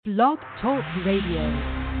Blog Talk Radio.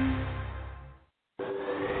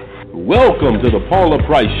 Welcome to the Paula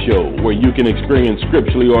Price Show, where you can experience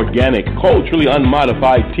scripturally organic, culturally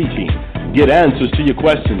unmodified teaching, get answers to your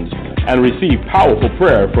questions, and receive powerful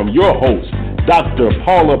prayer from your host, Dr.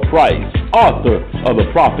 Paula Price, author of the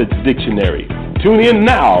Prophet's Dictionary. Tune in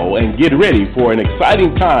now and get ready for an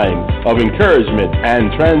exciting time of encouragement and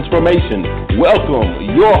transformation.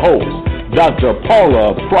 Welcome your host, Dr.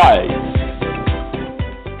 Paula Price.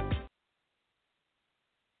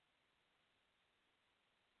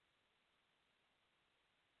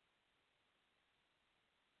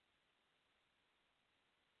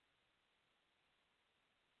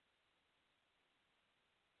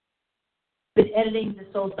 Been editing the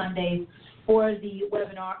Soul Sundays for the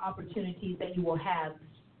webinar opportunities that you will have.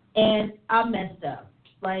 And I messed up,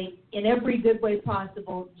 like in every good way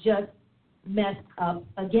possible, just messed up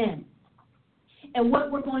again. And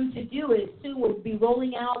what we're going to do is soon we'll be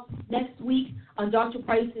rolling out next week on Dr.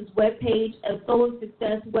 Price's webpage a Soul of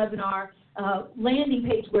Success webinar landing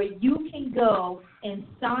page where you can go and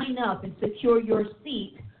sign up and secure your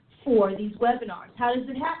seat for these webinars. How does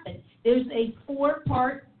it happen? There's a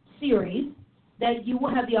 4-part series that you will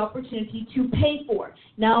have the opportunity to pay for.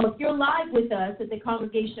 Now, if you're live with us at the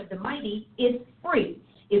Congregation of the Mighty, it's free.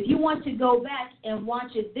 If you want to go back and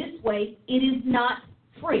watch it this way, it is not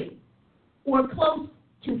free or close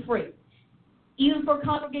to free. Even for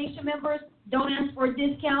congregation members, don't ask for a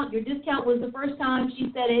discount. Your discount was the first time she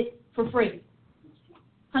said it for free.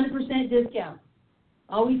 100% discount.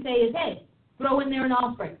 All we say is, hey, throw in there an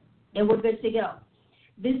offering, and we're good to go.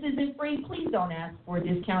 This isn't free. Please don't ask for a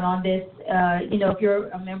discount on this, if you're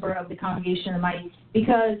a member of the Congregation of the Mighty,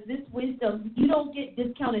 because this wisdom, you don't get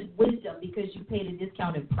discounted wisdom because you paid a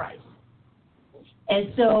discounted price.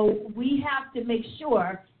 And so we have to make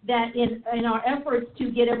sure that in our efforts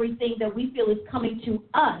to get everything that we feel is coming to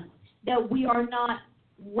us, that we are not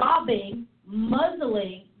robbing,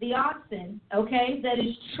 muzzling the oxen, okay, that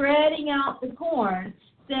is treading out the corn,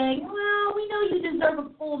 saying, well, we know you deserve a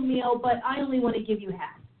full meal, but I only want to give you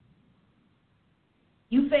half.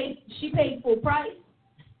 She paid full price.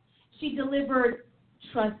 She delivered,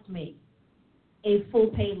 trust me, a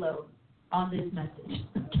full payload on this message,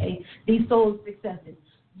 okay? These soul successes.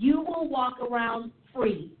 You will walk around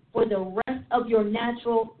free for the rest of your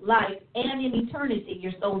natural life, and in eternity,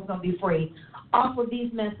 your soul is going to be free off of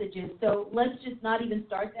these messages. So let's just not even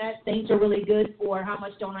start that. Things are really good for how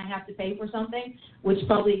much don't I have to pay for something, which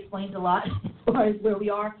probably explains a lot as far as where we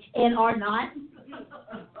are and are not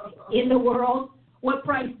in the world. What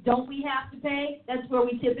price don't we have to pay? That's where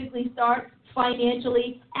we typically start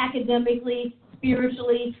financially, academically,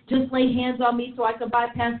 spiritually. Just lay hands on me so I can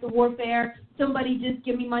bypass the warfare. Somebody just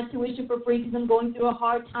give me my tuition for free because I'm going through a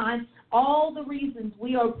hard time. All the reasons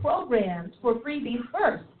we are programmed for freebies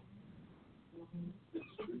first.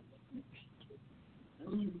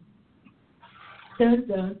 Dun,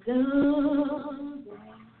 dun, dun.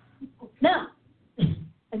 Now,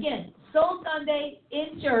 again, Soul Sunday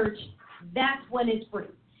in church, that's when it's free.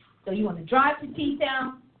 So you want to drive to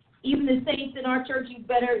T-Town, even the saints in our church, you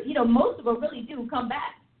better, most of them really do come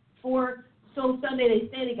back for Soul Sunday.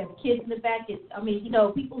 They say they got the kids in the back.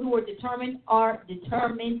 People who are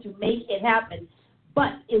determined to make it happen.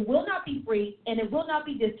 But it will not be free, and it will not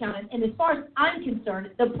be discounted. And as far as I'm concerned,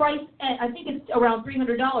 the price, I think it's around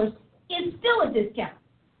 $300, is still a discount.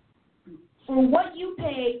 For what you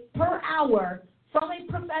pay per hour from a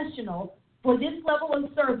professional for this level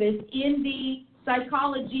of service in the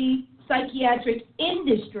psychology, psychiatric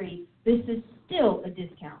industry, this is still a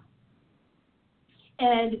discount.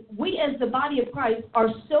 And we as the body of Christ are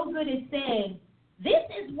so good at saying, this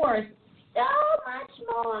is worth so much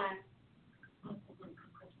more.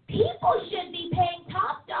 People should be paying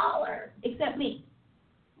top dollar, except me.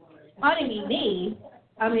 I didn't mean me.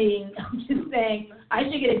 I'm just saying I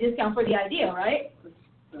should get a discount for the idea, right?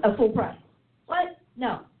 A full price. What?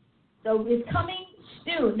 No. So it's coming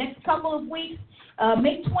soon, next couple of weeks.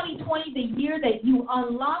 Make 2020 the year that you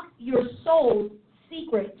unlock your soul's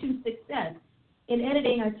secret to success. In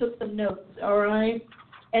editing, I took some notes, all right?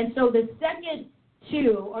 And so the second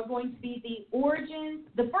two are going to be the origins.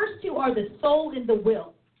 The first two are the soul and the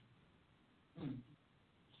will.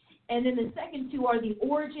 And then the second two are the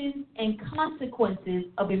origins and consequences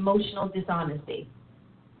of emotional dishonesty.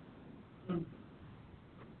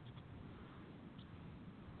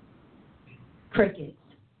 Crickets.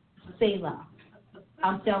 Selah.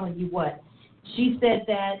 I'm telling you what. She said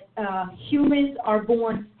that humans are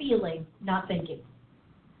born feeling, not thinking.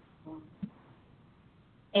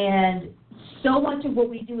 And so much of what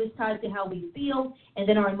we do is tied to how we feel, and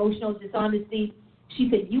then our emotional dishonesty. She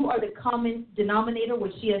said, you are the common denominator,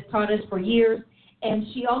 which she has taught us for years. And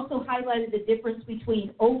she also highlighted the difference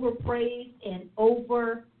between overpraised and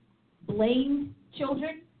over-blamed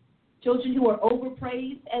children. Children who are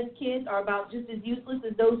overpraised as kids are about just as useless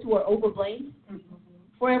as those who are overblamed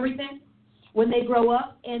for everything when they grow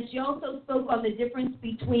up. And she also spoke on the difference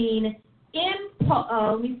between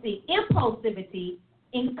impulsivity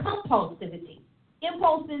and compulsivity.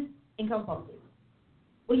 Impulsive and compulsive.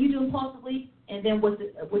 What you do impulsively, and then what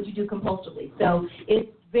you do compulsively. So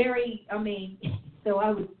it's very, so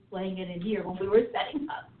I was playing it in here when we were setting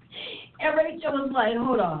up. And Rachel was like,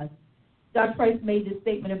 hold on. Dr. Price made this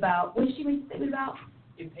statement about, what did she make the statement about?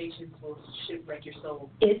 Impatience will shipwreck your soul.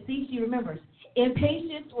 See, she remembers.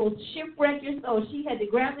 Impatience will shipwreck your soul. She had to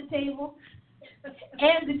grab the table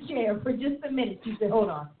and the chair for just a minute. She said, hold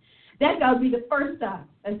on. That got to be the first time.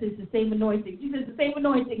 I said, it's the same anointing. She said, the same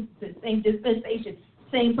anointing, the same dispensation,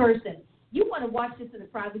 same person. You want to watch this in the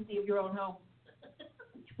privacy of your own home.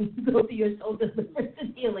 When you go through your soul deliverance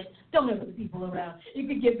and healing, don't have other people around. It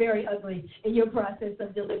could get very ugly in your process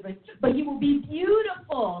of deliverance. But you will be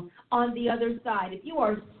beautiful on the other side if you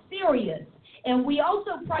are serious. And we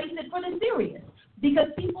also price it for the serious, because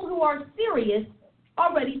people who are serious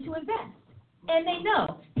are ready to invest. And they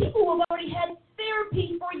know. People who have already had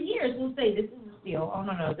therapy for years will say, this is a steal. Oh,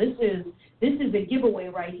 no, this is a giveaway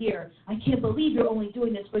right here. I can't believe you're only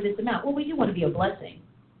doing this for this amount. Well, we do want to be a blessing,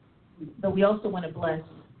 but we also want to bless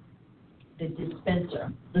the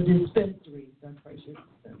dispenser, the dispensary. Okay,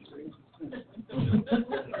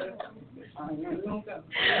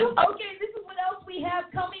 this is what else we have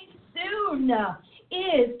coming soon.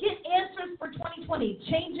 Is Get Answers for 2020,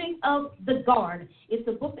 Changing of the Guard. It's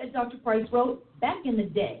a book that Dr. Price wrote back in the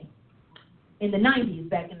day, in the 90s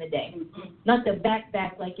back in the day. Not the back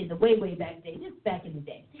like in the way back day, just back in the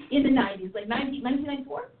day. In the 90s, like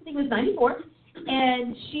 1994, I think it was 94.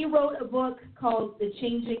 And she wrote a book called The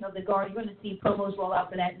Changing of the Guard. You're going to see promos roll out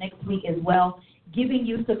for that next week as well, giving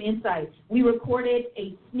you some insight. We recorded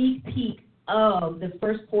a sneak peek of the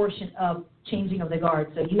first portion of Changing of the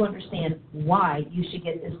Guard, so you understand why you should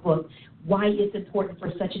get this book, why it's important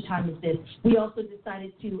for such a time as this. We also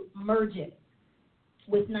decided to merge it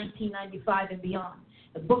with 1995 and beyond.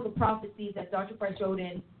 The Book of Prophecies that Dr. Price wrote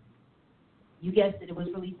in, you guessed it, it was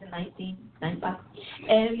released in 1995,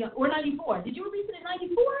 or 94. Did you release it in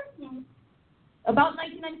 94? Mm-hmm. About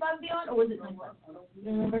 1995 and beyond, or was it 95?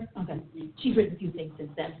 You remember? Okay. She's written a few things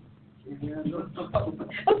since then. A few years ago.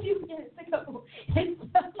 And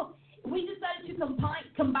so we decided to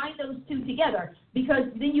combine those two together, because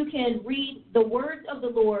then you can read the words of the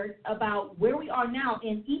Lord about where we are now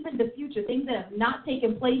and even the future, things that have not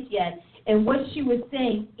taken place yet, and what she was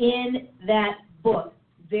saying in that book.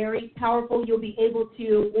 Very powerful. You'll be able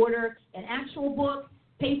to order an actual book,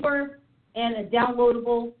 paper, and a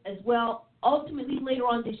downloadable as well. Ultimately, later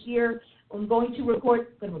on this year, I'm going to record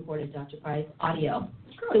it, Dr. Price, audio.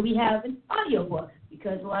 So we have an audio book,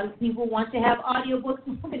 because a lot of people want to have audio books.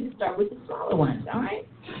 We're going to start with the smaller ones, all right?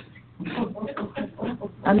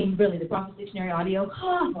 Really, the Prophet's Dictionary audio.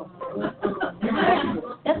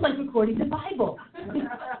 That's like recording the Bible.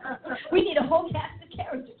 We need a whole cast of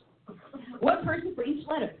characters. One person for each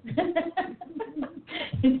letter.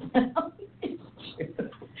 It's true.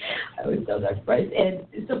 I was so Dr. Price. And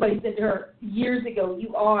somebody said to her years ago,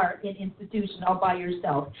 you are an institution all by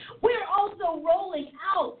yourself. We're also rolling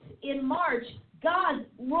out in March God's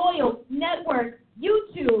Royal Network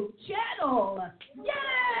YouTube channel.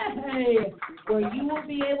 Yay! Where you will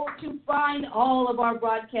be able to find all of our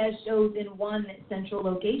broadcast shows in one central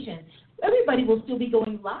location. Everybody will still be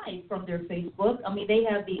going live from their Facebook. They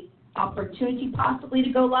have the opportunity possibly to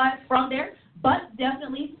go live from there, but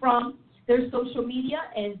definitely from their social media,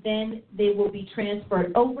 and then they will be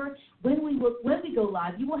transferred over. When we go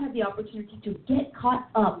live, you will have the opportunity to get caught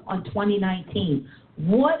up on 2019.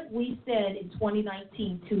 What we said in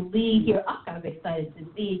 2019 to lead here. I'm kind of excited to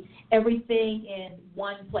see everything in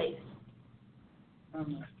one place.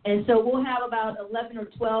 And so we'll have about 11 or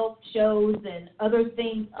 12 shows and other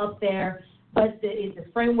things up there, but the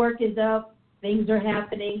framework is up. Things are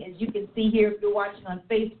happening. As you can see here, if you're watching on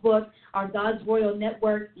Facebook, our God's Royal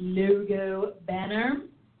Network logo banner.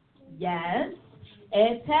 Yes,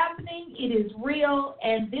 it's happening. It is real.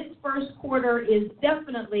 And this first quarter is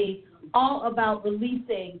definitely all about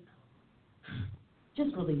releasing. We're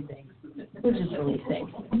just releasing. Okay.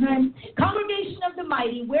 Congregation of the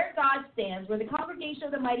Mighty, where God stands. We're the Congregation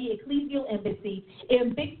of the Mighty Ecclesial Embassy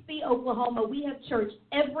in Bixby, Oklahoma. We have church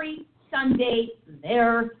every Sunday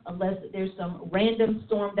there, unless there's some random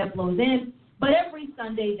storm that blows in. But every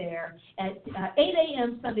Sunday there at 8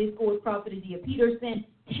 a.m. Sunday School with Prophet Adia Peterson,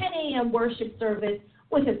 10 a.m. worship service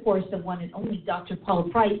with, of course, the one and only Dr. Paula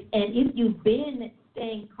Price. And if you've been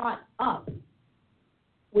staying caught up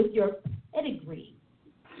with your pedigree,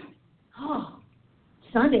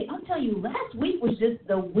 Sunday, I'll tell you, last week was just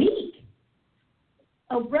the week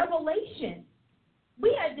of revelation.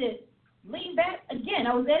 We had to lean back. Again,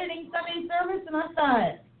 I was editing Sunday service, and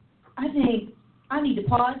I think I need to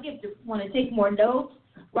pause. You have to want to take more notes,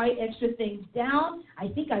 write extra things down. I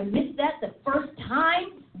think I missed that the first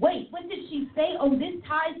time. Wait, what did she say? Oh, this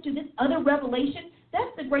ties to this other revelation.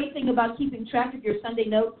 That's the great thing about keeping track of your Sunday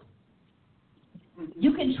notes.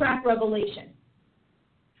 You can track revelation.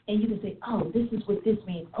 And you can say, oh, this is what this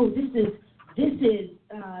means. Oh, this is,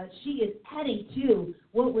 she is adding to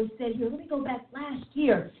what was said here. Let me go back last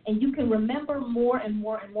year. And you can remember more and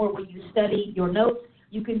more and more when you study your notes.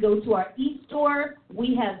 You can go to our e-store.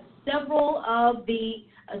 We have several of the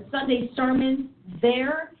Sunday sermons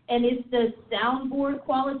there, and it's the soundboard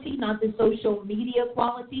quality, not the social media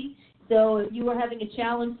quality. So if you are having a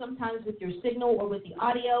challenge sometimes with your signal or with the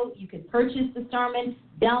audio, you can purchase the sermon,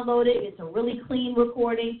 download it. It's a really clean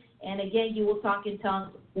recording. And again, you will talk in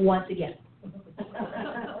tongues once again.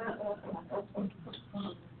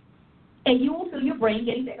 And you will feel your brain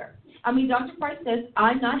getting bigger. I mean, Dr. Price says,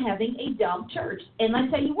 I'm not having a dumb church. And I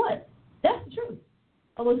tell you what, that's the truth.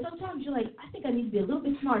 Although sometimes you're like, I think I need to be a little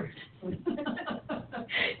bit smarter.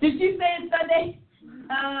 Did you say it Sunday?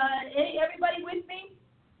 Everybody with me?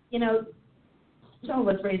 You know, some of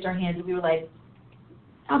us raised our hands and we were like,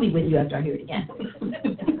 I'll be with you after I hear it again.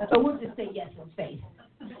 So we'll just say yes in faith.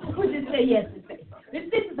 We'll just say yes in faith. This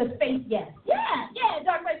is a faith yes. Yeah,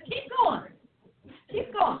 Dr. Price, keep going.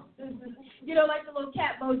 Keep going. You know, like the little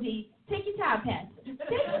cat emoji, take your time, Pastor.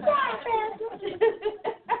 Take your time, Pastor.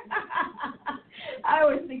 I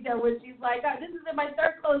always think that when she's like, oh, this is in my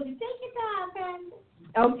third closing. Take your time,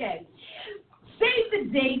 Pastor. Okay. Save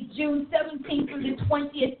the date, June 17th through the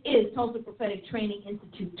 20th is Tulsa Prophetic Training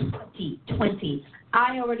Institute 2020.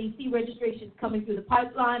 I already see registrations coming through the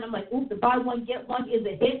pipeline. I'm like, ooh, the buy one, get one is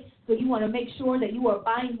a hit. So you want to make sure that you are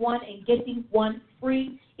buying one and getting one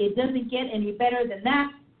free. It doesn't get any better than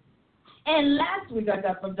that. And last week I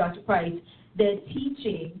got from Dr. Price the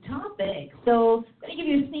teaching topic. So I'm going to give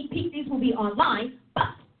you a sneak peek. These will be online, but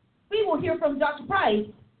we will hear from Dr. Price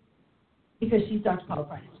because she's Dr. Paula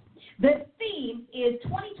Price. The theme is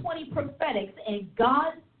 2020 Prophetics and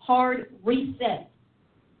God's Hard Reset.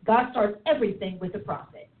 God starts everything with a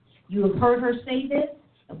prophet. You have heard her say this,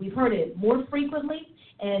 and we've heard it more frequently,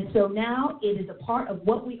 and so now it is a part of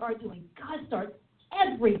what we are doing. God starts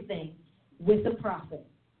everything with a prophet.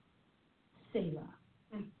 Selah.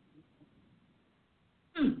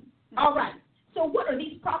 All right. So what are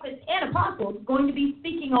these prophets and apostles going to be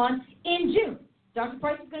speaking on in June? Dr.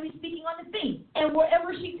 Price is going to be speaking on the theme. And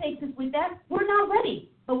wherever she takes us with that, we're not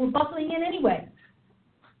ready, but we're buckling in anyway.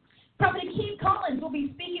 Prophet Keith Collins will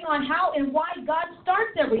be speaking on how and why God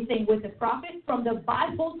starts everything with a prophet from the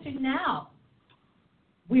Bible to now.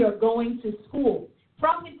 We are going to school.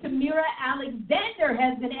 Prophet Tamira Alexander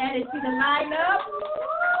has been added to the lineup.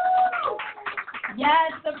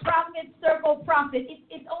 Yes, the Prophet Circle Prophet.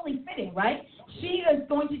 It's only fitting, right? She is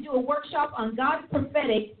going to do a workshop on God's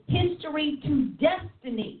prophetic history to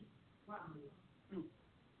destiny.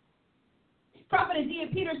 Prophet Adia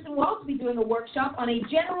Peterson will also be doing a workshop on a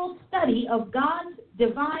general study of God's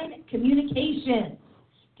divine communications.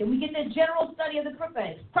 Can we get the general study of the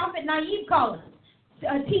prophetic? Prophet Naeem Collins,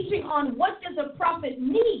 teaching on what does a prophet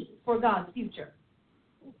need for God's future.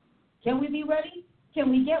 Can we be ready? Can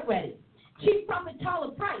we get ready? Chief Prophet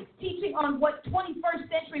Paula Price, teaching on what 21st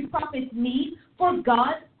century prophets need for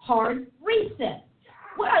God's hard reset.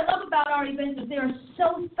 What I love about our events is they're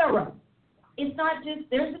so thorough. It's not just,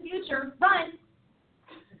 there's the future, fine.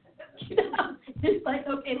 It's like,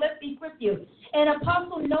 okay, let's equip you. And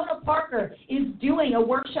Apostle Nona Parker is doing a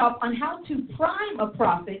workshop on how to prime a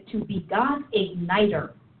prophet to be God's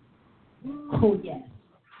igniter. Oh, yes.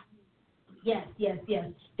 Yes.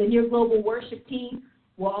 The Near Global Worship Team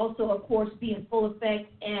will also, of course, be in full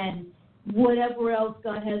effect, and whatever else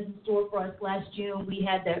God has in store for us. Last June, we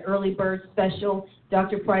had that early bird special,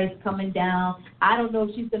 Dr. Price coming down. I don't know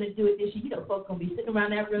if she's going to do it this year. You know, folks going to be sitting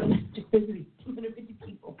around that room, 250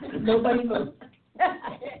 people. Nobody knows.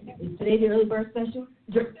 Is today the early bird special?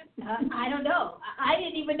 I don't know. I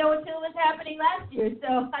didn't even know until it was happening last year,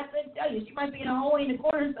 so I couldn't tell you. She might be in a hallway in the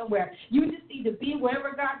corner somewhere. You just need to be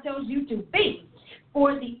wherever God tells you to be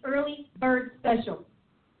for the early bird special.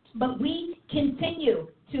 But we continue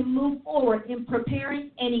to move forward in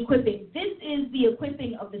preparing and equipping. This is the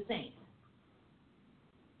equipping of the saints.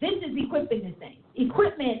 This is equipping the saints.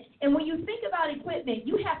 Equipment, and when you think about equipment,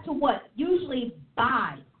 you have to what? Usually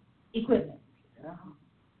buy equipment.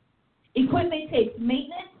 Equipment takes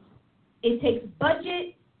maintenance. It takes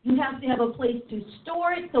budget. You have to have a place to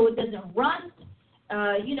store it so it doesn't rust.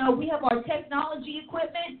 We have our technology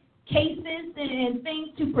equipment, cases and things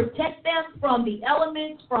to protect them from the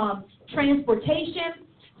elements, from transportation.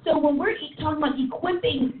 So when we're talking about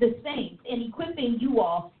equipping the saints and equipping you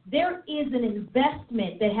all, there is an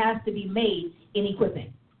investment that has to be made in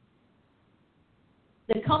equipping.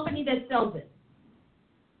 The company that sells it,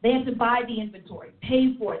 they have to buy the inventory,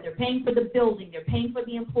 pay for it. They're paying for the building. They're paying for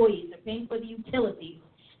the employees. They're paying for the utilities.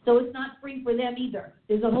 So it's not free for them either.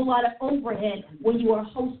 There's a whole lot of overhead when you are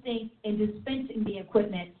hosting and dispensing the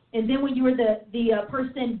equipment. And then when you are the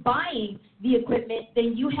person buying the equipment,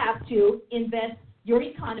 then you have to invest your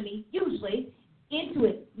economy, usually, into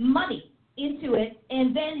it, money into it,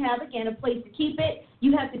 and then have, again, a place to keep it.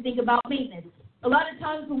 You have to think about maintenance. A lot of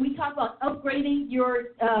times when we talk about upgrading your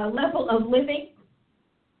level of living,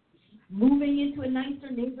 moving into a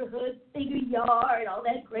nicer neighborhood, bigger yard, all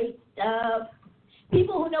that great stuff,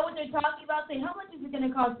 people who know what they're talking about say, how much is it going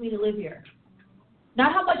to cost me to live here?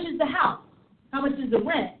 Not how much is the house, how much is the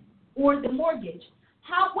rent or the mortgage.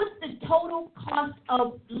 What's the total cost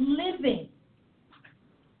of living,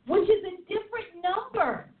 which is a different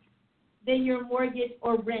number than your mortgage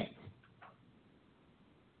or rent.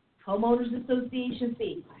 Homeowners Association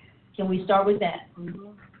fees. Can we start with that?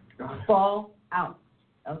 Fall out.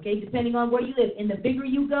 Okay, depending on where you live. And the bigger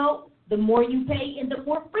you go, the more you pay and the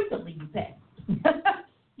more frequently you pay.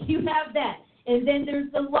 You have that. And then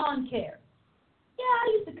there's the lawn care. Yeah,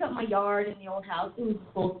 I used to cut my yard in the old house. It was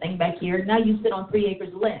a full thing back here. Now you sit on 3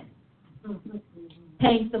 acres of land.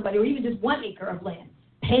 Paying somebody, or even just 1 acre of land.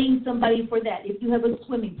 Paying somebody for that. If you have a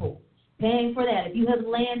swimming pool, paying for that. If you have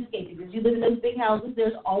landscaping, because you live in those big houses,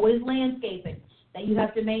 there's always landscaping that you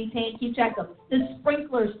have to maintain, keep track of. The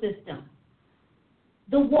sprinkler system.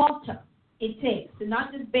 The water it takes to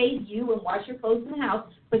not just bathe you and wash your clothes in the house,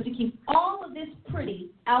 but to keep all of this pretty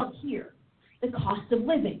out here, the cost of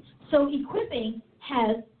living. So equipping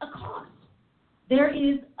has a cost. There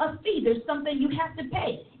is a fee. There's something you have to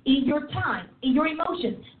pay in your time, in your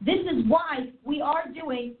emotions. This is why we are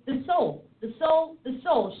doing the soul. The soul, the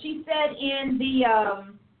soul. She said in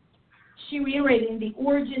she reiterated in the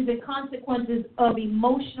origins and consequences of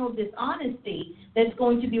emotional dishonesty that's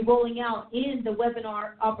going to be rolling out in the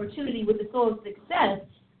webinar opportunity with the Soul of Success,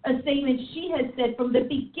 a statement she had said from the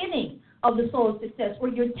beginning of the Soul of Success,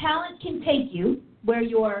 where your talent can take you, where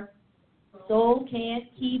your soul can't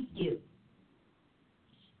keep you.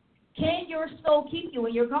 Can your soul keep you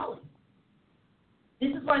in your calling?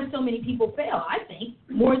 This is why so many people fail, I think,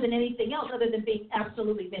 more than anything else other than being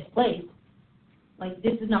absolutely misplaced. Like,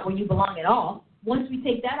 this is not where you belong at all. Once we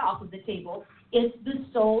take that off of the table, it's the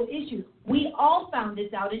soul issue. We all found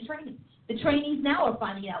this out in training. The trainees now are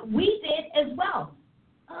finding out. We did as well.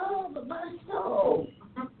 Oh, but my soul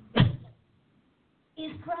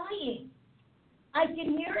is crying. I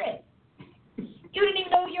can hear it. You didn't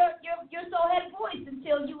even know your soul had a voice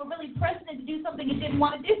until you were really pressing it to do something it didn't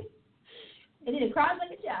want to do. And then it cries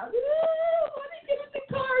like a child. I want to get in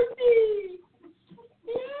the car seat.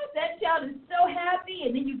 Yeah, that child is so happy,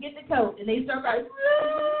 and then you get the coat, and they start crying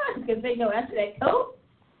because they know after that coat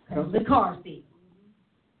comes the car seat.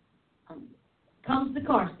 Comes the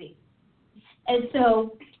car seat. And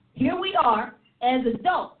so here we are as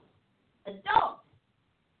adults,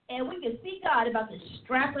 and we can see God about to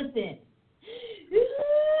strap us in.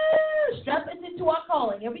 Strap us into our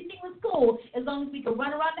calling. Everything was cool as long as we could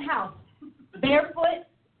run around the house barefoot,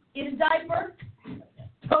 in a diaper,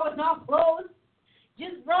 throwing off clothes,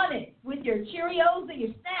 just running with your Cheerios and your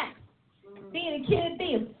snacks. Being a kid,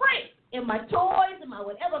 being free, and my toys and my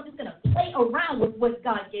whatever. I'm just going to play around with what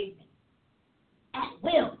God gave me at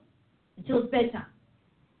will until it's bedtime.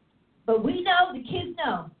 But we know, the kids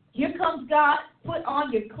know, here comes God, put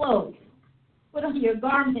on your clothes, put on your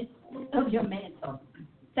garments of your mantle.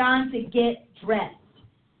 Time to get dressed.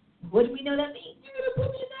 What do we know that means? You're going to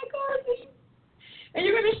put me in that car seat, and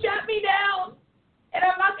you're going to shut me down, and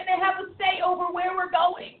I'm not going to have a say over where we're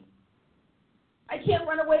going. I can't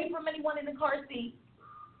run away from anyone in the car seat.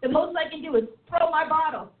 The most I can do is throw my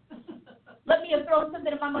bottle. Let me have thrown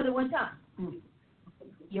something at my mother one time.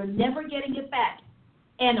 You're never getting it back,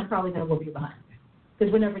 and I'm probably going to whoop you behind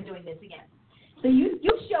because we're never doing this again. So you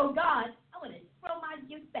show God, I'm going to throw my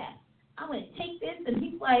gift back. I'm going to take this, and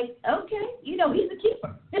he's like, okay, you know, he's a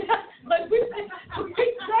keeper. Like we say,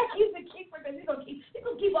 he's a keeper because he's going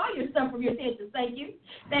to keep all your stuff from your attention. Thank you,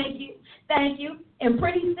 thank you, thank you. And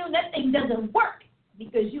pretty soon that thing doesn't work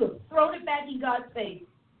because you have thrown it back in God's face.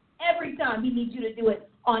 every time he needs you to do it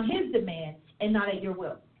on his demand and not at your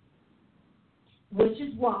will. Which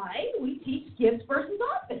is why we teach gifts versus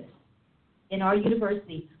office in our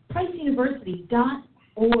university,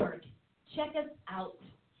 priceuniversity.org. Check us out.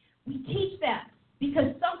 We teach that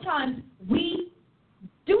because sometimes we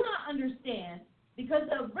do not understand, because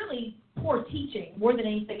of really poor teaching more than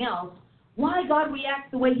anything else, why God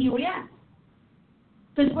reacts the way he reacts.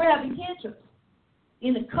 Because we're having tantrums.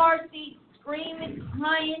 In the car seat, screaming,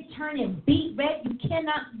 crying, turning beet red. You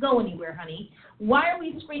cannot go anywhere, honey. Why are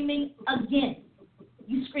we screaming again?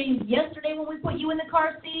 You screamed yesterday when we put you in the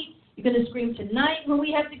car seat. You're going to scream tonight when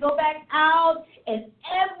we have to go back out. And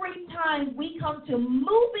every time we come to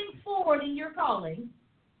moving forward in your calling,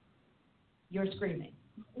 you're screaming.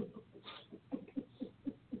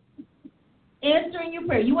 Answering your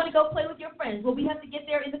prayer. You want to go play with your friends. Well, we have to get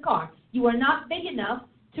there in the car. You are not big enough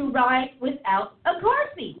to ride without a car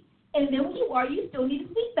seat. And then when you are, you still need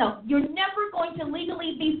a seatbelt. You're never going to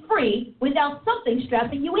legally be free without something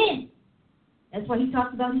strapping you in. That's why he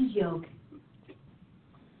talks about his yoke.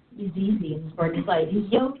 It's easy in this burden life. His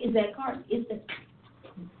yoke is that car. It's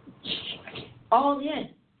all in.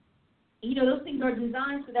 You know, those things are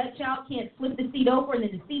designed so that child can't flip the seat over and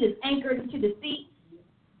then the seat is anchored into the seat.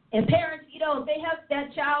 And parents, you know, if they have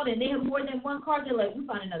that child and they have more than one car, they're like, we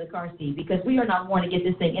find another car seat because we are not going to get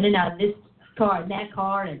this thing in and out of this car and that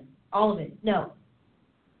car and all of it. No.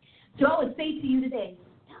 So I would say to you today,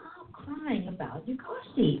 stop crying about your car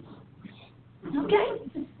seats. Okay?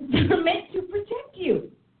 They're meant to protect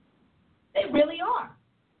you. They really are.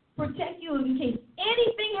 Protect you in case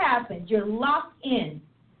anything happens. You're locked in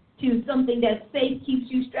to something that's safe,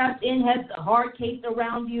 keeps you strapped in, has a hard case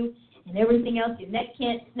around you, and everything else. Your neck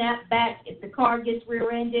can't snap back if the car gets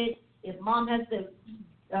rear-ended. If mom has to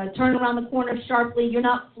turn around the corner sharply, you're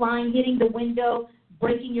not flying, hitting the window,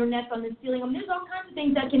 breaking your neck on the ceiling. I mean, there's all kinds of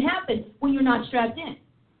things that can happen when you're not strapped in.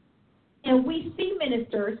 And we see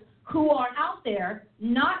ministers who are out there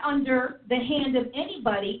not under the hand of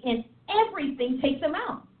anybody, and everything takes them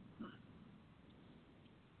out.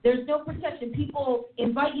 There's no protection. People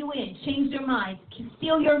invite you in, change their minds,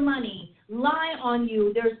 steal your money, lie on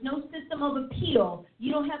you. There's no system of appeal.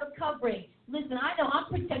 You don't have a covering. Listen, I know I'm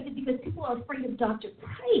protected because people are afraid of Dr.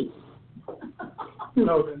 Price.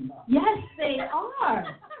 No, they're not. Yes, they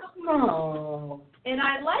are. No. And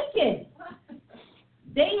I like it.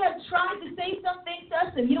 They have tried to say something to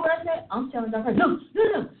us, and you know what I said? I'm telling Dr. Price. No,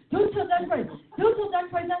 don't tell Dr. Price. Don't tell Dr.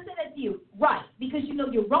 Price I said that to you. Right, because you know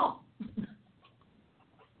you're wrong.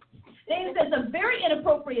 They said a very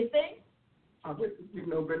inappropriate thing. You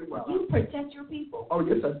know very well. You protect your people. Oh,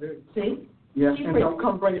 yes, I do. See? Yes, and don't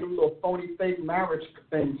come bringing them little phony fake marriage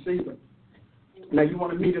things either. Now, you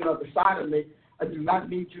want to meet another side of me. I do not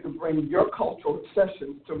need you to bring your cultural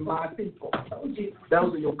obsessions to my people.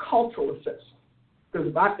 Those are your cultural obsessions. Because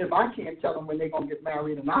if I can't tell them when they're going to get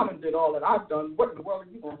married and I did all that I've done, what in the world are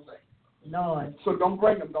you going to say? Lord. So don't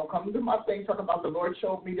bring them. Don't come to my thing talking about the Lord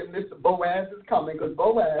showed me that Mr. Boaz is coming, because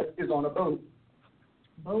Boaz is on a boat.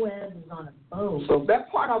 Boaz is on a boat. So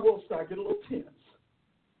that part I will start get a little tense.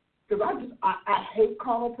 Because I hate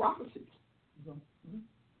carnal prophecies. Mm-hmm.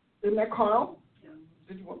 Isn't that carnal? Yeah.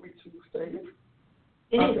 Did you want me to say it?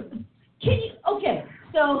 It is. Can you, okay,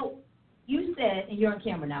 so you said, and you're on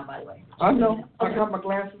camera now, by the way. I know. Okay. I got my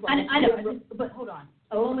glasses on. I know, but hold on.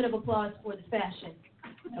 A moment of applause for the fashion.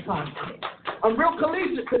 Apologies. I'm real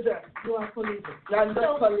collegiate today. You are collegiate. Yeah, I'm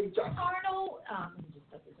so, collegiate.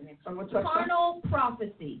 Carnal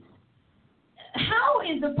prophecies. How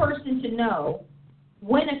is a person to know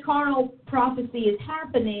when a carnal prophecy is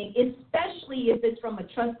happening, especially if it's from a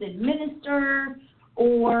trusted minister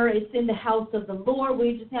or it's in the house of the Lord,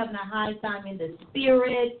 we're just having a high time in the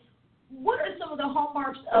spirit? What are some of the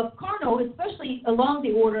hallmarks of carnal, especially along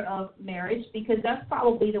the order of marriage, because that's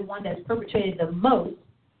probably the one that's perpetrated the most?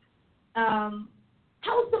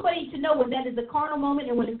 How is somebody to know when that is a carnal moment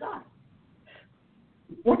and when it's God?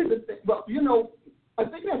 One of the things, well, you know, I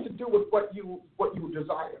think it has to do with what you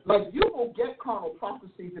desire. Like, you will get carnal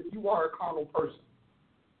prophecies if you are a carnal person,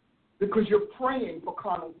 because you're praying for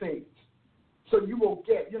carnal things. So you will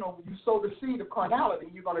get, you know, you sow the seed of carnality,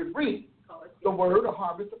 you're going to reap the word, a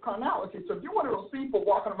harvest of carnality. So if you're one of those people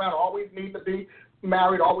walking around always need to be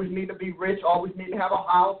married, always need to be rich, always need to have a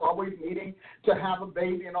house, always needing to have a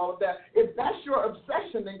baby and all of that, if that's your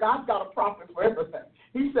obsession, then God's got a prophet for everything.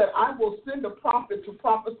 He said, I will send a prophet to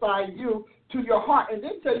prophesy you to your heart and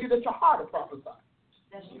then tell you that your heart will prophesy.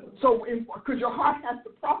 That's true. So, because your heart has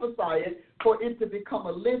to prophesy it for it to become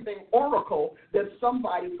a living oracle that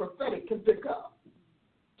somebody prophetic can pick up.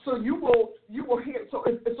 So you will hear. So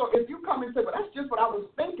if you come and say, well, that's just what I was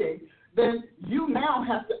thinking, then you now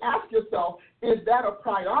have to ask yourself, is that a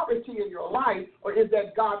priority in your life, or is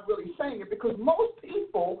that God really saying it? Because most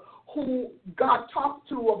people who God talks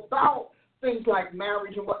to about things like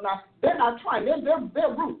marriage and whatnot, they're not trying.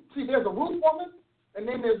 They're Ruth. See, there's a Ruth woman, and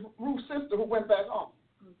then there's Ruth's sister who went back home.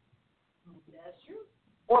 That's true.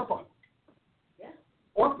 Orpah. Yeah.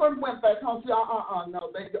 Orpah went back home. See,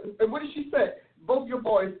 no. And what did she say? Both your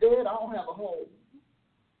boys dead. I don't have a home.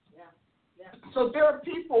 Yeah. So there are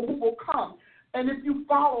people who will come, and if you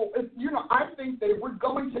follow, I think that if we're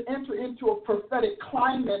going to enter into a prophetic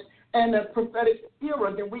climate and a prophetic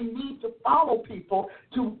era, then we need to follow people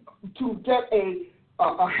to get a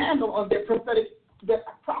handle on their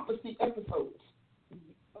prophecy episodes.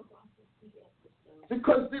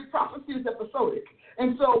 Because the prophecy is episodic.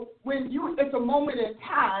 And so when it's a moment in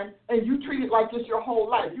time and you treat it like it's your whole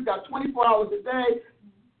life. You got 24 hours a day,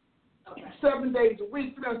 7 days a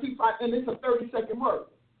week, 365, and it's a 30-second word.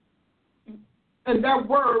 And that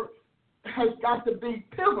word has got to be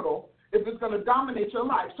pivotal if it's going to dominate your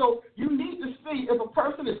life. So you need to see if a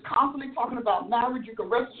person is constantly talking about marriage, you can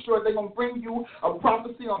rest assured they're going to bring you a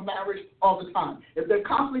prophecy on marriage all the time. If they're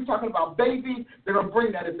constantly talking about babies, they're going to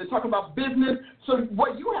bring that. If they're talking about business, so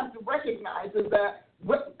what you have to recognize is that,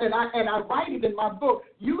 and I write it in my book,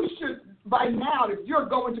 you should, by now, if you're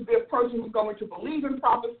going to be a person who's going to believe in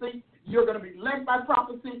prophecy, you're going to be led by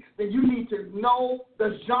prophecy, then you need to know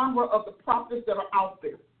the genre of the prophets that are out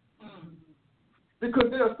there.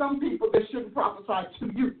 Because there are some people that shouldn't prophesy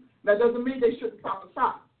to you. That doesn't mean they shouldn't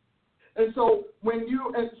prophesy. And so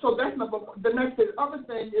so that's number one. The next thing, the other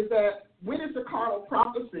thing is that when it's a carnal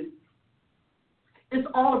prophecy, it's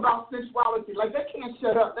all about sensuality. Like they can't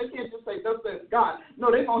shut up. They can't just say, "Thus says God."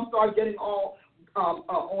 No, they're gonna start getting all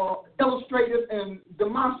illustrative and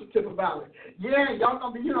demonstrative about it. Yeah, y'all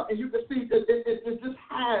gonna be, and you can see that it just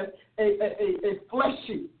has a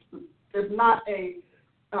fleshy. It's not a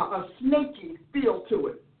snaky feel to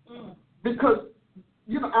it. Because,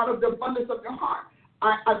 out of the abundance of your heart.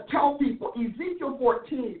 I tell people, Ezekiel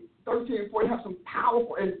 14, 13, and 14 have some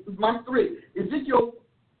powerful, and my three, Ezekiel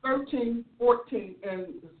 13, 14, and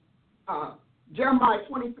Jeremiah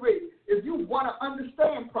 23. If you want to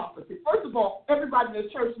understand prophecy, first of all, everybody in the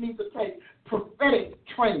church needs to take prophetic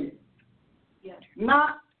training. Yeah.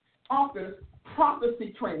 Not office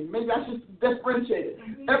prophecy training. Maybe I should differentiate it.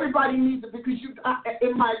 Everybody needs it because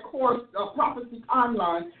in my course, Prophecy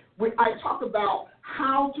Timeline, I talk about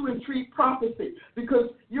how to entreat prophecy,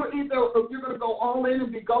 because you're going to go all in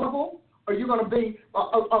and be gullible, or you're going to be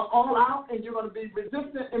all out and you're going to be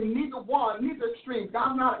resistant, and neither extreme.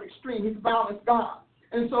 God's not an extreme. He's a balanced God.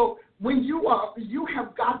 And so when you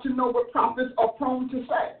have got to know what prophets are prone to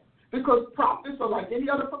say, because prophets are like any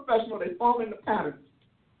other professional. They fall into patterns.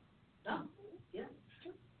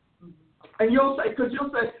 And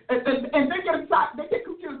and they get excited, they get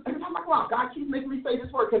confused. And I'm like, wow, God keeps making me say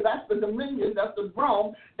this word, because that's the dominion, that's the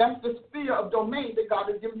realm, that's the sphere of domain that God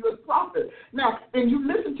has given you as prophet. Now, and you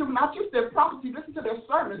listen to not just their prophecy, listen to their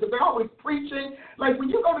sermons. If they're always preaching, like when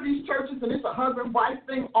you go to these churches and it's a husband-wife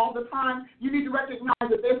thing all the time, you need to recognize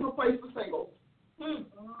that there's no place for singles.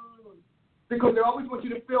 Because they always want you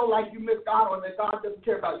to feel like you miss God or that God doesn't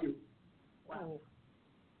care about you. Wow.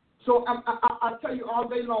 So I tell you all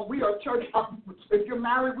day long, we are a church. If you're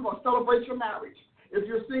married, we're going to celebrate your marriage. If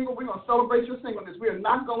you're single, we're going to celebrate your singleness. We are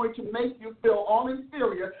not going to make you feel all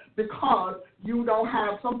inferior because you don't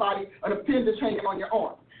have an appendage hanging on your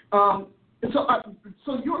arm.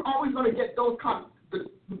 So you're always going to get those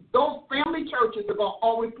those family churches are going to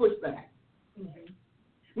always push that. Mm-hmm.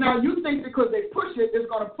 Now, you think because they push it, it's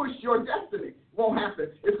going to push your destiny. Won't happen.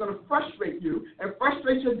 It's going to frustrate you and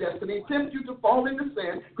frustrate your destiny and tempt you to fall into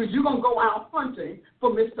sin, because you're going to go out hunting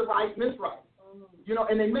for Mr. Right, Miss Right.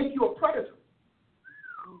 And they make you a predator.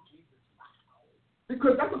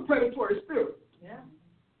 Because that's a predatory spirit. Yeah.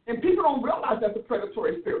 And people don't realize that's a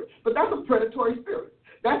predatory spirit, but that's a predatory spirit.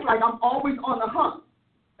 That's like I'm always on the hunt.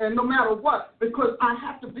 And no matter what, because I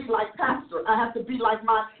have to be like pastor. I have to be like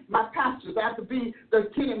my pastors. I have to be the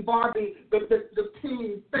Ken and Barbie, the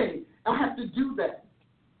team thing. I have to do that.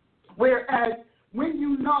 Whereas when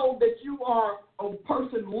you know that you are a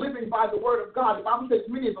person living by the word of God, the Bible says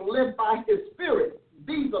many are led by his spirit.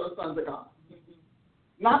 These are the sons of God.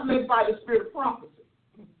 Not led by the spirit of prophecy.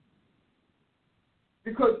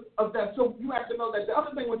 Because of that. So you have to know that. The other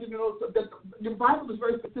thing I want you to know is that your Bible is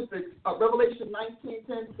very specific. Revelation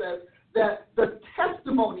 19:10 says that the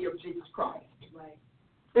testimony of Jesus Christ. Right.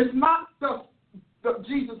 It's not the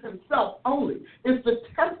Jesus himself only. It's the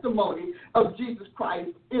testimony of Jesus Christ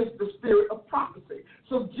is the spirit of prophecy.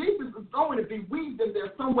 So Jesus is going to be weaved in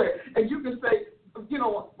there somewhere. And you can say,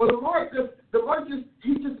 well, the Lord just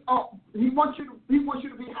He wants you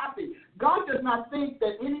to be happy. God does not think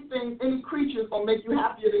that any creature is going to make you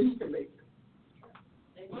happier than he can make you.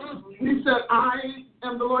 He said, I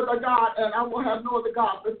am the Lord thy God, and I will have no other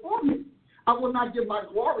God before me. I will not give my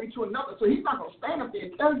glory to another. So he's not going to stand up there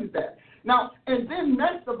and tell you that. Now, and then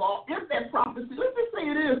next of all, if that prophecy, let's just say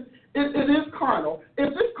it is carnal.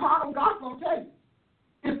 If it's carnal, God's going to tell you.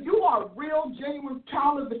 If you are a real, genuine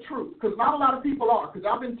child of the truth, because not a lot of people are, because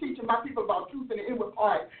I've been teaching my people about truth in the inward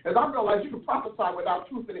part, as I realize you can prophesy without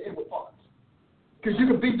truth in the inward parts, because you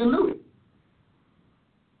can be deluded.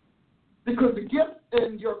 Because the gift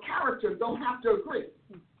and your character don't have to agree.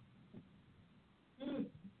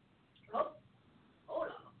 Oh, hold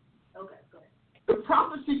on. Okay, go ahead. The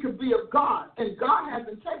prophecy could be of God, and God has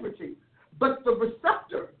integrity. But the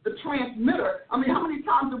receptor, the transmitter, I mean, how many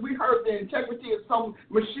times have we heard the integrity of some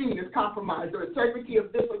machine is compromised, or integrity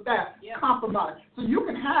of this or that compromised? So you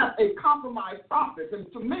can have a compromised prophet.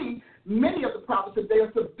 And to me, many of the prophets, they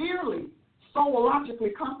are severely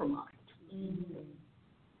soologically compromised. Mm-hmm.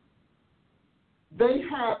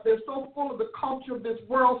 They're so full of the culture of this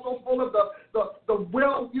world, so full of the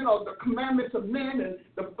will, the commandments of men and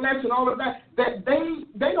the flesh and all of that, that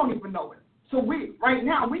they don't even know it. So right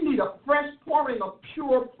now we need a fresh pouring of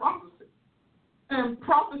pure prophecy, and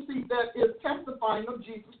prophecy that is testifying of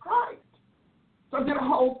Jesus Christ. So I did a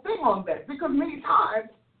whole thing on that, because many times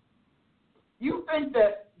you think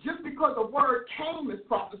that just because a word came as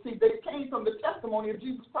prophecy, that it came from the testimony of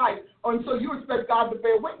Jesus Christ, and so you expect God to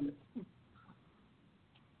bear witness.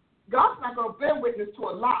 God's not going to bear witness to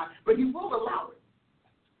a lie, but he will allow it.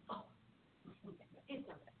 Oh, it's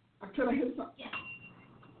okay. Can I hear something? Yeah.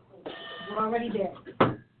 We're already there.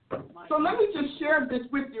 So let me just share this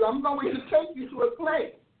with you. I'm going to take you to a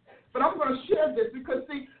place, but I'm going to share this because,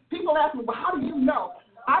 see, people ask me, well, how do you know?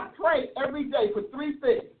 I pray every day for three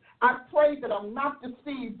things. I pray that I'm not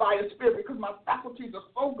deceived by a spirit, because my faculties are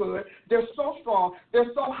so good, they're so strong,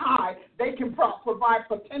 they're so high, they can provide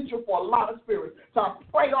potential for a lot of spirits. So I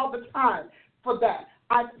pray all the time for that.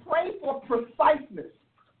 I pray for preciseness.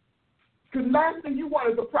 Because last thing you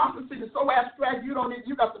want is a prophecy that's so abstract you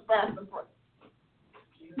got to fast and pray.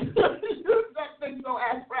 That thing's so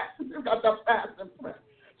abstract, you got to fast and pray.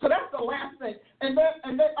 So that's the last thing. And then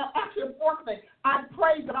actually a fourth thing, I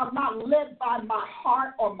pray that I'm not led by my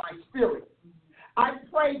heart or my spirit. I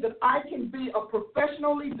pray that I can be a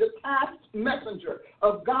professionally detached messenger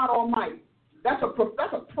of God Almighty. That's a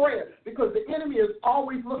prayer, because the enemy is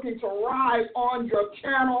always looking to ride on your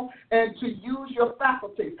channel and to use your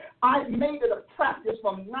faculties. I made it a practice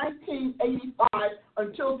from 1985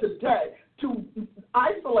 until today to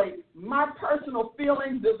isolate my personal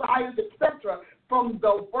feelings, desires, etc., from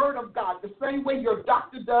the Word of God. The same way your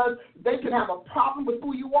doctor does, they can have a problem with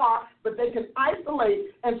who you are, but they can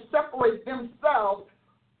isolate and separate themselves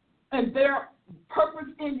and their purpose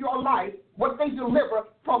in your life, what they deliver,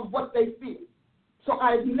 from what they feel. So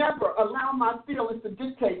I never allow my feelings to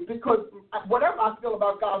dictate, because whatever I feel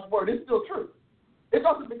about God's Word is still true. It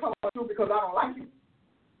doesn't become true because I don't like it.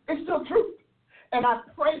 It's still true. And I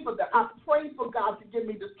pray for that. I pray for God to give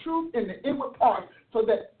me the truth in the inward part so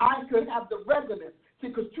that I could have the resonance. See,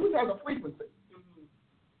 because truth has a frequency. Mm-hmm.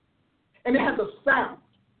 And it has a sound.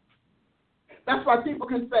 That's why people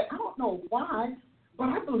can say, I don't know why, but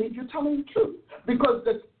I believe you're telling the truth. Because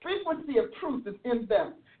the frequency of truth is in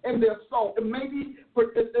them, in their soul. And maybe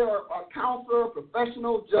if they're a counselor,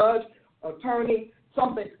 professional, judge, attorney,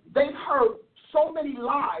 something, they've heard so many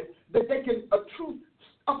lies that a truth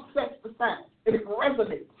upsets the sound, and it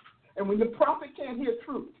resonates. And when the prophet can't hear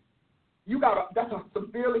truth, that's a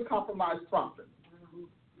severely compromised prophet.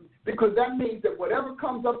 Because that means that whatever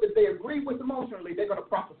comes up that they agree with emotionally, they're going to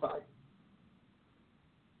prophesy.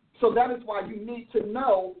 So that is why you need to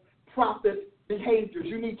know prophet behaviors.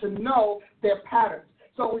 You need to know their patterns.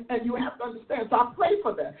 So, and you have to understand. So I pray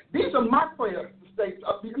for that. These are my prayer states.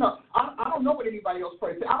 I don't know what anybody else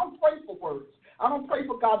prays. I don't pray for words. I don't pray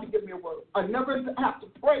for God to give me a word. I never have to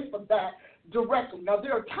pray for that directly. Now,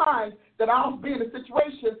 there are times that I'll be in a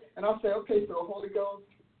situation and I'll say, okay, so Holy Ghost,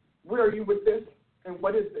 where are you with this and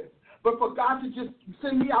what is this? But for God to just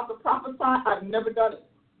send me out to prophesy, I've never done it.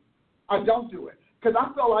 I don't do it. Because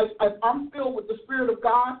I feel like if I'm filled with the Spirit of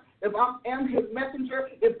God, if I am his messenger,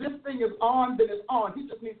 if this thing is on, then it's on. He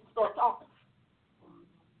just needs to start talking.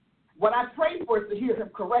 What I pray for is to hear him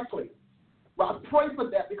correctly. Well, I pray for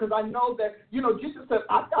that because I know that, Jesus said,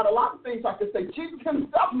 I've got a lot of things I could say. Jesus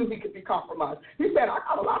himself knew he could be compromised. He said, I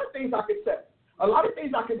got a lot of things I could say, a lot of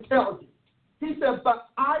things I can tell you. He said, but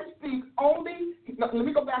I speak only, let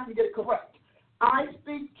me go back and get it correct. I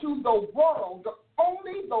speak to the world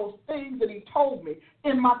only those things that he told me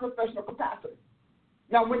in my professional capacity.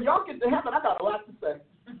 Now, when y'all get to heaven, I got a lot to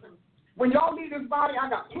say. When y'all leave this body, I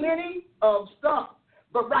got plenty of stuff.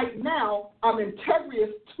 But right now, I'm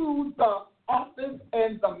integrous to the office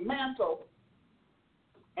and the mantle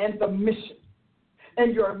and the mission.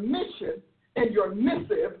 And your mission and your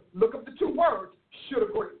missive, look up the two words, should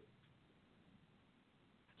agree.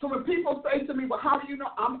 So when people say to me, well, how do you know?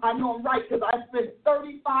 I know I'm right because I spent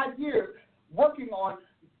 35 years working on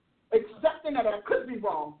accepting that I could be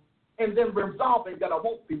wrong and then resolving that I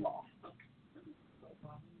won't be wrong.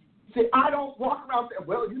 See, I don't walk around saying,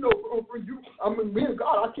 well, you know, for you, I mean, me and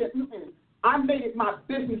God, I can't. I made it my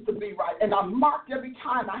business to be right, and I marked every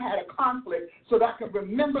time I had a conflict so that I could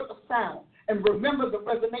remember the sound and remember the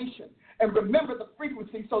resonation and remember the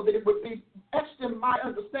frequency so that it would be etched in my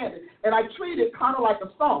understanding. And I treat it kind of like a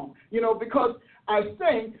song, you know, because I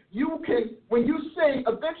sing, when you sing,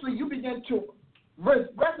 eventually you begin to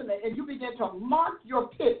resonate and you begin to mark your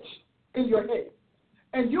pitch in your head.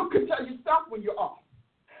 And you can tell yourself when you're off.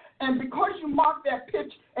 And because you mark that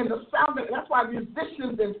pitch and the sound, that's why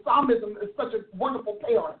musicians and psalmism is such a wonderful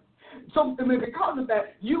pairing. So I mean, because of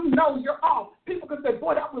that, you know you're off. People can say,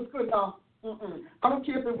 boy, that was good. No, I don't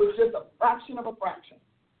care if it was just a fraction of a fraction.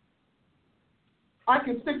 I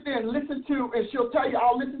can sit there and listen to, and she'll tell you,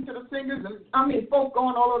 I'll listen to the singers, and I mean, folks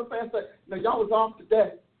going all over the place and say, no, y'all was off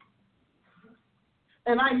today.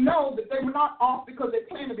 And I know that they were not off because they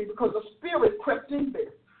planned to be, because the spirit crept in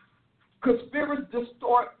there. Because spirits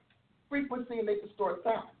distort frequency and they distort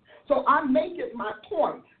sound. So I make it my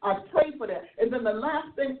point. I pray for that. And then the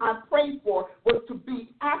last thing I prayed for was to be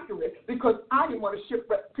accurate because I didn't want to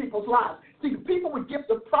shipwreck people's lives. See, people with gift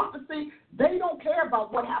of prophecy, they don't care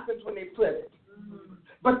about what happens when they flip it. Mm-hmm.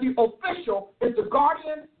 But the official is the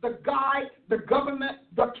guardian, the guide, the government,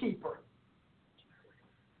 the keeper.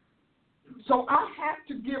 So I have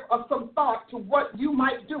to give some thought to what you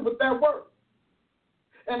might do with their word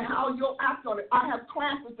and how you'll act on it. I have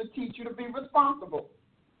classes to teach you to be responsible.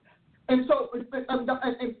 And so,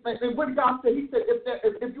 and what God said, he said,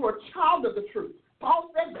 if you're a child of the truth,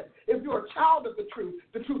 Paul said that, if you're a child of the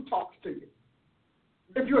truth talks to you.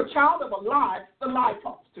 If you're a child of a lie, the lie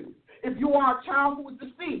talks to you. If you are a child who is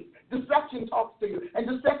deceived, deception talks to you, and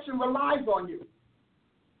deception relies on you.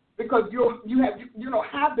 Because you have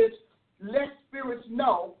habits, let spirits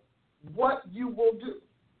know what you will do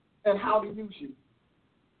and how to use you,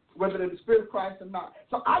 whether they're the Spirit of Christ or not.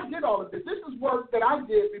 So I did all of this. This is work that I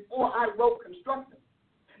did before I wrote Constructing.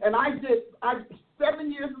 And I did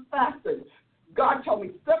 7 years of fasting. God told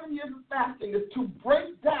me 7 years of fasting is to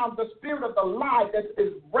break down the spirit of the lie that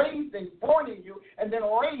is born in you and then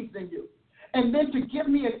raised in you. And then to give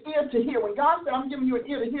me an ear to hear. When God said, I'm giving you an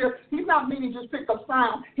ear to hear, he's not meaning just pick up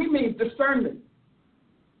sound. He means discernment.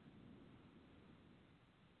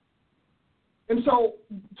 And so,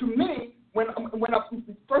 to me,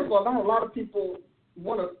 first of all, I know a lot of people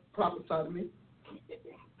want to prophesy to me.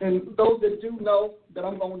 And those that do know that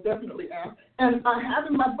I'm going to definitely ask. And I have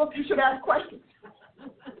in my book, you should ask questions.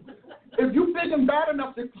 If you think I'm bad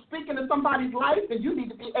enough to speak into somebody's life, then you need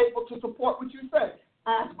to be able to support what you say.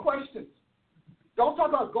 Ask questions. Don't talk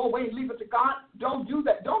about go away and leave it to God. Don't do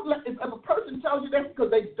that. If a person tells you that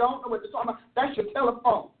because they don't know what they're talking about, that's your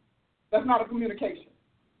telephone. That's not a communication.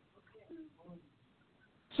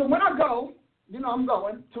 So when I go, I'm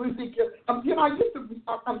going to Ezekiel. I'm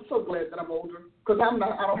so glad that I'm older because I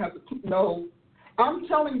don't have to know. I'm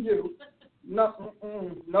telling you, no,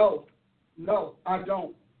 I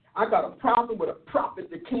don't. I got a problem with a prophet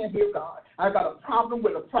that can't hear God. I got a problem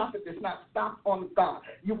with a prophet that's not stopped on God.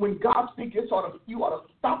 When God speaks, you ought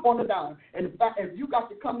to stop on the dime. And if you got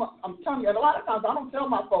to come up, I'm telling you, and a lot of times I don't tell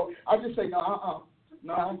my folks. I just say, no,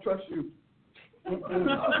 I don't trust you. You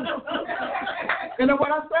know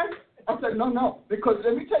what I say? I said, no, because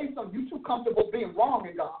let me tell you something. You're too comfortable being wrong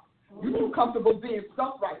in God. You're too comfortable being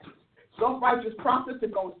self-righteous. Self-righteous prophets are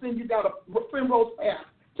going to send you down a primrose path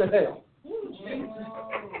to hell.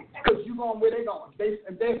 Because you're going where they're going.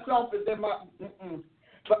 They're selfish. They're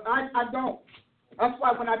But I don't. That's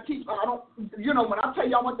why when I teach, I don't. When I tell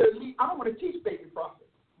you I want to lead, I don't want to teach baby prophets.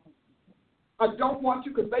 I don't want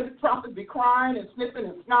to because baby prophets be crying and sniffing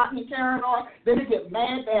and snotting and carrying on. Then they get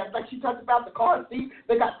mad. They have, like she talked about the car seat.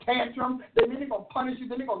 They got tantrums. Then they're going to punish you.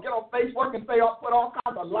 Then they're going to get on Facebook and put all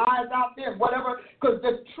kinds of lies out there and whatever. Because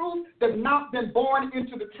the truth has not been born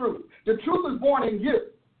into the truth. The truth is born in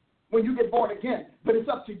you when you get born again. But it's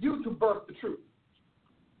up to you to birth the truth.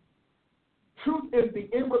 Truth is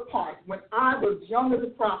the inward part. When I was young as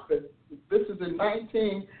a prophet, this is in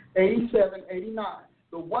 1987, 89.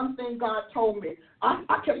 The one thing God told me, I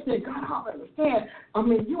kept saying, God, I don't understand. I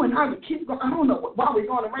mean, you and I would keep going. I don't know why we're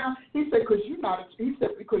going around. He said, because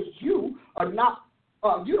you are not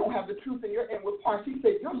you don't have the truth in your inward parts. He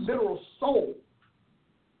said your literal soul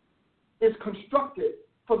is constructed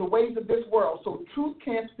for the ways of this world, so truth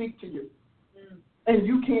can't speak to you, and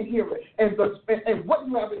you can't hear it. And what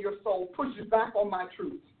you have in your soul pushes back on my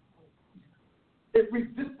truth. It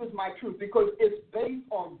resists my truth because it's based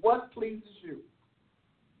on what pleases you.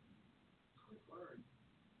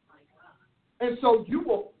 And so you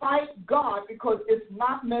will fight God because it's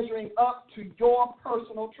not measuring up to your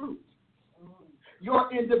personal truth,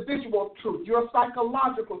 your individual truth, your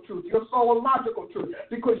psychological truth, your soulological truth,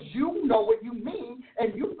 because you know what you mean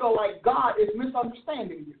and you feel like God is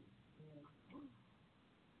misunderstanding you.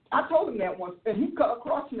 I told him that once, and he cut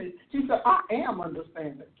across me. He said, I am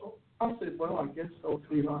understanding. I said, well, I guess so,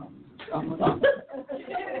 sweetheart.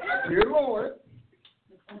 Dear Lord.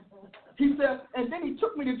 He said, and then he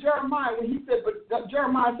took me to Jeremiah when he said,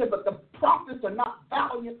 Jeremiah said, but the prophets are not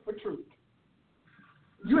valiant for truth.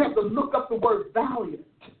 You have to look up the word valiant.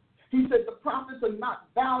 He said the prophets are not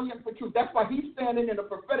valiant for truth. That's why he's standing in a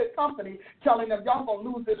prophetic company telling them, y'all going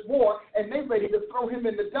to lose this war, and they ready to throw him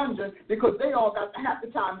in the dungeon because they all got the half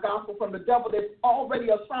the time gospel from the devil that's already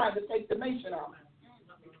assigned to take the nation out.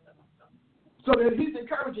 So that he's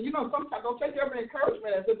encouraging. You know, sometimes don't take every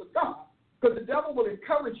encouragement as if it's God. Because the devil will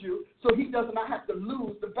encourage you so he does not have to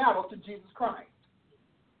lose the battle to Jesus Christ.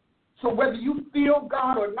 So whether you feel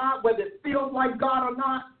God or not, whether it feels like God or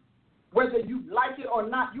not, whether you like it or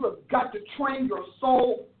not, you have got to train your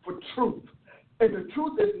soul for truth. And the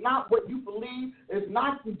truth is not what you believe. It's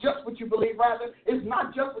not just what you believe, rather. It's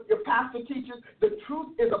not just what your pastor teaches. The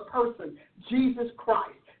truth is a person, Jesus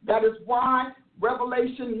Christ. That is why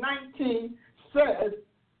Revelation 19 says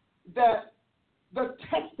that the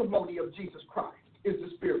testimony of Jesus Christ is the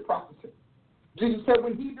spirit of prophecy. Jesus said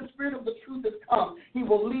when the spirit of the truth has come, he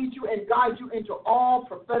will lead you and guide you into all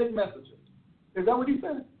prophetic messages. Is that what he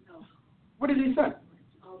said? No. What did he say?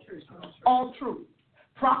 All truth. All truth.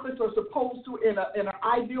 Prophets are supposed to, in an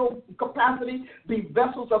ideal capacity, be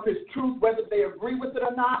vessels of his truth, whether they agree with it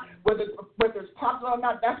or not, whether it's popular or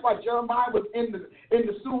not. That's why Jeremiah was in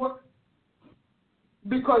the sewer,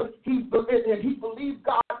 because he believed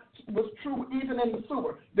God was true even in the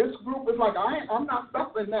sewer. This group is like, I'm not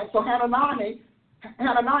suffering that. So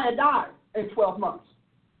Hananiah died in 12 months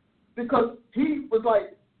because he was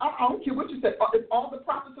like, I don't care what you say. If all the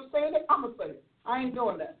prophets are saying it, I'm going to say it. I ain't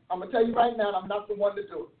doing that. I'm going to tell you right now, I'm not the one to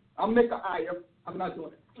do it. I'm Micaiah. I'm not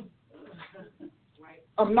doing it. Right.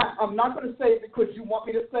 I'm not going to say it because you want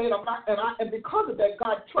me to say it. I'm not, and because of that,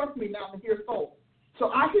 God trusts me now to hear souls. So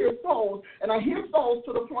I hear souls, and I hear souls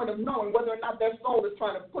to the point of knowing whether or not that soul is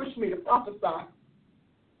trying to push me to prophesy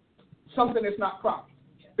something that's not proper.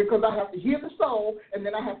 Because I have to hear the soul, and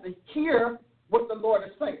then I have to hear what the Lord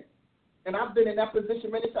is saying. And I've been in that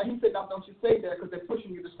position many times. He said, now don't you stay there because they're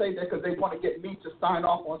pushing you to stay there because they want to get me to sign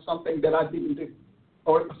off on something that I didn't do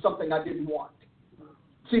or something I didn't want.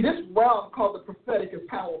 See, this realm called the prophetic is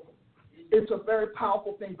powerful. It's a very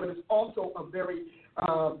powerful thing, but it's also a very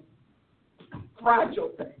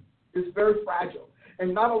fragile thing. It's very fragile.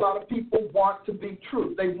 And not a lot of people want to be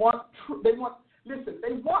true. They want truth. They want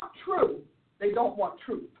true. They don't want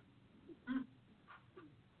truth.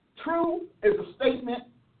 True is a statement,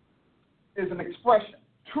 is an expression.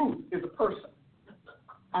 Truth is a person.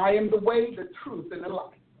 I am the way, the truth, and the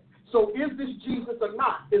life. So is this Jesus or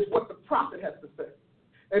not is what the prophet has to say.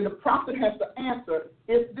 And the prophet has to answer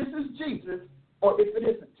if this is Jesus or if it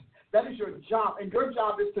isn't. That is your job. And your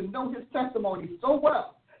job is to know his testimony so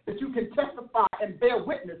well that you can testify and bear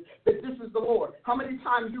witness that this is the Lord. How many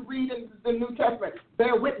times you read in the New Testament,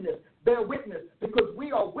 bear witness, because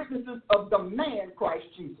we are witnesses of the man Christ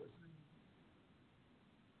Jesus.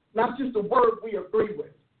 Not just a word we agree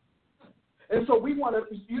with. And so we want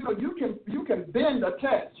to, you can bend a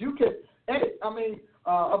text. You can edit. I mean,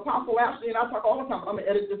 Apostle Ashley and I talk all the time. I'm going to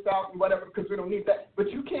edit this out and whatever because we don't need that.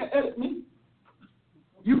 But you can't edit me.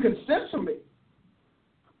 You can censor me.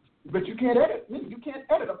 But you can't edit me. You can't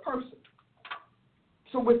edit a person.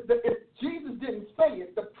 So if Jesus didn't say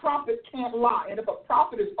it, the prophet can't lie. And if a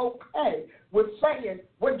prophet is okay with saying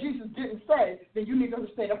what Jesus didn't say, then you need to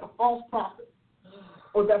understand that's a false prophet.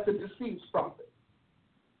 Or that's a deceived prophet.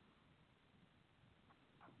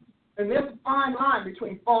 And there's a fine line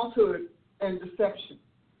between falsehood and deception.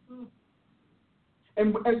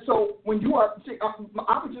 And so when you are,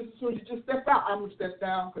 I would just, as soon as you just step out, I'm going to step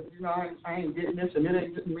down because, I ain't getting this and it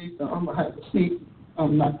ain't getting me, so I'm going to have a seat.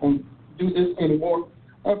 I'm not going to do this anymore.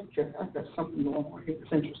 Okay, I've got something going on here.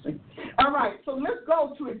 It's interesting. All right, so let's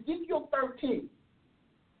go to Ezekiel 13.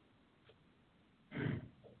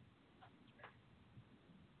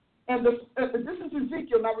 And this is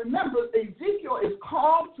Ezekiel. Now remember, Ezekiel is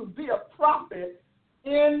called to be a prophet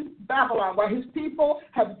in Babylon. While his people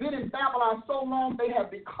have been in Babylon so long, they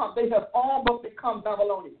have all but become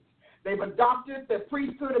Babylonians. They've adopted their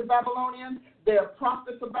priesthood of Babylonians, their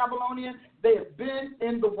prophets of Babylonians. They have been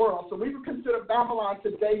in the world. So we would consider Babylon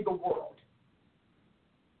today the world.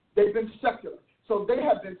 They've been secular. So they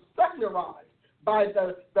have been secularized by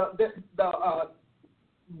the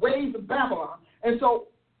ways of Babylon. And so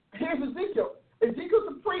here's Ezekiel. Ezekiel's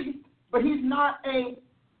a priest, but he's not a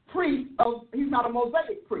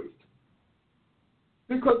Mosaic priest.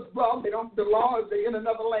 Because, well, the law is they're in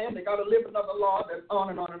another land, they got to live another law, and on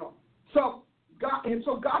and on and on. So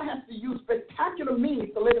God has to use spectacular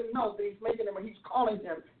means to let him know that he's calling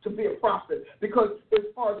him to be a prophet. Because as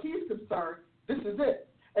far as he's concerned, this is it.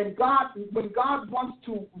 And when God wants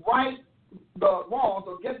to right the wrongs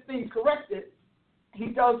or get things corrected, he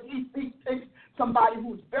takes somebody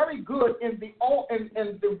who's very good in the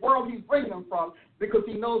world he's bringing them from, because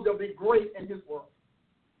he knows they'll be great in his world.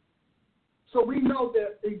 So we know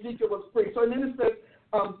that Ezekiel was free. So then it says,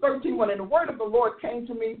 13:1, and the word of the Lord came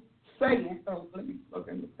to me, saying, let me look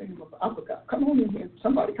in the thing. I forgot. Come on in here.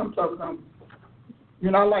 Somebody come talk to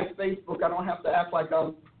me. I like Facebook. I don't have to act like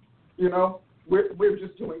we're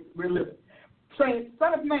living. Saying,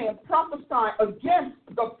 Son of man, prophesy against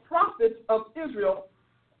the prophets of Israel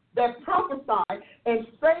that prophesy, and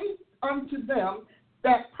say unto them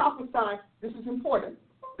that prophesy. This is important.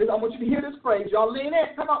 I want you to hear this phrase. Y'all lean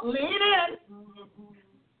in. Come on, lean in.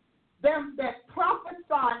 Them that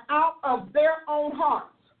prophesy out of their own hearts.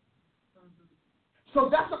 So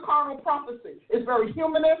that's a carnal prophecy. It's very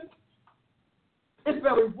humanist. It's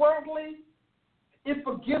very worldly. It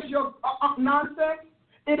forgives your nonsense.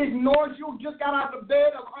 It ignores you just got out of the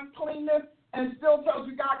bed of uncleanness and still tells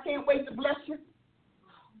you God can't wait to bless you.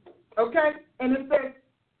 Okay? And it says,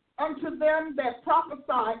 unto them that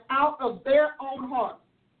prophesy out of their own heart.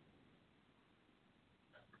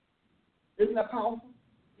 Isn't that powerful?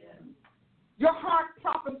 Yeah. Your heart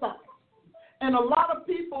prophesies. And a lot of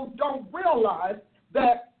people don't realize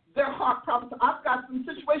that their heart prophesies. I've got some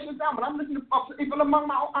situations down, but I'm listening to even among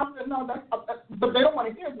my own. I said, no, but they don't want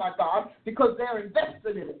to hear my God because they're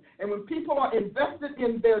invested in it. And when people are invested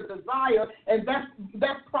in their desire and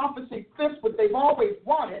that prophecy fits what they've always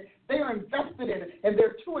wanted, they are invested in it, and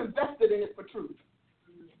they're too invested in it for truth.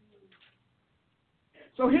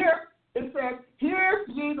 So here it says, hear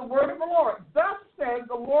ye the word of the Lord. Thus says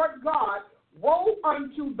the Lord God, woe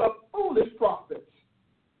unto the foolish prophets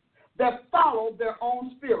that follow their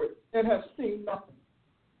own spirit and have seen nothing.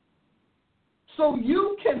 So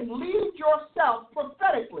you can lead yourself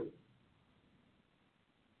prophetically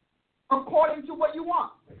according to what you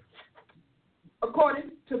want,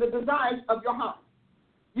 according to the desires of your heart.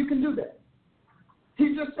 You can do that.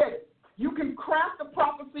 He just said it. You can craft a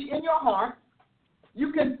prophecy in your heart.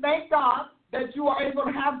 You can thank God that you are able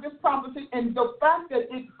to have this prophecy, and the fact that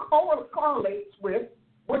it correlates with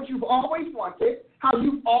what you've always wanted, how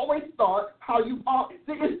you've always thought,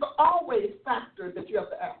 it's the always factor that you have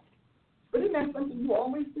to ask. But isn't that something you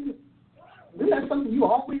always did? Isn't that something you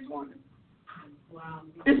always wanted? Wow.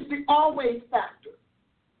 It's the always factor.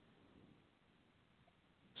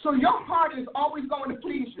 So your heart is always going to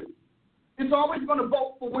please you. It's always going to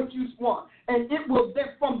vote for what you want. And it will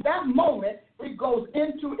then, from that moment, it goes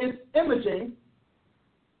into its imaging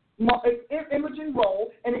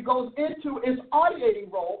role, and it goes into its audiating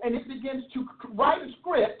role, and it begins to write a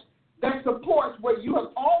script that supports what you have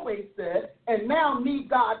always said and now need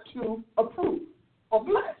God to approve or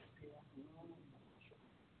bless.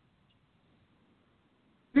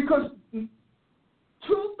 Because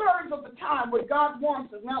 2/3 of the time what God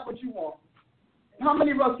wants is not what you want. How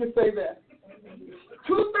many of us can say that?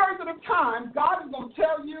 2/3 of the time, God is going to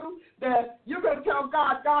tell you that you're going to tell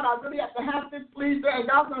God, I really have to have this, please, and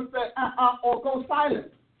God's going to say, or go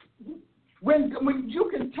silent. When you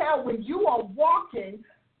can tell when you are walking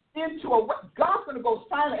into God's going to go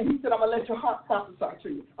silent, and he said, I'm going to let your heart prophesy to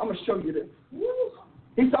you. I'm going to show you this.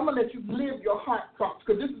 He said, I'm going to let you live your heart prophesy,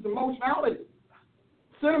 because this is emotionality,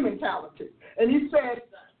 sentimentality. And he said,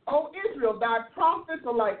 O Israel, thy prophets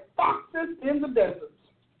are like foxes in the deserts.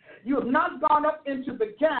 You have not gone up into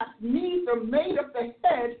the gap, neither made up the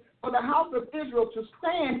hedge for the house of Israel to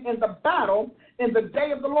stand in the battle in the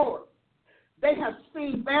day of the Lord. They have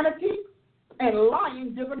seen vanity and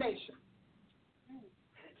lying divination,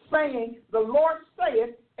 saying, the Lord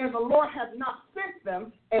saith, and the Lord hath not sent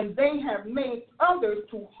them, and they have made others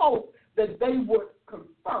to hope that they would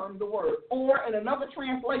confirm the word. Or, in another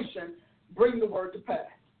translation, bring the word to pass.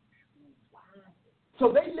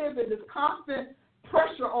 So they live in this constant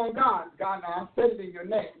pressure on God. God, now I said it in your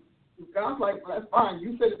name. God's like, well, that's fine.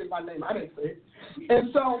 You said it in my name. I didn't say it.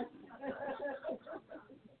 And so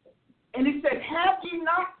have ye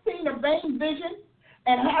not seen a vain vision?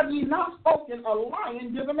 And have ye not spoken a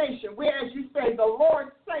lying divination? Whereas you say, the Lord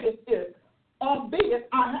saith it, albeit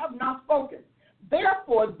I have not spoken.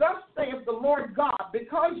 Therefore, thus saith the Lord God,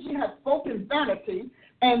 because ye have spoken vanity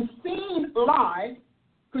and seen lies,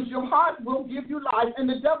 because your heart will give you lies, and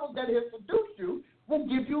the devil that has seduced you will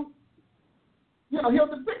give you, he'll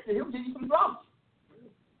depict you. He'll give you some drama.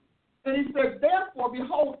 And he said, therefore,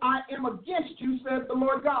 behold, I am against you, says the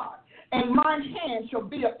Lord God, and mine hand shall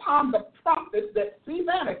be upon the prophets that see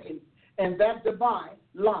vanity and that divine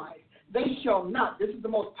lies. They shall not, this is the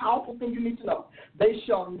most powerful thing you need to know, they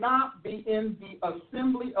shall not be in the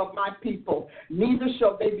assembly of my people, neither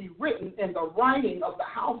shall they be written in the writing of the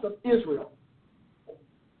house of Israel.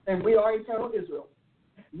 And we are eternal Israel.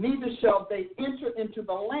 Neither shall they enter into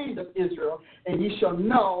the land of Israel, and ye shall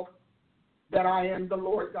know that I am the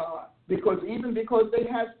Lord God. Because they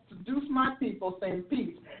had seduced my people, saying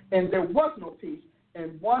peace, and there was no peace.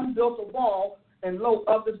 And one built a wall, and lo,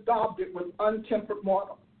 others daubed it with untempered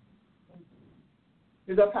mortar.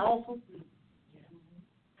 Is that powerful?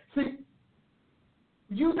 See,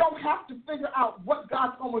 you don't have to figure out what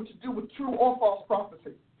God's going to do with true or false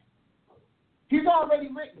prophecy. He's already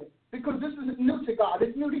written it, because this is new to God.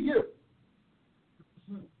 It's new to you.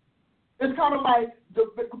 It's kind of like,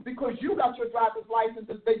 because you got your driver's license,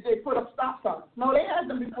 they put up stop signs. No, they had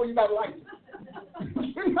them before you got a license.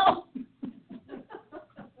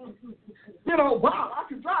 Wow, I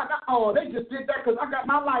can drive. Oh, they just did that because I got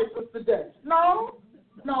my license today. No,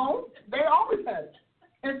 they always had it.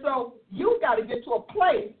 And so you got to get to a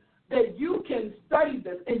place that you can study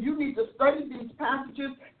this, and you need to study these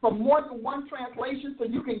passages from more than one translation so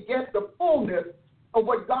you can get the fullness of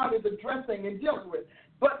what God is addressing and dealing with.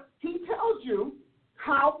 But he tells you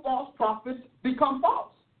how false prophets become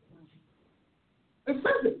false. It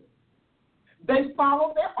says it. They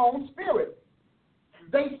follow their own spirit.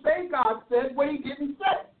 They say God said what he didn't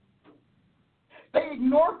say. They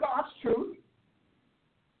ignore God's truth.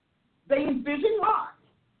 They envision lies.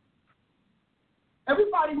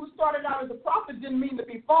 Everybody who started out as a prophet didn't mean to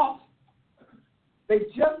be false. They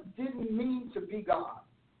just didn't mean to be God.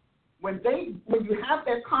 When you have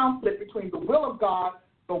that conflict between the will of God,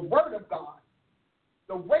 the word of God,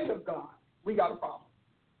 the way of God, we got a problem.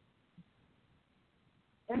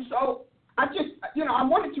 And so I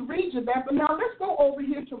wanted to read you that, but now let's go over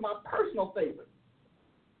here to my personal favorite.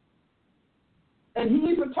 And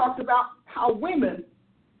he even talked about how women,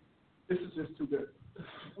 this is just too good,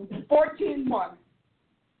 14:1.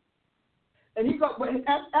 And he goes,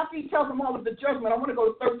 after he tells them all of the judgment, I want to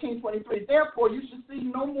go to 13:23. Therefore, you should see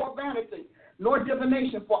no more vanity, nor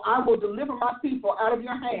divination, for I will deliver my people out of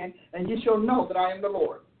your hand, and you shall know that I am the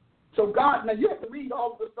Lord. So God, now you have to read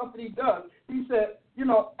all of the stuff that he does. He said,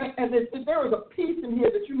 and if there is a piece in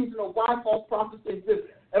here that you need to know why false prophecy exists,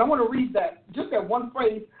 and I want to read that, just that one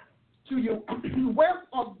phrase to you.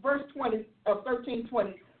 Verse 20 of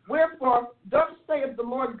 13:20. Wherefore, thus saith the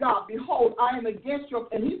Lord God, behold, I am against your,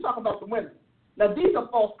 and he's talking about the women. Now, these are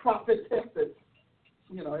false prophetesses. If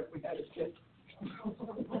we had a chance.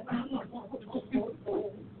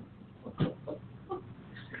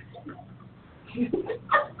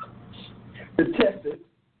 The tested.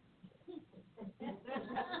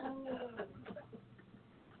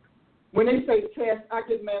 When they say test, I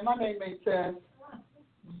get mad. My name ain't Tess.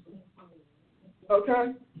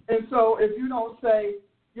 Okay? And so if you don't say,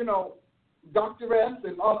 doctoress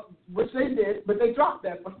and all, which they did, but they dropped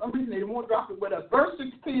that. For some reason, they didn't want to drop it with us. Verse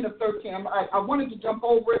 16 of 13, I wanted to jump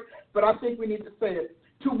over it, but I think we need to say it.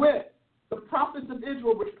 To wit, the prophets of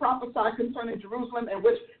Israel which prophesy concerning Jerusalem and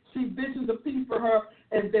which see visions of peace for her,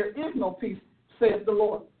 and there is no peace, saith the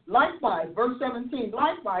Lord. Likewise, verse 17,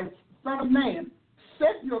 likewise, Son of man,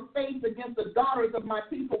 set your face against the daughters of my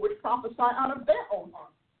people which prophesy out of their own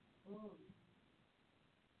heart.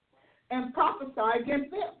 And prophesy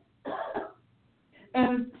against them.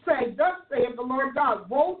 And say, thus saith the Lord God,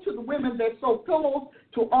 woe to the women that sew pillows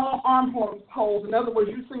to all armholes. In other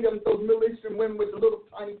words, you see them, those Middle Eastern women with the little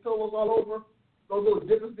tiny pillows all over, those little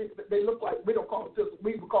divots, they look like, we don't call them pillows,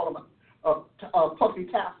 we would call them a puffy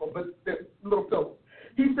tassel, but they're little pillows.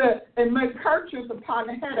 He said, and make kerchiefs upon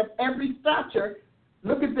the head of every stature,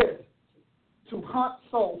 look at this, to hunt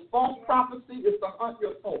souls. False prophecy is to hunt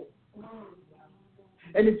your soul.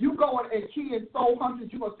 And if you go and key in soul hunters,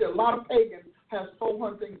 you're going to see a lot of pagans have soul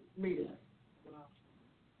hunting meetings.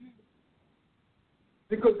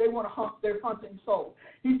 Because they want to hunt, they're hunting souls.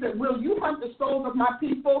 He said, will you hunt the souls of my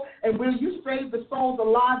people, and will you save the souls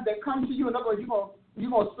alive that come to you? In other words, you're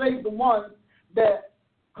going to save the ones that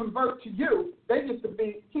convert to you. They get to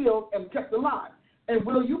be healed and kept alive. And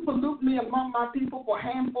will you pollute me among my people for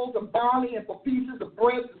handfuls of barley and for pieces of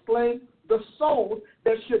bread to slay the souls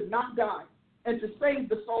that should not die, and to save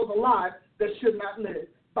the souls alive that should not live,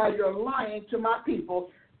 by your lying to my people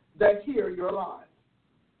that hear your lies?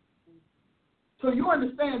 So you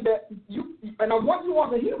understand that and I want you all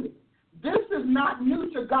to hear me. This is not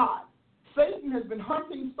new to God. Satan has been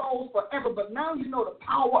hunting souls forever, but now you know the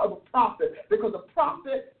power of a prophet, because a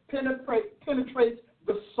prophet penetrates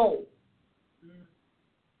the soul.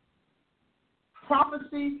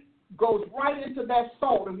 Prophecy goes right into that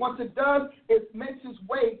soul, and once it does, it makes its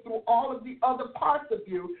way through all of the other parts of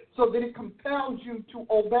you so that it compels you to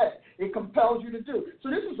obey. It compels you to do. So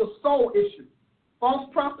this is a soul issue. False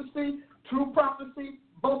prophecy, true prophecy,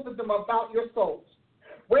 both of them are about your souls.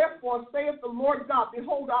 Wherefore, saith the Lord God,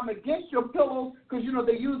 behold, I'm against your pillows, because, you know,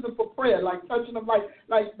 they use them for prayer, like touching them,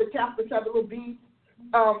 like the Catholics have the little beads,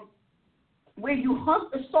 where you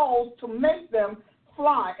hunt the souls to make them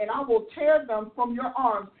fly, and I will tear them from your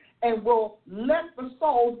arms and will let the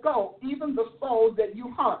souls go, even the souls that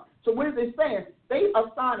you hunt. So what are they saying? They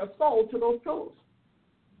assign a soul to those pillows,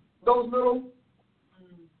 those little.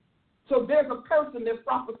 So there's a person they're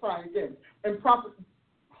prophesying against, and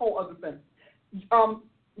whole other thing.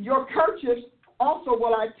 Your kerchiefs also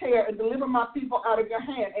will I tear and deliver my people out of your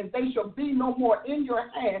hand, and they shall be no more in your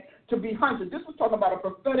hand to be hunted. This is talking about a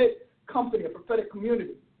prophetic company, a prophetic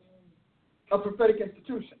community, a prophetic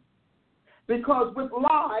institution. Because with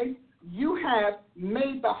lies you have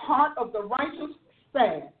made the heart of the righteous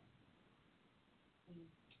sad,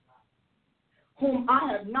 whom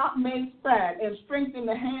I have not made sad, and strengthened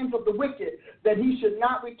the hands of the wicked, that he should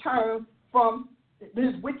not return from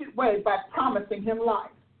his wicked way by promising him life.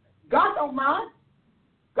 God don't mind.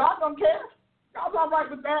 God don't care. God's all right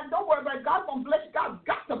with that. Don't worry about it. God's going to bless you. God's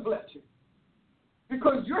got to bless you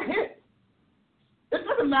because you're his. It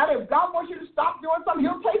doesn't matter if God wants you to stop doing something,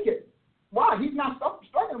 he'll take it. Why? He's not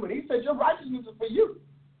struggling with it. He said your righteousness is for you.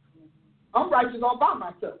 I'm righteous all by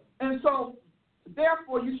myself. And so,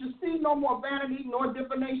 therefore, you should see no more vanity nor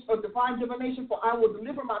divination or divine divination, for I will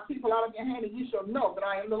deliver my people out of your hand, and you shall know that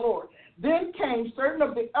I am the Lord. Then came certain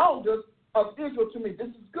of the elders of Israel to me. This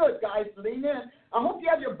is good, guys. Lean in. I hope you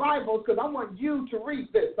have your Bibles, because I want you to read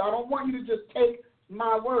this. I don't want you to just take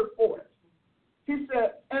my word for it. He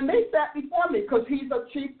said, and they sat before me, because he's a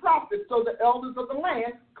chief prophet, so the elders of the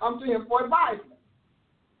land come to him for advisement.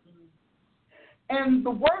 And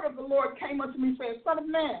the word of the Lord came unto me, saying, Son of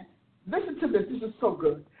man, listen to this. This is so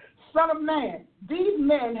good. Son of man, these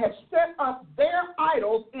men have set up their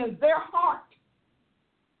idols in their heart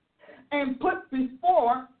and put the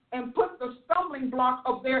stumbling block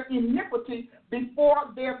of their iniquity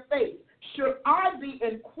before their face. Should I be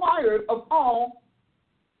inquired of all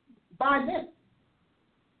by them?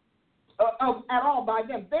 At all by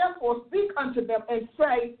them. Therefore speak unto them and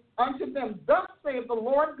say unto them, thus saith the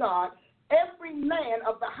Lord God, every man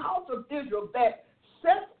of the house of Israel that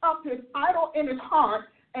sets up his idol in his heart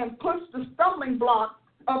and puts the stumbling block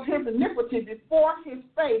of his iniquity before his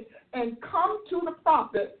face and come to the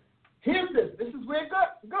prophet. Here's this. This is where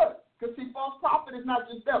good. Because see, false prophet is not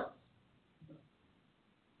just devils.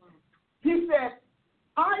 He said,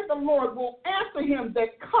 I, the Lord, will answer him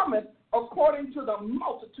that cometh according to the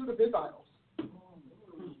multitude of his idols.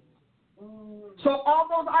 So all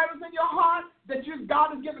those idols in your heart that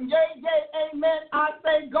God is giving, yea, amen, I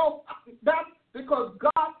say go. That's because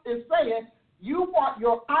God is saying you want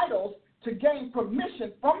your idols to gain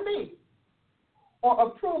permission from me or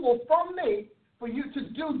approval from me for you to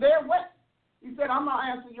do their way. He said, I'm not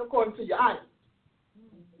answering you according to your idols.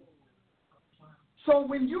 So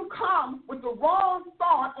when you come with the wrong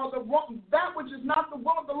thought or that which is not the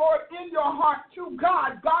will of the Lord in your heart to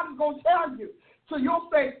God, God is going to tell you. So you'll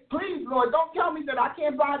say, please, Lord, don't tell me that I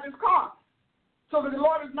can't buy this car. So the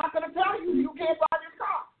Lord is not going to tell you can't buy this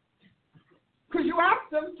car. Because you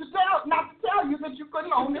asked him not to tell you that you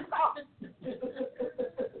couldn't own this car.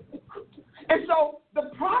 And so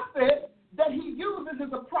the prophet that he uses are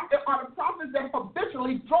the prophets that are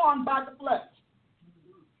habitually drawn by the flesh.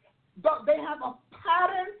 They have a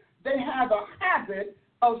pattern, they have a habit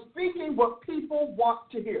of speaking what people want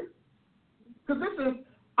to hear. Because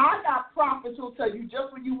I got prophets who will tell you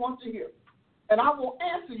just what you want to hear. And I will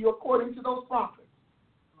answer you according to those prophets.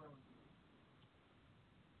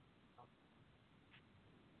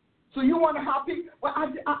 So you wonder how people, well,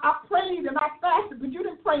 I prayed and I fasted, but you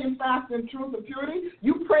didn't pray and fast in truth and purity.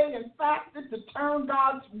 You prayed and fasted to turn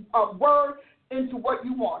God's word into what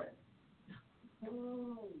you wanted.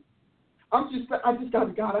 I just got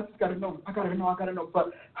to know.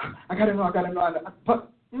 But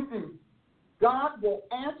God will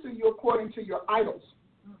answer you according to your idols.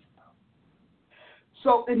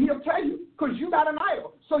 So, and he'll tell you, because you got an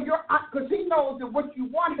idol. So because he knows that what you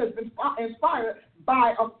want has been inspired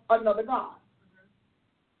by another God.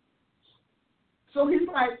 So he's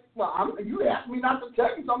like, well, you asked me not to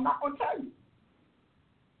tell you, so I'm not going to tell you.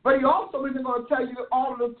 But he also isn't going to tell you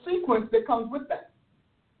all of the sequence that comes with that.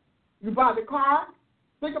 You buy the car.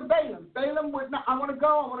 Think of Balaam. Balaam would not, I want to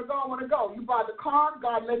go. You buy the car.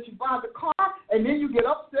 God lets you buy the car, and then you get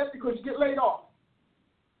upset because you get laid off.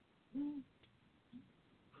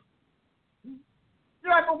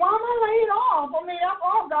 You're like, well, why am I laid off? I mean, after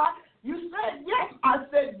all, God, you said yes. I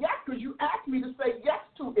said yes because you asked me to say yes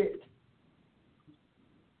to it.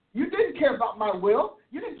 You didn't care about my will.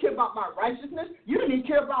 You didn't care about my righteousness. You didn't even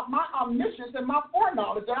care about my omniscience and my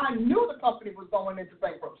foreknowledge that I knew the company was going into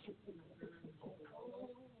bankruptcy.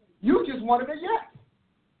 You just wanted a yes.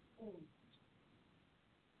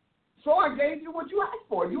 So I gave you what you asked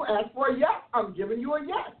for. You asked for a yes. I'm giving you a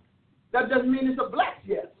yes. That doesn't mean it's a black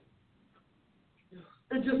yes.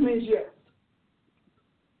 It just means yes.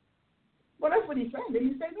 Well, that's what he said. Didn't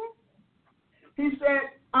he say that? He said,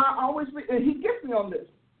 and he gets me on this.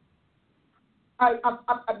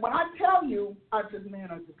 When I tell you, I just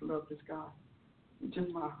love this guy. He's just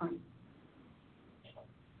my honey.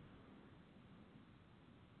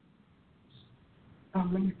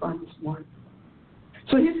 Let me find this one.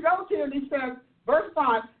 So he goes here and he says, verse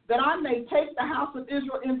 5, that I may take the house of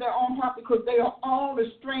Israel in their own heart because they are all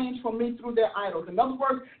estranged from me through their idols. In other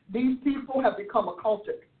words, these people have become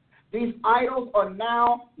occultic. These idols are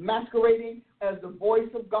now masquerading as the voice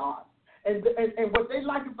of God. And what they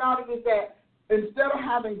like about it is that instead of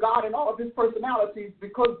having God in all of his personalities,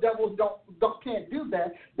 because devils can't do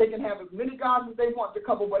that, they can have as many gods as they want to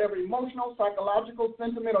cover whatever emotional, psychological,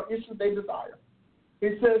 sentiment, or issue they desire.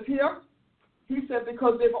 It says here, he said,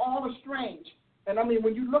 because they've all estranged. And I mean,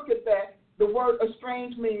 when you look at that, the word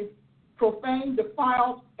estranged means profane,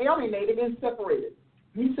 defiled, alienated, and separated.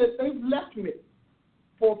 He said, they've left me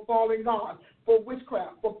for fallen gods, for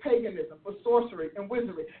witchcraft, for paganism, for sorcery and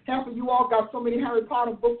wizardry. Half of you all got so many Harry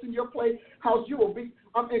Potter books in your playhouse, you will be,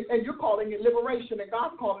 and you're calling it liberation, and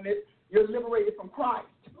God's calling it, you're liberated from Christ.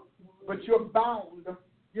 But you're bound,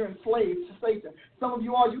 you're enslaved to Satan. Some of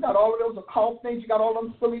you all, you got all of those occult things, you got all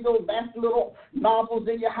them silly little nasty little novels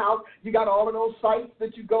in your house, you got all of those sites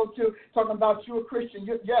that you go to talking about you're a Christian.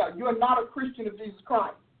 You're not a Christian of Jesus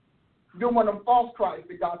Christ. You're one of them false Christs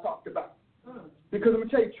that God talked about. Because I'm going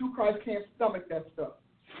to tell you, true Christ can't stomach that stuff.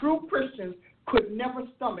 True Christians could never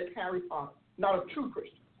stomach Harry Potter. Not a true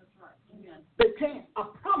Christian. That's right. Yeah. They can't. I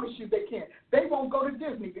promise you they can't. They won't go to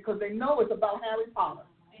Disney because they know it's about Harry Potter.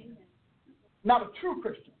 Amen. Not a true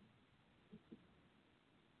Christian.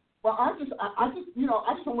 Well, I just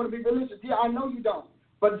don't want to be religious. Yeah, I know you don't.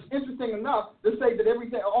 But it's interesting enough to say that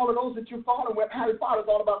everything, all of those that you're following with Harry Potter is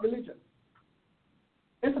all about religion.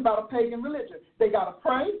 It's about a pagan religion. They got to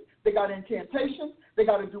pray. They got incantations. They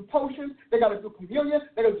got to do potions. They got to do communion.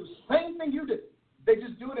 They got to do the same thing you did. They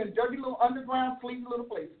just do it in dirty little underground, sleepy little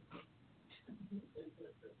places.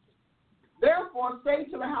 Therefore, say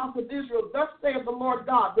to the house of Israel, thus saith the Lord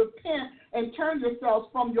God, repent and turn yourselves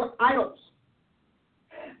from your idols,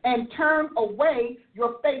 and turn away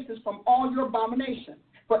your faces from all your abominations.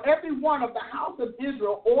 For every one of the house of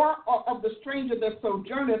Israel or of the stranger that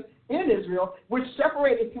sojourneth in Israel, which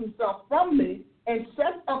separated himself from me, and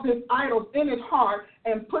sets up his idols in his heart,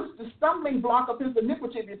 and puts the stumbling block of his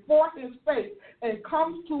iniquity before his face, and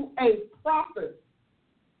comes to a prophet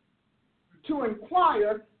to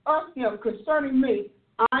inquire of him concerning me,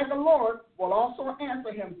 I, the Lord, will also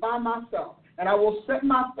answer him by myself. And I will set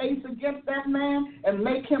my face against that man, and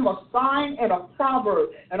make him a sign and a proverb,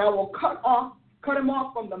 and I will cut him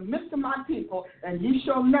off from the midst of my people, and ye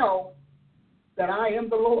shall know that I am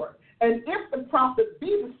the Lord. And if the prophet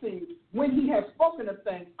be deceived, when he has spoken a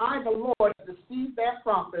thing, I, the Lord, have deceived that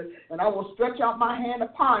prophet, and I will stretch out my hand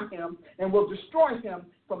upon him, and will destroy him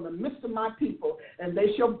from the midst of my people, and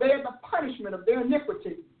they shall bear the punishment of their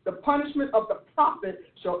iniquity. The punishment of the prophet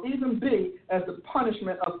shall even be as the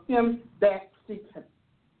punishment of him that seeks him.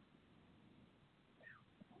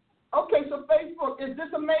 Okay, so Facebook, is this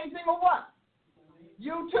amazing or what?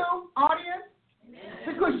 YouTube, audience?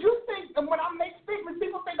 Because you think, and when I make statements,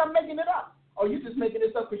 people think I'm making it up. Oh, you just making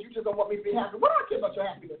this up because you just don't want me to be happy. What do I care about your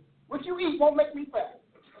happiness? What you eat won't make me fat.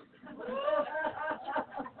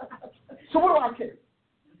 So what do I care?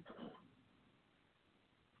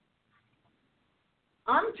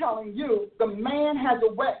 I'm telling you, the man has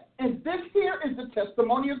a way. And this here is the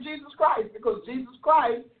testimony of Jesus Christ, because Jesus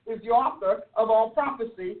Christ is the author of all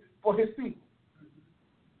prophecy for his people.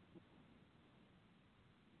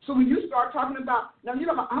 So when you start talking about, now, you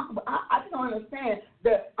know, I don't understand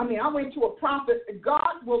that, I went to a prophet.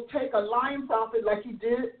 God will take a lying prophet like he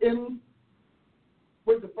did in,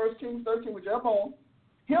 with the 1 Kings 13 with Jeroboam.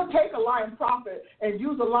 He'll take a lying prophet and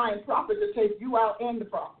use a lying prophet to take you out and the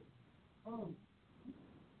prophet.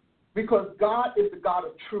 Because God is the God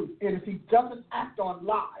of truth. And if he doesn't act on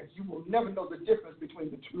lies, you will never know the difference between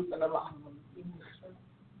the truth and a lie.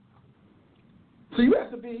 So you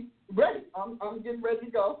have to be ready. I'm getting ready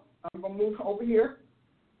to go. I'm going to move over here.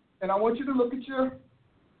 And I want you to look at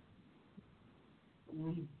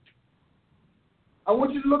I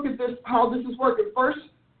want you to look at this, how this is working. First,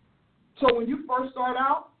 so when you first start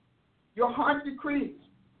out, your heart decrees.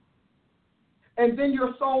 And then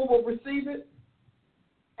your soul will receive it.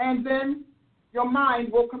 And then your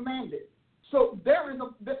mind will command it. So this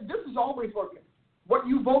is always working. What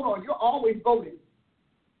you vote on, you're always voting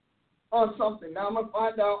on something. Now I'm going to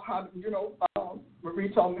find out how to, Marie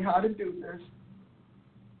told me how to do this.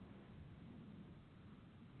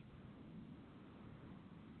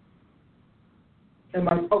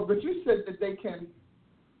 But you said that they can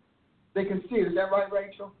see it. Is that right,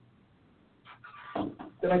 Rachel?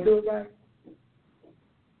 Did I do it right?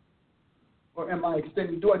 Or am I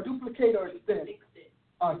extending? Do I duplicate or extend?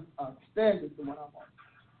 Extend is the one I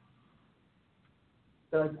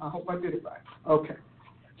want. I hope I did it right. Okay.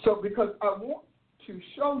 So because I want to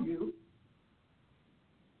show you.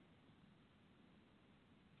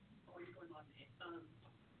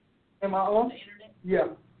 Am I on? The internet? Yeah.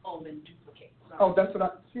 Oh, then duplicate. Sorry. Oh, that's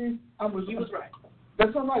what see. He was right.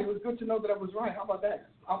 That's all right. It was good to know that I was right. How about that?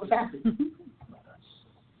 I was happy.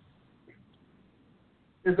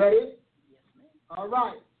 Is that it? Yes, ma'am. All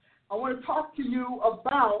right. I want to talk to you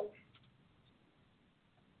about,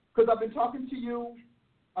 because I've been talking to you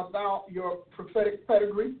about your prophetic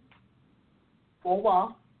pedigree for a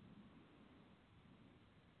while.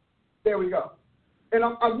 There we go. And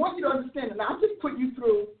I want you to understand, and I just put you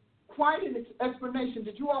through quite an explanation.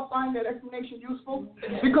 Did you all find that explanation useful?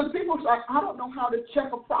 Because people say, I don't know how to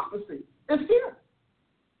check a prophecy. It's here.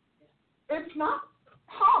 It's not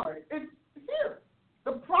hard. It's here.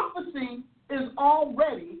 The prophecy is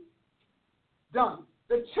already done.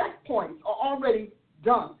 The checkpoints are already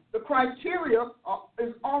done. The criteria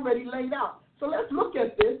is already laid out. So let's look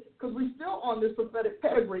at this, because we're still on this prophetic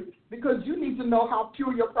pedigree, because you need to know how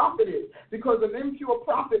pure your prophet is. Because an impure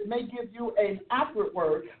prophet may give you an accurate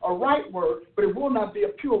word, a right word, but it will not be a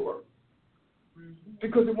pure word,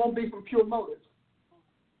 because it won't be from pure motives.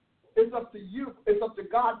 It's up to you. It's up to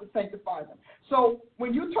God to sanctify them. So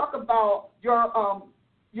when you talk about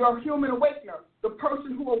your human awakener, the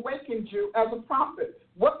person who awakened you as a prophet,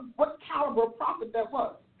 what caliber of prophet that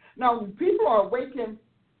was. Now, when people are awakened,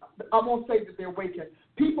 I won't say that they're awakened.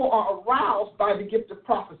 People are aroused by the gift of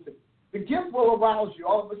prophecy. The gift will arouse you.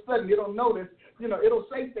 All of a sudden, you don't notice. It'll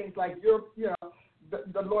say things like the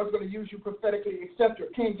Lord's going to use you prophetically, etc.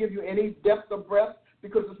 Can't give you any depth of breadth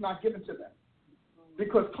because it's not given to them.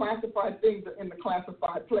 Because classified things are in the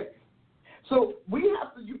classified place. So you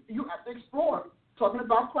have to explore. Talking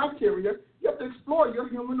about criteria, you have to explore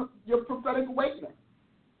your prophetic awakening.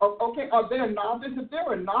 Okay, are they a novice? If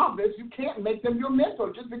they're a novice, you can't make them your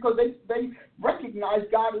mentor just because they recognize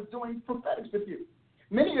God is doing prophetics with you.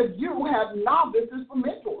 Many of you have novices for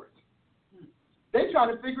mentors. They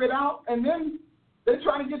try to figure it out, and then they're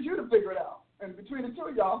trying to get you to figure it out. And between the two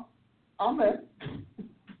of y'all, amen.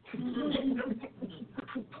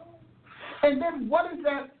 And then what is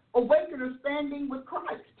that awakener standing with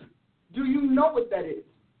Christ? Do you know what that is?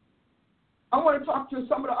 I want to talk to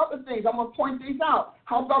some of the other things. I'm going to point these out.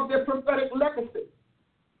 How about their prophetic legacy?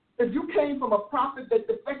 If you came from a prophet that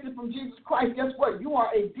defected from Jesus Christ, guess what? You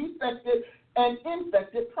are a defected and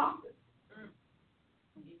infected prophet.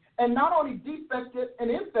 And not only defected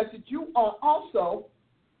and infected, you are also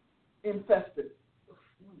infested.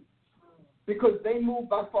 Because they move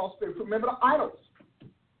by false spirits. Remember the idols.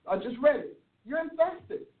 I just read it. You're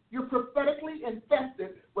infested. You're prophetically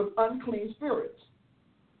infested with unclean spirits.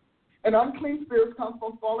 And unclean spirits come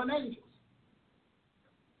from fallen angels.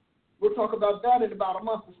 We'll talk about that in about a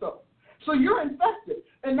month or so. So you're infested,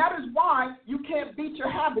 and that is why you can't beat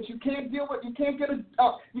your habits. You can't deal with. You can't get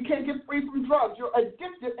free from drugs. You're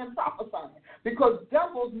addicted and prophesying because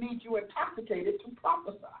devils need you intoxicated to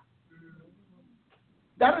prophesy.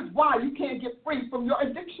 That is why you can't get free from your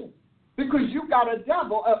addiction, because you got a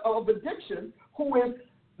devil of addiction who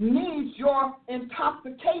needs your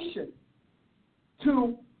intoxication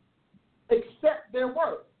to accept their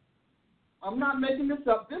word. I'm not making this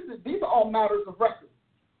up. These are all matters of record.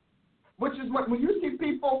 Which is when you see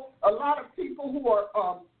people, a lot of people who are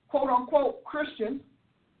quote unquote Christians,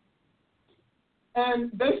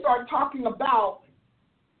 and they start talking about,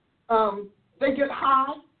 they get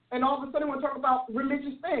high, and all of a sudden they want to talk about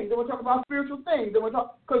religious things. They want to talk about spiritual things. They want to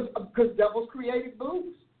talk, because devils created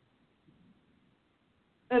booze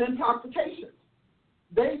and intoxication.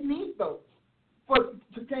 They need those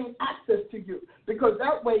to gain access to you, because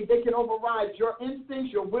that way they can override your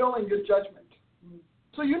instincts, your will, and your judgment.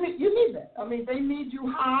 So you need that. I mean, they need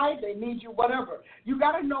you high, they need you whatever. You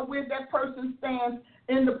got to know where that person stands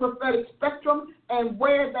in the prophetic spectrum and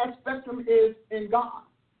where that spectrum is in God.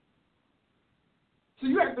 So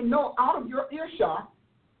you have to know out of your earshot,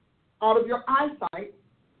 out of your eyesight,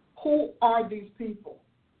 who are these people?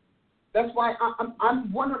 That's why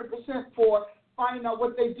I'm 100% for finding out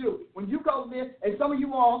what they do. When you go there, and some of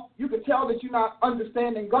you all, you can tell that you're not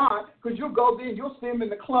understanding God, because you'll go there and you'll see them in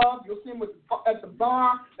the club, you'll see them at the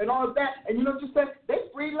bar and all of that, and you know what you say? They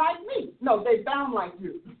free like me. No, they bound like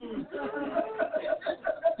you.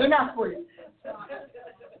 They're not free.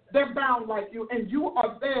 They're bound like you, and you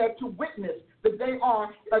are there to witness that they are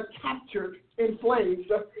a captured,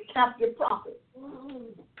 enslaved, captive prophet.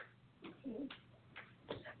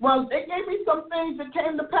 Well, they gave me some things that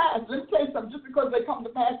came to pass. Let me tell you something. Just because they come to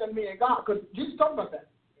pass doesn't mean God, because Jesus talked about that.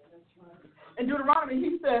 In Deuteronomy,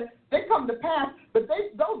 he said they come to pass, but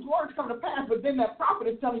those words come to pass, but then that prophet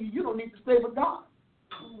is telling you don't need to stay with God.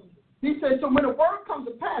 He said, so when a word comes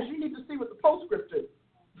to pass, you need to see what the postscript is.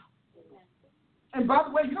 And by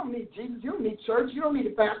the way, you don't need Jesus, you don't need church, you don't need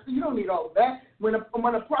a pastor, you don't need all of that. When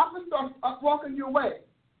a prophet starts walking your way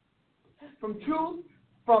from truth,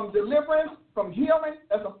 from deliverance, from healing,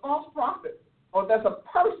 that's a false prophet, or that's a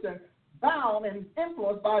person bound and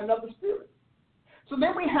influenced by another spirit. So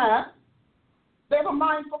then they have a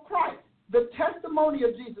mind for Christ, the testimony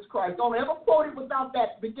of Jesus Christ. Don't ever quote it without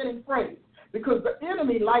that beginning phrase, because the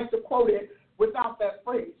enemy likes to quote it without that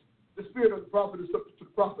phrase. The spirit of the prophet is subject to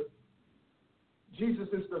the prophet. Jesus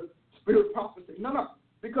is the spirit of prophecy. No,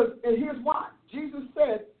 because, and here's why. Jesus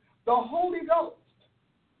said the Holy Ghost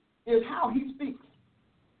is how he speaks.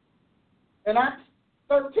 In Acts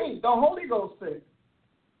 13, the Holy Ghost said,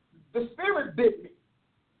 the Spirit bid me.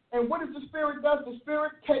 And what does the Spirit do? The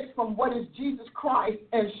Spirit takes from what is Jesus Christ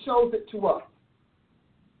and shows it to us.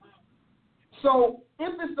 So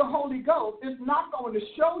if it's the Holy Ghost, it's not going to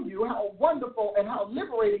show you how wonderful and how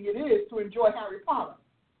liberating it is to enjoy Harry Potter.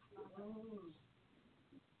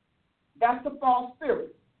 That's the false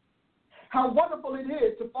spirit. How wonderful it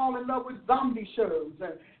is to fall in love with zombie shows,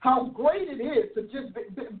 and how great it is to just,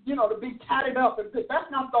 to be tatted up. And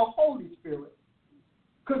that's not the Holy Spirit.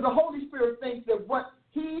 Because the Holy Spirit thinks that what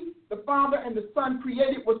he, the Father, and the Son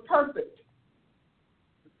created was perfect.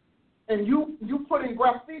 And you putting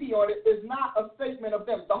graffiti on it is not a statement of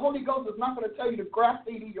them. The Holy Ghost is not going to tell you to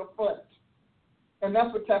graffiti your flesh. And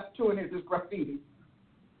that's what tattooing is graffiti.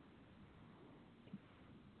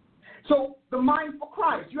 So the mind for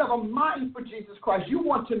Christ. You have a mind for Jesus Christ. You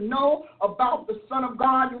want to know about the Son of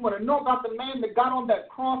God. You want to know about the man that got on that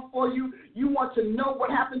cross for you. You want to know what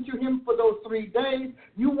happened to him for those 3 days.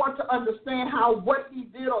 You want to understand how what he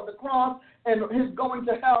did on the cross and his going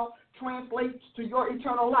to hell translates to your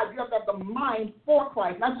eternal life. You have to have the mind for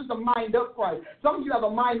Christ, not just the mind of Christ. Some of you have a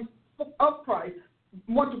mind of Christ,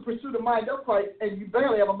 want to pursue the mind of Christ, and you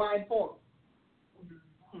barely have a mind for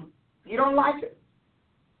him. You don't like it.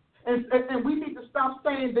 And we need to stop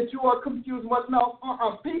saying that you are confused. No,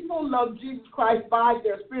 people love Jesus Christ by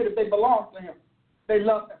their spirit if they belong to him. They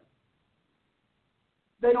love him.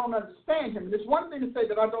 They don't understand him. And it's one thing to say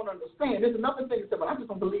that I don't understand. There's another thing to say, well, I just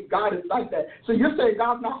don't believe God is like that. So you're saying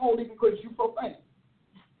God's not holy because you profane.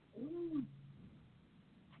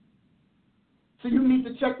 So you need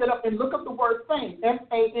to check that up and look up the word fame,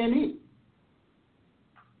 F-A-N-E.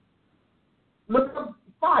 Look up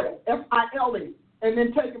fire, F-I-L-E. And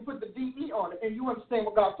then take and put the D-E on it, and you understand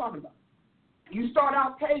what God's talking about. You start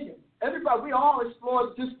out pagan. Everybody, we all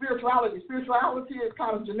explore just spirituality. Spirituality is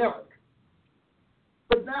kind of generic.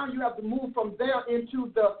 But now you have to move from there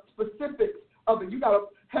into the specifics of it. You got to,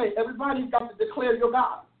 hey, everybody's got to declare your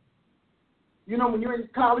God. You know, when you're in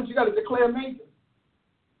college, you got to declare a major.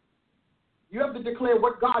 You have to declare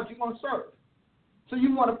what God you're going to serve. So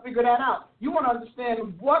you want to figure that out. You want to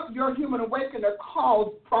understand what your human awakener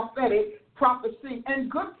calls prophetic, prophecy, and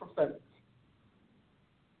good prophetics.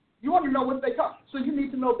 You want to know what they call. So you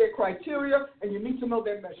need to know their criteria, and you need to know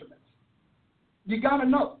their measurements. You got to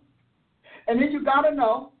know. And then you got to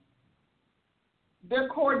know their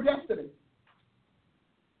core destiny.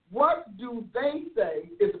 What do they say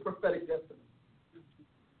is a prophetic destiny?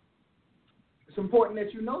 It's important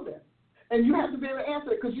that you know that. And you have to be able to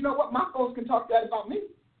answer it, because you know what? My folks can talk that about me.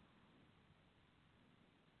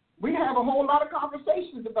 We have a whole lot of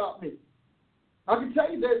conversations about me. I can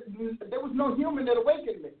tell you that there was no human that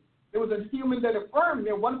awakened me. There was a human that affirmed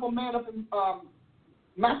me, a wonderful man up in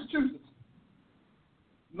Massachusetts.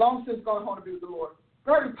 Long since gone home to be with the Lord.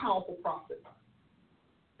 Very powerful prophet.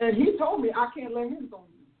 And he told me, I can't lay hands on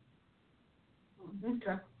you.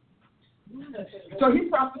 Okay. So he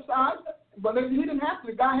prophesied, but he didn't have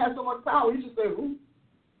to. The guy had so much power, he just said, "Who?"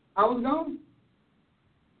 I was gone.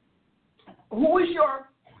 Who is your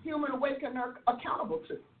human awakener accountable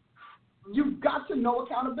to? You've got to know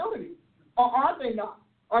accountability. Or are they not?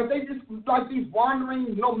 Are they just like these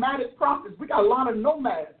wandering nomadic prophets? We got a lot of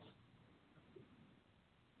nomads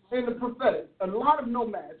in the prophetic. A lot of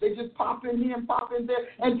nomads. They just pop in here and pop in there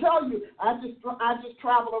and tell you, I just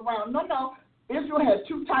travel around. No. Israel had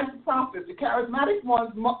two types of prophets. The charismatic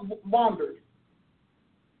ones wandered.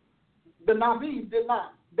 The Navis did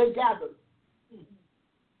not. They gathered.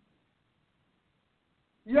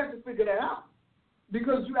 You have to figure that out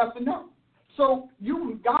because you have to know. So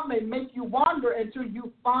God may make you wander until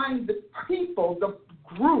you find the people, the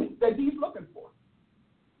group that he's looking for.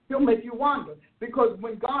 He'll make you wander because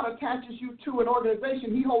when God attaches you to an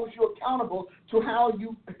organization, he holds you accountable to how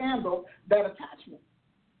you handle that attachment.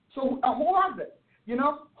 So who are they? You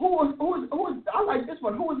know, who is? I like this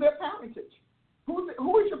one. Who is their parentage?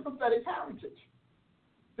 Who is your prophetic parentage?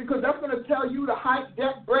 Because that's going to tell you the height,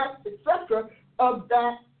 depth, breadth, etc. of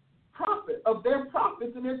that prophet, of their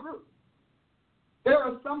prophets in their group. There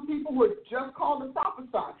are some people who are just called to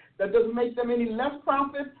prophesy. That doesn't make them any less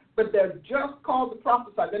prophets, but they're just called to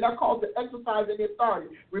prophesy. They're not called to exercise any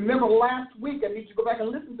authority. Remember last week, I need you to go back and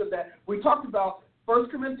listen to that. We talked about 1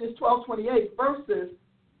 Corinthians 12:28 versus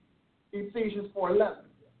Ephesians 4:11.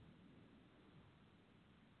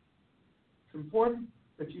 It's important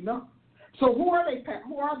that you know. So who are they?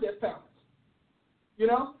 Who are their parents? You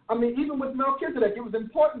know, I mean, even with Melchizedek, it was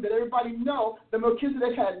important that everybody know that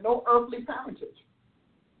Melchizedek had no earthly parentage.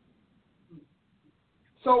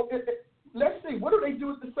 So let's see, what do they do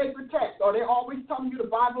with the sacred text? Are they always telling you the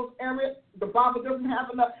Bible's errant? The Bible doesn't have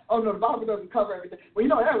enough? Oh, no, the Bible doesn't cover everything. Well, you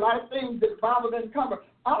know, there are a lot of things that the Bible doesn't cover.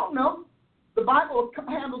 I don't know. The Bible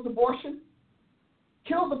handles abortion.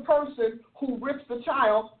 Kill the person who rips the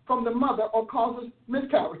child from the mother or causes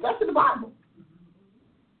miscarriage. That's in the Bible.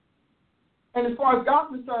 And as far as God's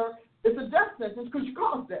concerned, it's a death sentence because you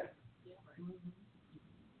caused death.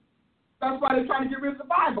 That's why they're trying to get rid of the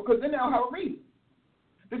Bible, because then they don't have a reason.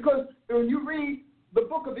 Because when you read the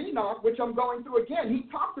book of Enoch, which I'm going through again, he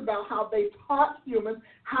talks about how they taught humans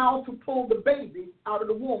how to pull the baby out of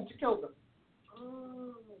the womb to kill them.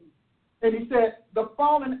 And he said the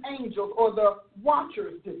fallen angels or the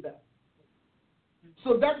watchers did that.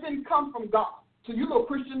 So that didn't come from God. So you little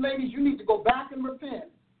Christian ladies, you need to go back and repent.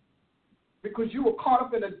 Because you were caught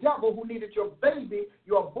up in a devil who needed your baby,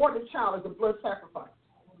 your aborted child, as a blood sacrifice.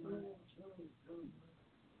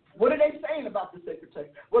 What are they saying about the sacred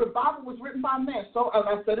text? Well, the Bible was written by man. So, as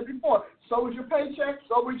I said it before, so was your paycheck,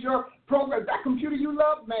 so was your program. That computer you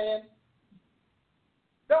love, man.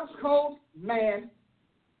 Those codes, man.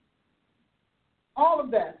 All of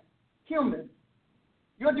that, human.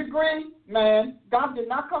 Your degree, man. God did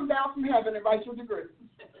not come down from heaven and write your degree.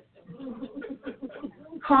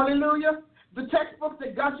 Hallelujah. The textbook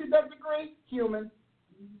that got you that degree, human.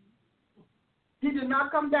 He did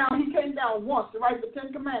not come down. He came down once to write the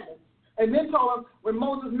 10 Commandments. And then told him, when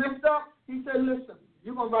Moses messed up, he said, listen,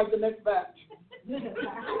 you're going to write the next batch.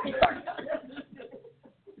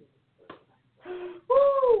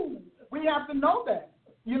 Woo! We have to know that.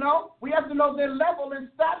 You know, we have to know their level and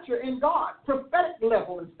stature in God, prophetic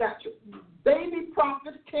level and stature. Baby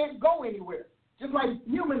prophets can't go anywhere, just like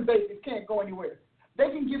human babies can't go anywhere. They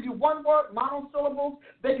can give you one word, monosyllables.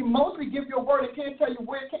 They can mostly give you a word and can't tell you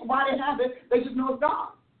why they have it. They just know it's God.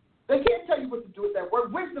 They can't tell you what to do with that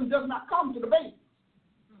word. Wisdom does not come to the baby.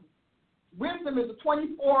 Wisdom is a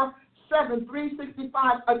 24/7,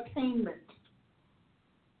 365 attainment.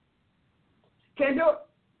 Can't do it.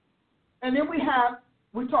 And then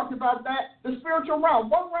we talked about that, the spiritual realm.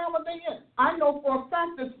 What realm are they in? I know for a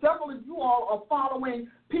fact that several of you all are following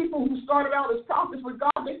people who started out as prophets with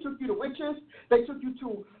God. They took you to witches. They took you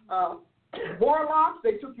to warlocks.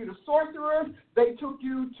 They took you to sorcerers. They took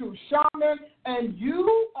you to shamans. And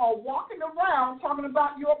you are walking around talking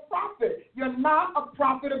about you're a prophet. You're not a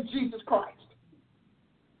prophet of Jesus Christ.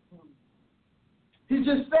 He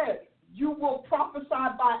just said, you will prophesy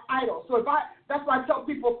by idols. So that's why I tell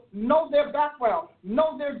people, know their background,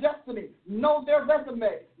 know their destiny, know their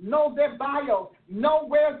resume, know their bios, know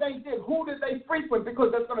where they did, who did they frequent,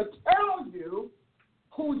 because that's going to tell you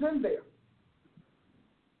who's in there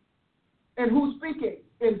and who's speaking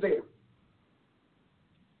in there.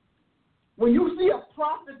 When you see a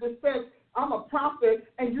prophet that says I'm a prophet,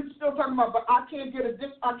 and you're still talking about, but I can't get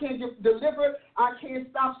delivered. I can't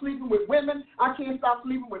stop sleeping with women. I can't stop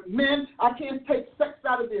sleeping with men. I can't take sex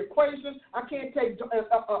out of the equation. I can't take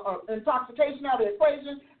intoxication out of the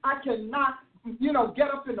equation. I cannot,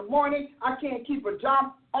 get up in the morning. I can't keep a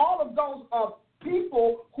job. All of those are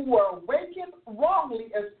people who are awakened wrongly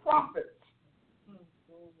as prophets,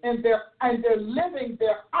 and they're living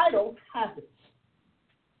their idol habits.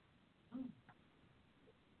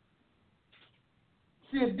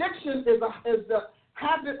 See, addiction is the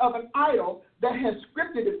habit of an idol that has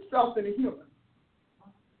scripted itself in a human.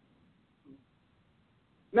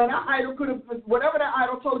 Now, that idol could have, whatever that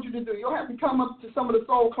idol told you to do, you'll have to come up to some of the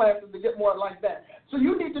soul classes to get more like that. So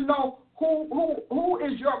you need to know who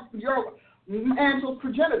is your angel's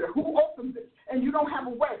progenitor, who opens it, and you don't have a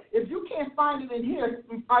way. If you can't find it in here,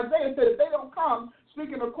 Isaiah said, if they don't come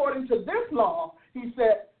speaking according to this law, he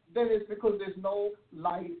said, then it's because there's no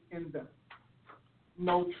light in them.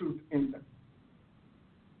 No truth in them.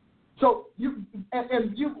 So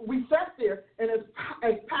we sat there, and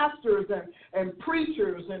as pastors and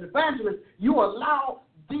preachers and evangelists, you allow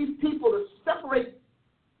these people to separate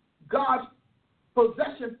God's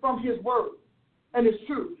possession from His word and His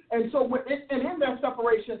truth. And so, in that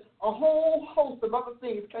separation, a whole host of other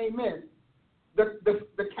things came in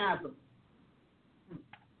the chasm.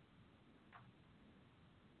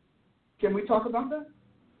 Can we talk about that?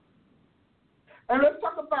 And let's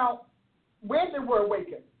talk about when they were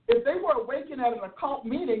awakened. If they were awakened at an occult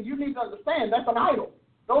meeting, you need to understand that's an idol.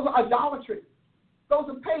 Those are idolatry. Those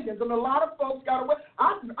are pagans. And a lot of folks got away.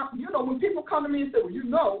 When people come to me and say,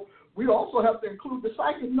 well, we also have to include the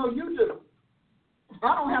psychics. No, you do.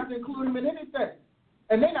 I don't have to include them in anything.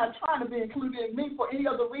 And they're not trying to be included in me for any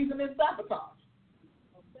other reason than sabotage.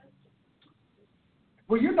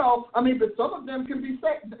 Well, but some of them can be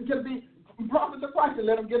prophets of Christ, and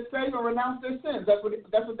let them get saved and renounce their sins. That's what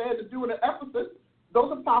they had to do in Ephesus.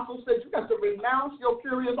 Those apostles said you got to renounce your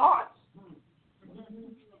curious arts.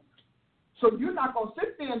 So you're not going to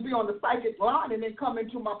sit there and be on the psychic line and then come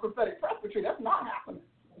into my prophetic presbytery. That's not happening.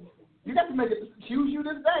 You got to choose you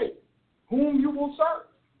this day whom you will serve.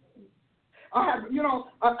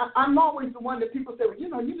 I'm always the one that people say,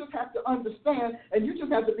 well, you just have to understand and you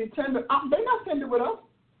just have to be tender. They're not tender with us.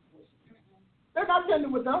 They're not tender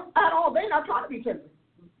with us at all. They're not trying to be tender.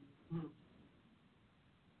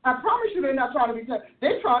 I promise you they're not trying to be tender.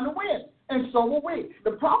 They're trying to win, and so will we.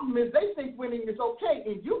 The problem is they think winning is okay,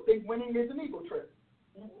 and you think winning is an ego trip.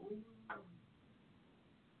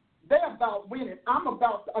 They're about winning. I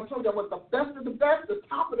told you I was the best of the best, the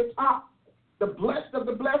top of the top, the blessed of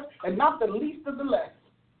the blessed, and not the least of the less.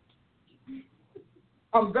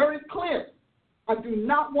 I'm very clear. I do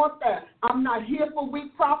not want that. I'm not here for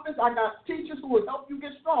weak prophets. I got teachers who will help you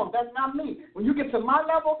get strong. That's not me. When you get to my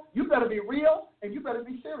level, you better be real and you better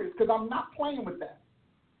be serious because I'm not playing with that.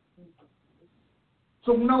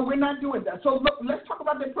 So, no, we're not doing that. So, look, let's talk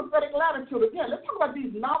about the prophetic latitude again. Let's talk about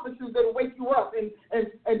these novices that will wake you up and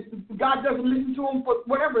God doesn't listen to them for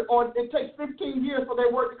whatever, or it takes 15 years for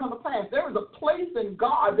their word to come to pass. There is a place in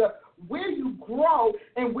God where you grow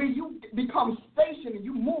and where you become stationed and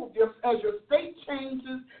you move as your state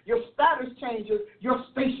changes, your status changes, your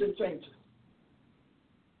station changes.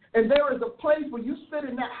 And there is a place where you sit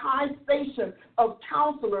in that high station of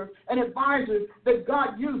counselors and advisors that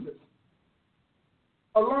God uses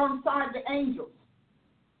alongside the angels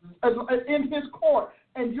in His court.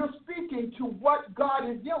 And you're speaking to what God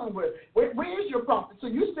is dealing with. Where is your prophet? So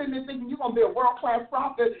you're sitting there thinking you're going to be a world-class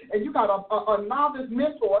prophet and you got a novice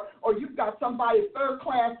mentor, or you've got somebody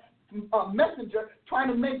third-class messenger trying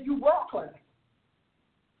to make you world-class.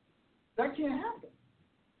 That can't happen.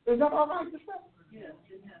 Is that all right to say? Yes,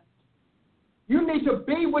 it has. You need to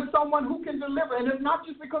be with someone who can deliver. And it's not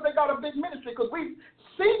just because they got a big ministry, because we've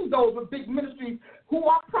seen those with big ministries who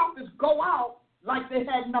are prophets go out like they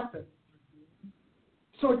had nothing.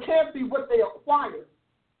 So it can't be what they acquired.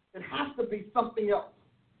 It has to be something else.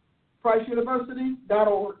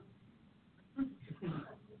 PriceUniversity.org.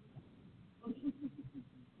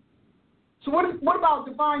 So what about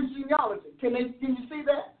divine genealogy? Can you see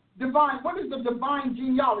that? What is the divine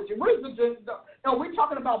genealogy? Are we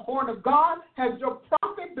talking about born of God? Has your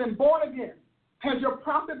prophet been born again? Has your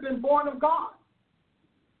prophet been born of God?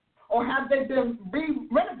 Or have they been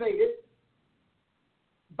renovated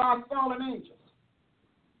by fallen angels?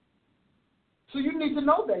 So you need to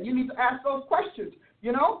know that. You need to ask those questions,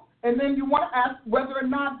 And then you want to ask whether or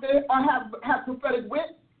not they have prophetic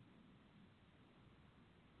wit.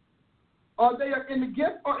 Are they in the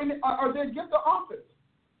gift or are they a gift or office?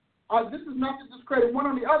 This is not to discredit one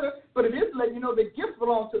or the other, but it is to let you know the gifts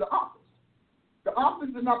belong to the office. The office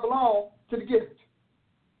does not belong to the gift.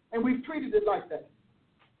 And we've treated it like that.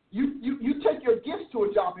 You take your gifts to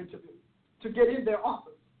a job interview to get in their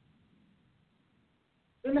office.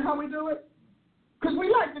 Isn't that how we do it? Because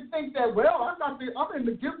we like to think that, well, I'm in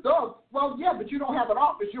the gift of. Well, yeah, but you don't have an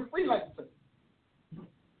office. You're freelancing.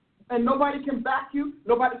 And nobody can back you.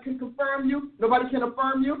 Nobody can confirm you. Nobody can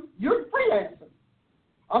affirm you. You're freelancing.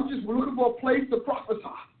 I'm just looking for a place to prophesy.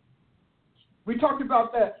 We talked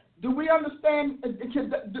about that. Do we understand?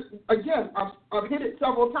 Again, I've hit it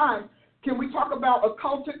several times. Can we talk about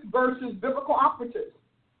occultic versus biblical operatives?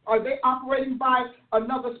 Are they operating by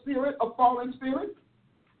another spirit, a fallen spirit?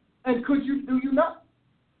 And do you know?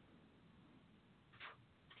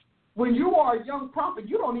 When you are a young prophet,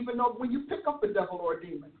 you don't even know when you pick up a devil or a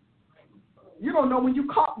demon. You don't know when you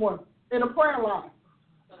caught one in a prayer line.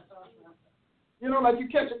 You know, like you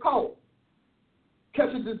catch a cold,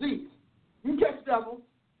 catch a disease. You catch devils.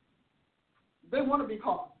 They want to be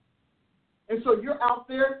caught. And so you're out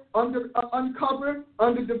there uncovered,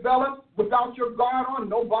 underdeveloped, without your guard on,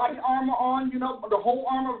 no body armor on, you know, the whole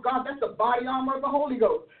armor of God, that's the body armor of the Holy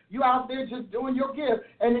Ghost. You out there just doing your gift,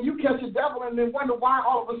 and then you catch a devil and then wonder why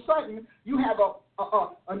all of a sudden you have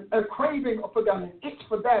a craving for that, an itch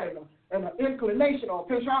for that, and an inclination or a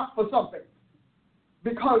pinch out for something,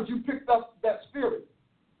 because you picked up that spirit,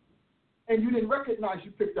 and you didn't recognize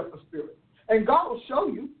you picked up a spirit. And God will show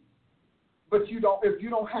you. But if you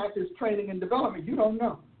don't have his training and development, you don't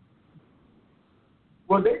know.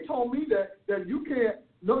 Well, they told me that you can't.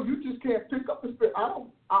 No, you just can't pick up the spirit.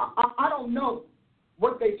 I don't know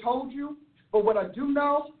what they told you, but what I do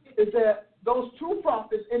know is that those true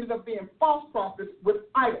prophets ended up being false prophets with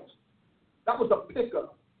idols. That was a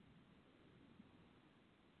pickup.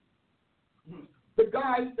 The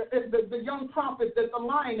guy, the young prophet that the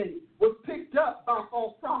lion ate, was picked up by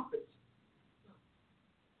false prophets.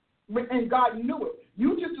 And God knew it.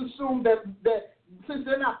 You just assume that since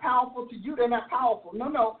they're not powerful to you, they're not powerful.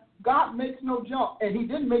 No. God makes no jump, and he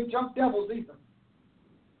didn't make jump devils either.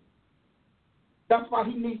 That's why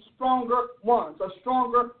he needs stronger ones, a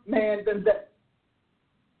stronger man than that.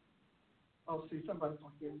 Oh, see, somebody's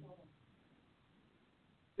not hearing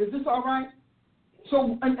me. Is this all right?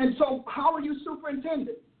 So, and so how are you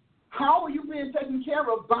superintended? How are you being taken care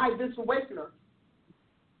of by this awakener?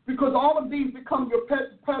 Because all of these become your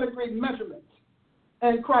pedigree measurements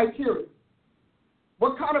and criteria.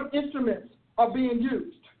 What kind of instruments are being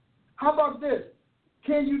used? How about this?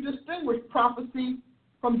 Can you distinguish prophecy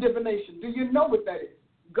from divination? Do you know what that is?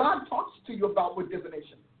 God talks to you about what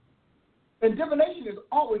divination is. And divination is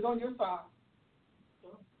always on your side.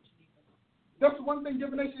 That's the one thing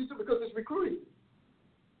divination is do, because it's recruiting.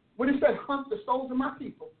 When it said, hunt the souls of my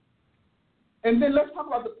people. And then let's talk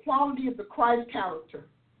about the quality of the Christ character.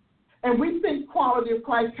 And we think quality of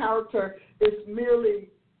Christ's character is merely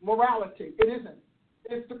morality. It isn't.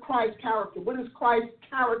 It's the Christ character. What is Christ's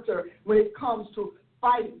character when it comes to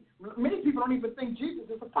fighting? Many people don't even think Jesus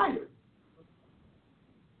is a fighter.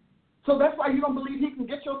 So that's why you don't believe he can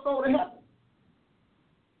get your soul to heaven.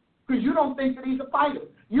 Because you don't think that he's a fighter.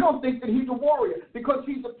 You don't think that he's a warrior. Because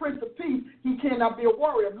he's a Prince of Peace, he cannot be a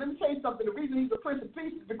warrior. Let me tell you something. The reason he's a Prince of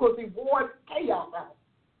Peace is because he warred chaos out.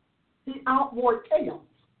 He outwarred chaos.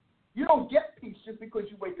 You don't get peace just because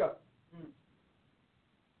you wake up.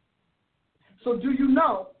 So do you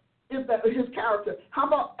know if that is his character? How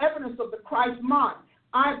about evidence of the Christ mind?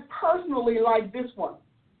 I personally like this one.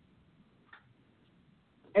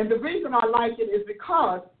 And the reason I like it is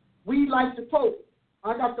because we like to quote,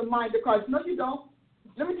 I got the mind of Christ. No, you don't.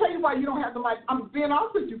 Let me tell you why you don't have the mind. I'm being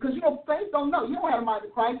honest with you, because you know, saints don't know. You don't have the mind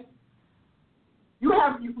of Christ. You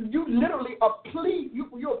literally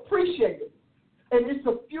you appreciate it. And it's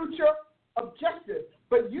a future objective.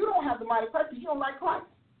 But you don't have the mind of Christ because you don't like Christ.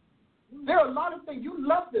 There are a lot of things. You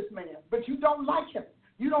love this man, but you don't like him.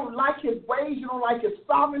 You don't like his ways. You don't like his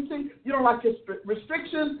sovereignty. You don't like his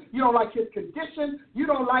restrictions. You don't like his conditions. You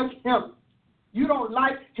don't like him. You don't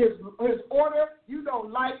like his order. You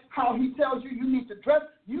don't like how he tells you need to dress.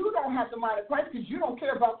 You don't have the mind of Christ because you don't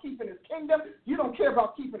care about keeping his kingdom. You don't care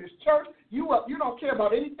about keeping his church. You don't care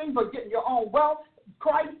about anything but getting your own wealth.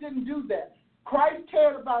 Christ didn't do that. Christ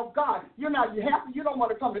cared about God. You don't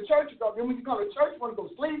want to come to church. When you come to church, you want to go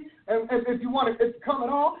sleep. And if you want to come at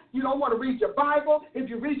all, you don't want to read your Bible. If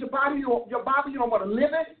you read your Bible, you don't want to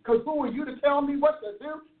live it, because who are you to tell me what to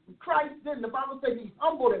do? Christ didn't. The Bible says he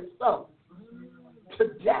humbled himself to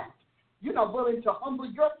death. You're not willing to humble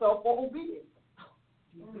yourself for obedience.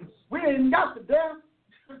 We ain't got to death.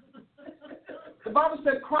 The Bible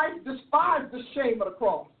said Christ despised the shame of the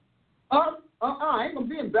cross. I ain't going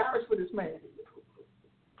to be embarrassed for this man.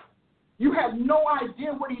 You have no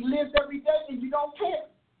idea what he lives every day, and you don't care.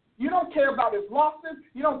 You don't care about his losses.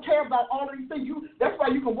 You don't care about all of these things. That's why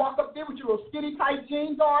you can walk up there with your little skinny tight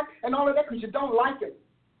jeans on and all of that because you don't like it.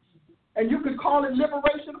 And you can call it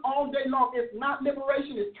liberation all day long. It's not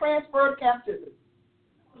liberation. It's transferred captivity.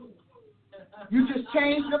 You just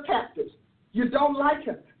change your captives. You don't like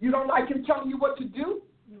him. You don't like him telling you what to do.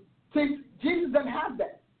 See, Jesus doesn't have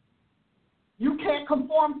that. You can't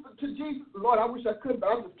conform to Jesus. Lord, I wish I could, but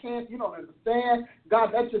I just can't. You don't understand.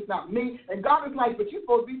 God, that's just not me. And God is like, but you're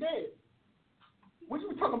supposed to be dead. What are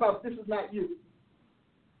you talking about? This is not you.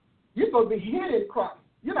 You're supposed to be hid in Christ.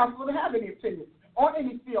 You're not supposed to have any opinions or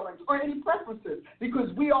any feelings or any preferences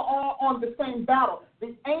because we are all on the same battle.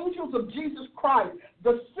 The angels of Jesus Christ,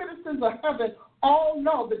 the citizens of heaven, all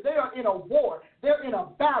know that they are in a war. They're in a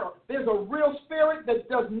battle. There's a real spirit that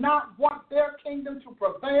does not want their kingdom to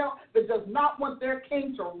prevail, that does not want their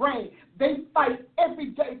king to reign. They fight every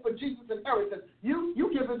day for Jesus' inheritance. You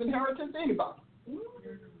give his inheritance to anybody.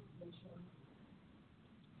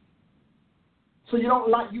 So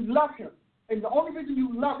you love him. And the only reason you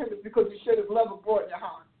love him is because he shed his love abroad in your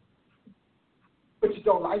heart. But you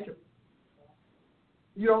don't like him.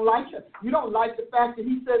 You don't like him. You don't like the fact that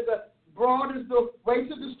he says that broad is the way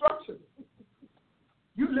to destruction.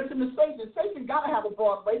 You listen to Satan. Satan got to have a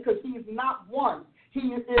broad way because he is not one. He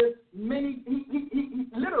is many. He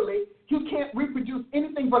literally, he can't reproduce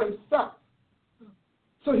anything but himself.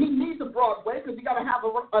 So he needs a broad way because he got to have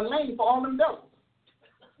a lane for all them devils.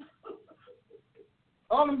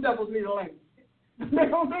 All them devils need a lane. They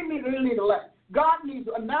need a lane. God needs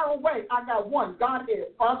a narrow way. I got one. God is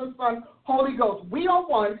Father, Son, Holy Ghost. We are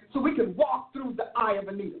one so we can walk through the eye of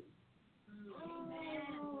a needle.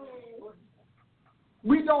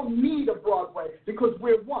 We don't need a broad way because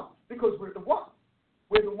we're one, because we're the one.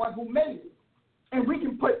 We're the one who made it. And we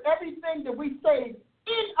can put everything that we say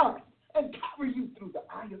in us and carry you through the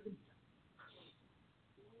eye of the needle.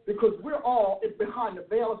 Because we're all behind the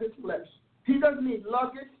veil of his flesh. He doesn't need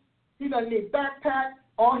luggage. He doesn't need backpack.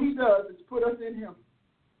 All he does is put us in him.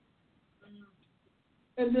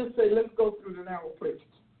 And then say, let's go through the narrow places.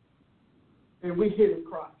 And we hid in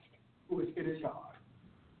Christ, who is hid in God.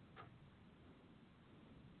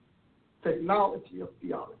 Technology of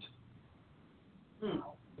theology.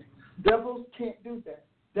 Devils can't do that.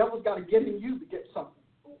 Devils got to get in you to get something.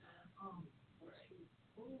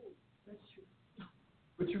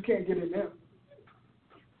 But you can't get in them.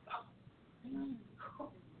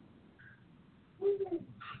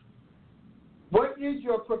 What is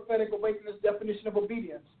your prophetic awakeness definition of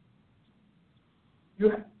obedience?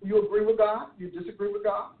 You agree with God? You disagree with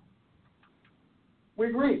God? We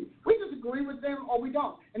agree. We disagree with them or we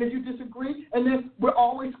don't. And if you disagree, and then we're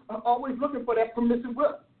always looking for that permissive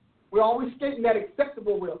will. We're always stating that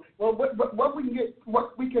acceptable will. Well, what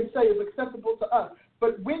we can say is acceptable to us.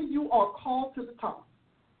 But when you are called to the top,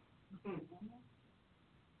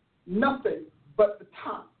 nothing but the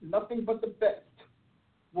top, nothing but the best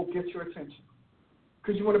will get your attention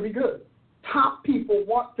because you want to be good. Top people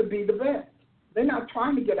want to be the best. They're not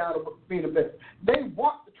trying to get out of being the best. They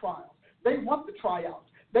want the trials. They want the tryouts.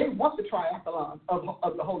 They want the triathlon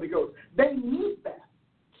of the Holy Ghost. They need that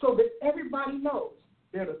so that everybody knows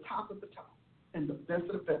they're the top of the top and the best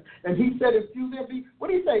of the best. And he said, if few there be, what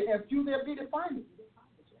did he say? If few there be to find it.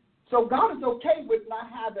 So God is okay with not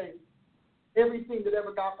having everything that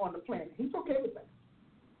ever got on the planet. He's okay with that.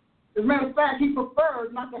 As a matter of fact, he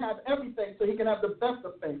prefers not to have everything so he can have the best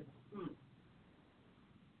of things.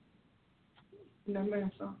 Isn't that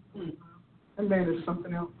man something? That man is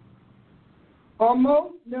something else.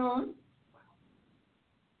 Almost done.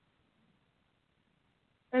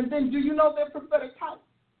 And then do you know their prophetic type?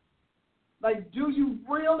 Like, do you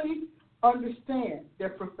really understand their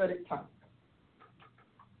prophetic type?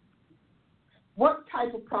 What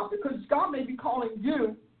type of prophet? Because God may be calling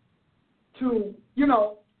you to,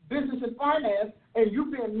 business and finance, and you're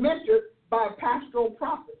being mentored by a pastoral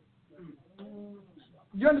prophet.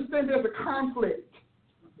 You understand there's a conflict.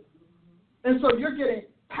 And so you're getting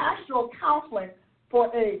pastoral counseling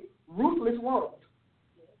for a ruthless world.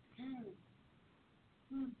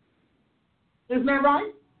 Isn't that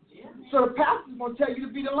right? Yeah. So the pastor's going to tell you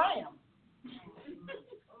to be the lamb.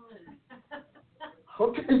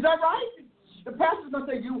 Okay, is that right? The pastor's going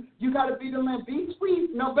to say, you got to be the lamb. Be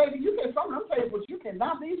sweet. No, baby, you can. Some of them say, but you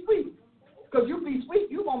cannot be sweet. Because you be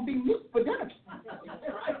sweet, you won't be meat for dinner.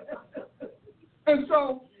 And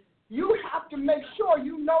so you have to make sure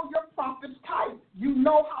you know your prophet's type. You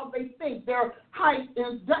know how they think, their height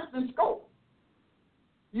and depth and scope.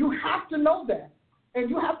 You have to know that. And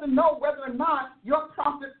you have to know whether or not your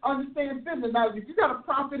prophet understands business. Now, if you got a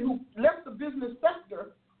prophet who left the business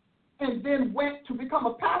sector and then went to become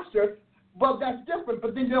a pastor, well, that's different.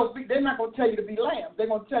 But then they're not going to tell you to be lambs. They're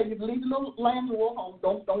going to tell you to leave the little lambs and go home.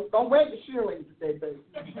 Don't wear the shearling today, baby,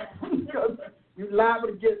 because you're liable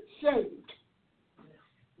to get shaved.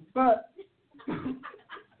 But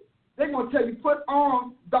they're going to tell you put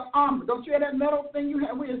on the armor. Don't you have that metal thing you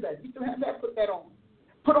have? Where is that? You still have that? Put that on.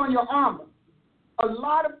 Put on your armor. A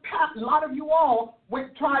lot of you all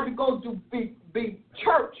tried to go to be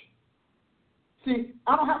church. See,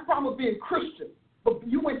 I don't have a problem with being Christian, but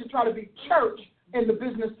you went to try to be church in the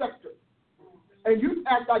business sector. And you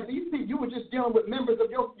act like these people, you were just dealing with members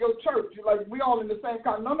of your church. You're like, we all in the same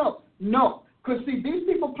kind. No. Because, see, these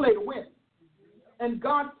people play to win. And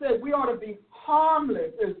God said we ought to be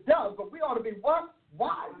harmless as doves, but we ought to be what?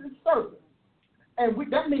 Wise as serpents. And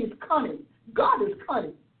that means cunning. God is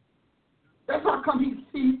cunning. That's how come he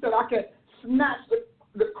sees that I can snatch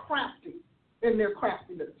the crafty in their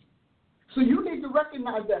craftiness. So you need to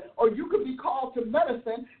recognize that. Or you could be called to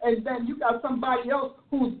medicine, and then you got somebody else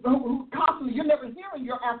who constantly, you're never hearing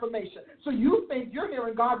your affirmation. So you think you're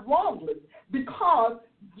hearing God wrongly because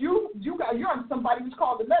you're somebody who's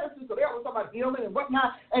called to medicine, so they're talking about healing and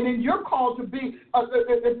whatnot, and then you're called to be,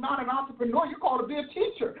 if not an entrepreneur, you're called to be a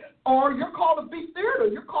teacher, or you're called to be theater,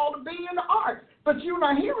 you're called to be in the arts, but you're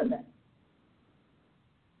not hearing that.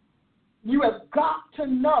 You have got to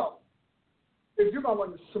know. If you're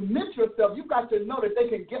going to submit yourself, you've got to know that they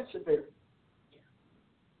can get you there.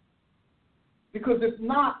 Because if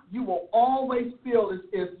not, you will always feel as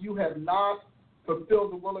if you have not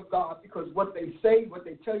fulfilled the will of God, because what they say, what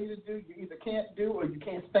they tell you to do, you either can't do or you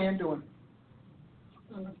can't stand doing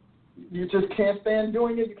it. You just can't stand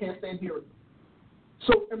doing it, you can't stand hearing it.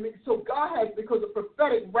 So God has, because the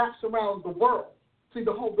prophetic wraps around the world. See,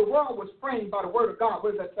 the world was framed by the word of God.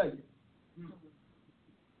 What does that tell you?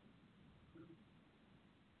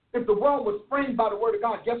 If the world was framed by the word of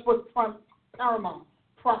God, guess what's paramount?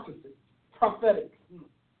 Prophecy, prophetic.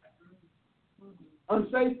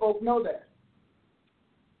 Unsaved folk know that.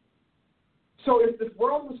 So if this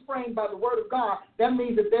world was framed by the word of God, that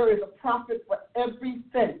means that there is a prophet for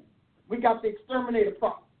everything. We got the exterminator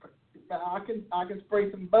prophet. I can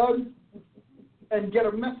spray some bugs and get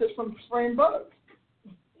a message from spraying bugs.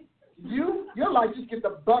 Your life just get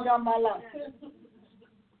the bug out of my life.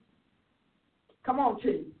 Come on,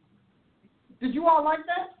 team. Did you all like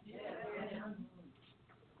that? Yeah.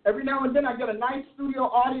 Every now and then I get a nice studio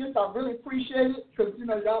audience. I really appreciate it because,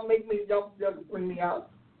 y'all bring me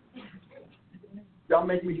out. Y'all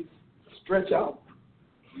make me stretch out.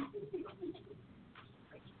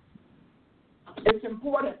 It's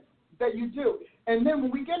important that you do. And then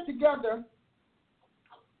when we get together,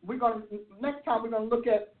 next time we're going to look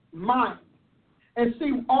at mind and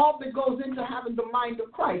see all that goes into having the mind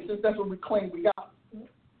of Christ, since that's what we claim we got.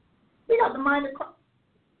 We got the mind of Christ.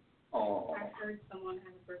 Oh. I heard someone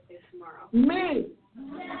has a birthday tomorrow. Me.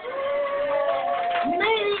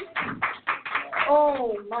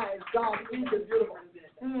 Oh, my God. These are beautiful.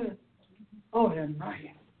 Oh, they're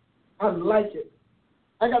nice. I like it.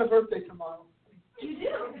 I got a birthday tomorrow. You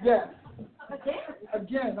do? Yes.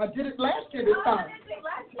 Again? I did it last year this time.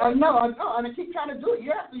 I know, and I keep trying to do it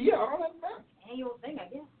year after year. I don't understand. Annual thing, I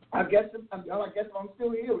guess. I guess if I'm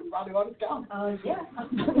still here, we probably ought to count. Yeah.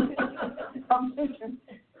 I'm thinking,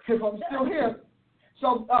 if I'm still here.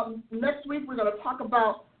 So next week we're going to talk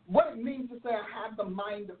about what it means to say I have the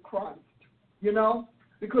mind of Christ,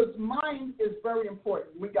 because mind is very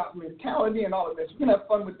important. We got mentality and all of this. We're going to have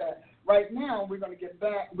fun with that. Right now, we're going to get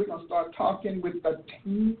back. We're going to start talking with the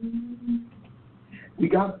team. We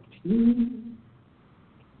got a team.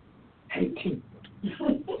 Hey, team. Who's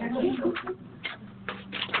going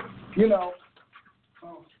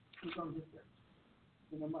to get there?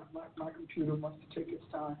 My computer wants to take its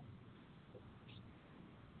time.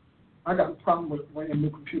 I got a problem with when a new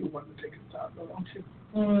computer wants to take its time, don't you?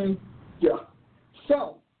 Yeah.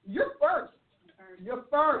 So, you're first. You're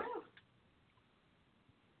first.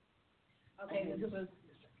 Okay, this was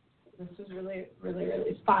really, really,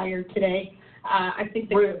 really fire today. I think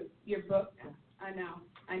that your book. I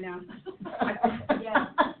know. Yeah.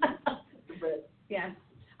 Yes.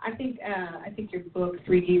 I think your book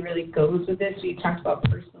 3D really goes with this. So you talked about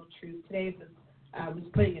personal truth today. So I was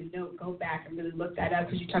putting a note. Go back and really look that up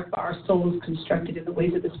because you talked about our soul is constructed in the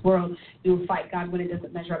ways of this world. You will fight God when it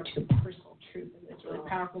doesn't measure up to your personal truth. And it's really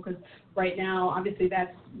powerful because right now, obviously,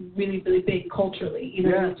 that's really, really big culturally.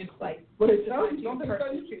 It's just like What they tell Listen you, to don't your they tell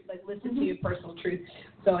personal you? truth, like listen to your personal truth.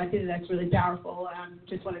 So I think that's really powerful.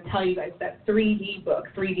 Just want to tell you guys that 3D book,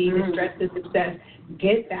 3D to Stress to Success,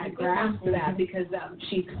 get that, grasp that, because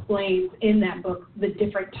she explains in that book the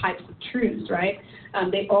different types of truths, right?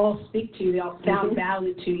 They all speak to you. They all sound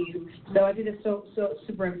valid to you. So I think it's so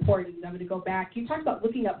super important. I'm going to go back. You talked about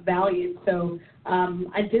looking up values. So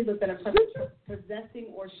I did look that up.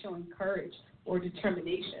 Possessing or showing courage or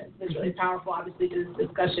determination. It's really powerful, obviously, to this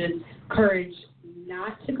discussion. Courage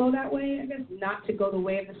not to go that way, I guess, not to go the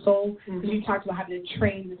way of the soul, because you talked about having to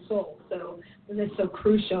train the soul. So this is so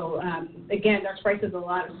crucial. Again, Dr. Price has a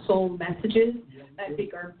lot of soul messages that I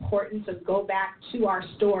think are important. So go back to our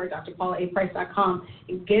store, drpaulaprice.com,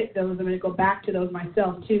 and get those. I'm going to go back to those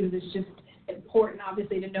myself, too, because it's just important,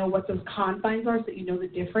 obviously, to know what those confines are so that you know the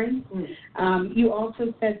difference. You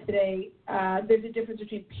also said today there's a difference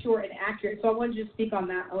between pure and accurate. So I wanted you to speak on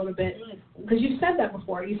that a little bit, because you said that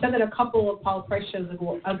before. You said that a couple of Paula Price shows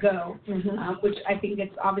ago, which I think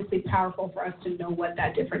it's obviously powerful for us to know what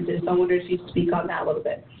that difference is. So I wonder if you'd speak on that a little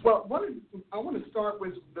bit. Well, I want to start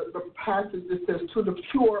with the passage that says, to the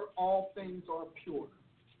pure, all things are pure.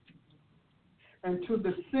 And to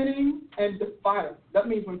the sinning and defiled. That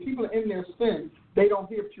means when people are in their sin, they don't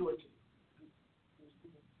hear purity.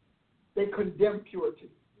 They condemn purity.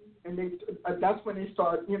 And that's when they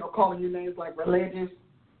start, calling you names like religious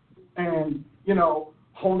and,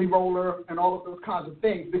 holy roller and all of those kinds of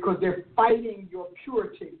things, because they're fighting your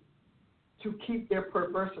purity to keep their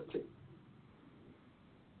perversity.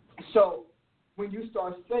 So when you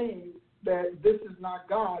start saying that this is not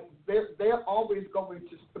God, they're always going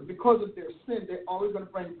to, because of their sin, they're always going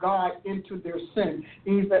to bring God into their sin,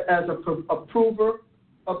 either as a approver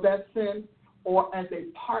of that sin or as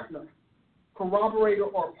a partner, corroborator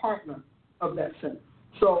or partner of that sin.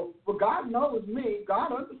 So, well, God knows me.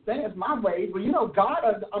 God understands my ways. Well,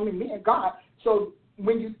 me and God. So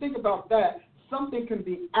when you think about that, something can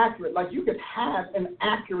be accurate. Like you could have an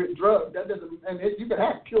accurate drug. You could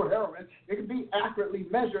have pure heroin. It can be accurately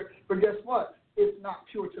measured, but guess what? It's not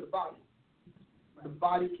pure to the body. The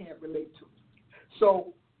body can't relate to it.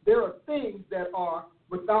 So there are things that are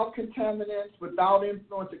without contaminants, without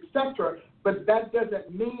influence, etc., but that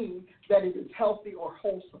doesn't mean that it is healthy or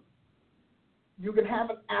wholesome. You can have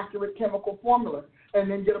an accurate chemical formula and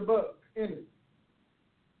then get a bug in it.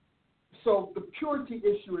 So the purity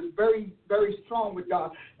issue is very, very strong with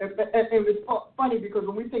God. And it's funny because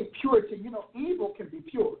when we think purity, evil can be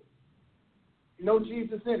pure. No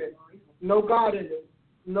Jesus in it, no God in it,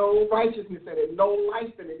 no righteousness in it, no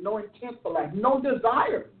life in it, no intent for life, no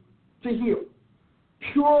desire to heal.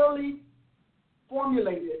 Purely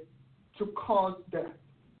formulated to cause death.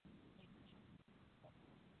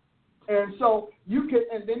 And so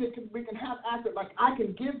we can have accurate, like I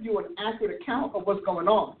can give you an accurate account of what's going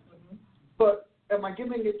on. But am I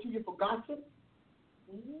giving it to you for gossip?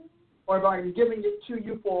 Or am I giving it to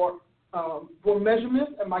you for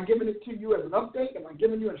measurement? Am I giving it to you as an update? Am I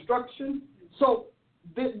giving you instruction? So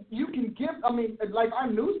that you can give, like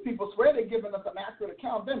our news people swear they're giving us an accurate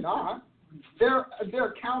account. They're not. Their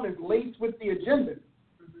account is laced with the agenda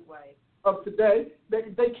of today.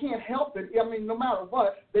 They can't help it. No matter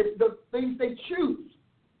what, the things they choose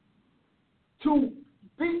to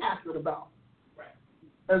be accurate about.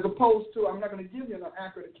 As opposed to, I'm not going to give you an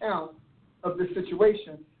accurate account of this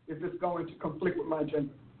situation if it's going to conflict with my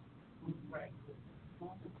agenda. Right.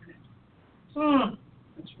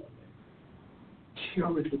 She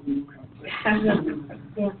always gives me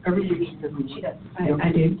every week she gives me. She does.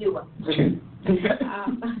 I do. True.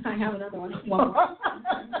 I have another one.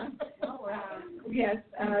 Yes,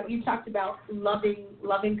 you talked about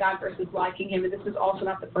loving God versus liking Him, and this is also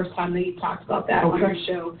not the first time that you talked about that on your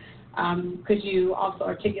show. Could you also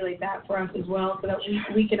articulate that for us as well so that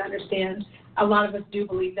we can understand? A lot of us do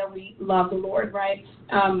believe that we love the Lord, right?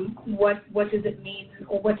 What does it mean,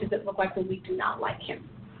 or what does it look like when we do not like Him?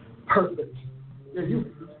 Perfect. Yeah, you.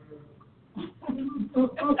 What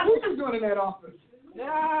you doing in that office?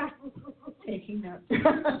 Taking notes.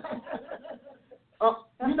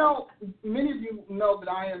 Many of you know that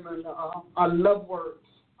I love words.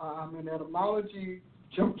 I'm an etymology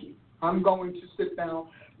junkie. I'm going to sit down.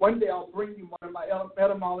 One day I'll bring you one of my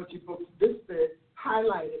etymology books this big,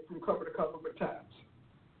 highlighted from cover to cover with tabs.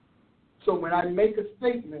 So when I make a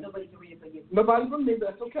statement, nobody can read it but you. Nobody but me,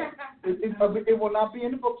 that's okay. It will not be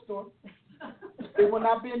in the bookstore. It will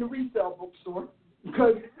not be in the resale bookstore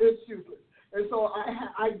because it's useless. And so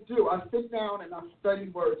I sit down and I study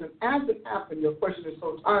words. And as it happened, your question is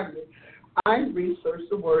so timely, I researched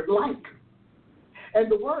the word like.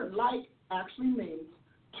 And the word like actually means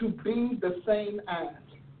to be the same as.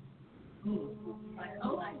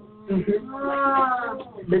 Mm-hmm.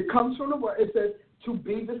 It comes from the word. It says to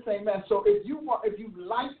be the same as. So if you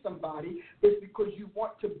like somebody, it's because you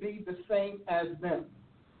want to be the same as them.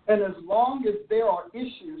 And as long as there are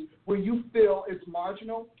issues where you feel it's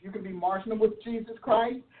marginal, you can be marginal with Jesus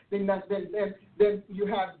Christ, then you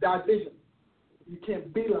have division. You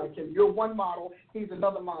can't be like him. You're one model, he's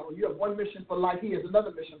another model. You have one mission for life, he has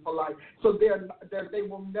another mission for life. So they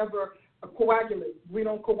will never coagulate. We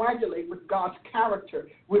don't coagulate with God's character.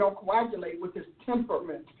 We don't coagulate with his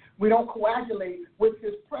temperament. We don't coagulate with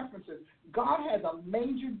his preferences. God has a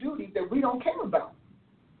major duty that we don't care about.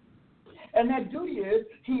 And that duty is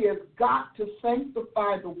he has got to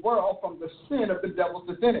sanctify the world from the sin of the devils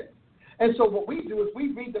that's in it. And so what we do is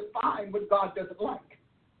we redefine what God doesn't like.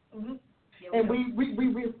 Mm-hmm. And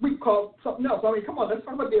we call something else. I mean, come on, let's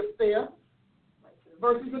talk about the affair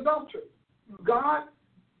versus adultery. God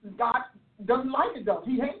doesn't like it, though.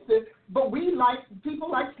 He hates it, but people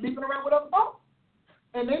like sleeping around with other folks.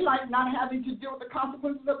 And they like not having to deal with the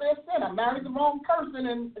consequences of their sin. I married the wrong person,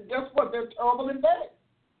 and guess what? They're terrible in bed.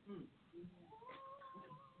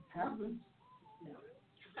 Happens.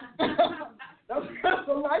 That's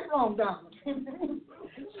a lifelong diamond.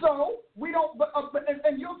 So we don't,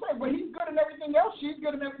 and you'll say, well, he's good in everything else, she's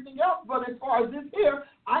good in everything else, but as far as this here,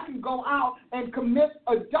 I can go out and commit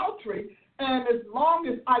adultery, and as long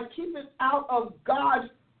as I keep it out of God's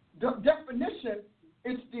definition,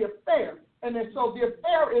 it's the affair. And then so the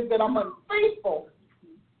affair is that I'm unfaithful,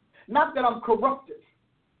 not that I'm corrupted.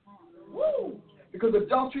 Woo! Because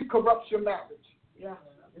adultery corrupts your marriage. Yeah.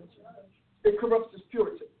 It corrupts its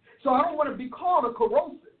purity. So I don't want to be called a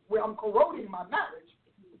corrosive, where I'm corroding my marriage.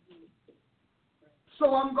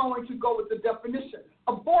 So I'm going to go with the definition.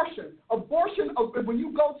 Abortion, when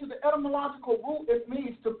you go to the etymological root, it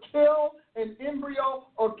means to kill an embryo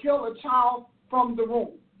or kill a child from the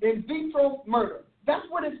womb. In vitro murder. That's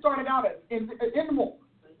what it started out as, in the womb.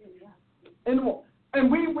 In the womb.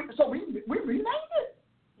 And we renamed it.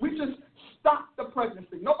 We just stopped the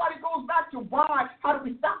pregnancy. Nobody goes back to why, how do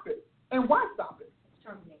we stop it? And why stop it?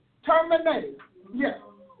 Terminate. Yes.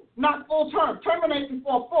 Not full term. Terminate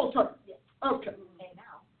before full term. Yes. Okay.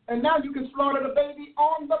 And now you can slaughter the baby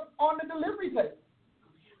on the delivery table.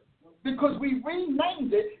 Because we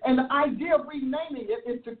renamed it, and the idea of renaming it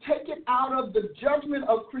is to take it out of the judgment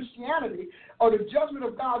of Christianity or the judgment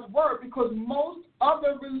of God's word, because most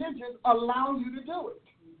other religions allow you to do it.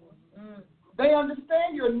 Mm. They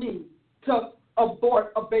understand your need to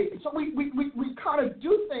abort a baby. So we kind of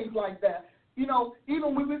do things like that. You know,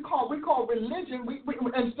 even when we call religion, we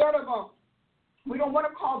instead of we don't want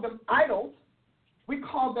to call them idols, we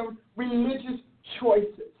call them religious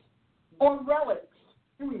choices or relics.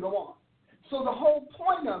 Here we go on. So the whole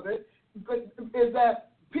point of it is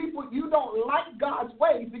that people, you don't like God's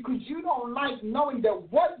ways because you don't like knowing that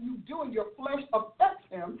what you do in your flesh affects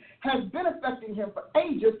him, has been affecting him for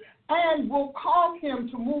ages, and will cause him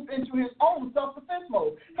to move into his own self-defense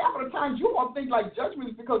mode. Half of the times you won't think like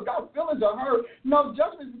judgment is because God's feelings are hurt. No,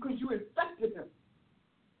 judgment is because you infected him.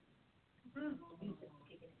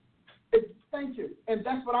 Thank you. And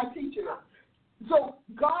that's what I teach you. So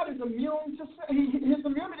God is immune to sin. His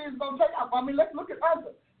immunity is going to take off. I mean, let's look at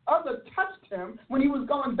Uzzah. Uzzah touched him when he was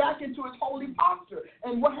going back into his holy posture.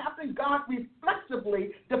 And what happened? God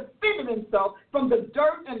reflexively defended himself from the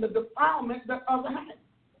dirt and the defilement that Uzzah had.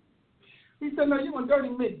 He said, no, you want dirty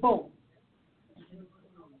me. Boom.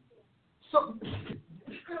 So,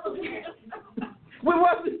 where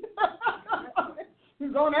was he? He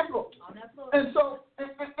was on that floor. And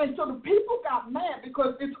so the people got mad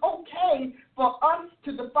because it's okay for us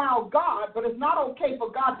to defile God, but it's not okay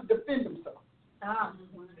for God to defend himself.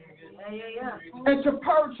 And to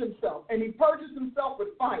purge himself. And he purges himself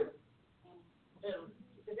with fire.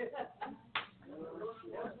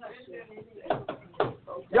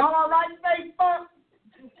 Y'all all right, Facebook?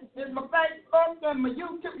 Is my Facebook and my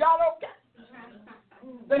YouTube, y'all okay?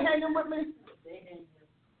 They hanging with me?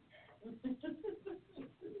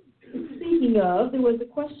 Speaking of, there was a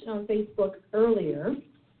question on Facebook earlier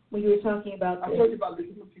when you were talking about. I told you about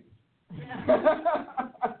listening to people.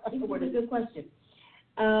 This is a good question.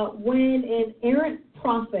 When an errant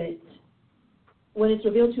prophet, when it's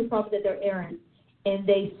revealed to a prophet that they're errant and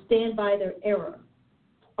they stand by their error,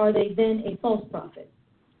 are they then a false prophet?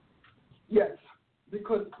 Yes,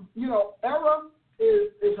 because, error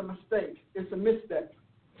is a mistake. It's a misstep,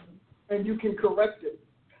 and you can correct it.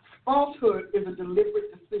 Falsehood is a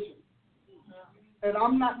deliberate decision. And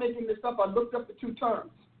I'm not making this up. I looked up the two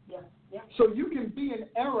terms. Yeah. So you can be in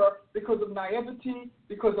error because of naivety,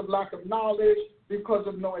 because of lack of knowledge, because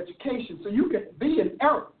of no education. So you can be in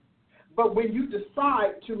error. But when you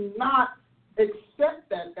decide to not accept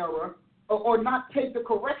that error or not take the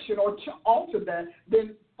correction or alter that,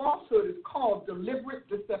 then falsehood is called deliberate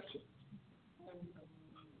deception.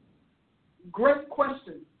 Great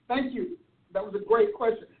question. Thank you. That was a great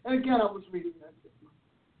question. And again, I was reading that.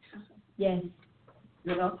 Yes.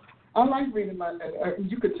 You know, I like reading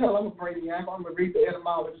you could tell I'm a brainiac. I'm going to read the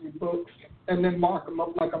etymology books and then mark them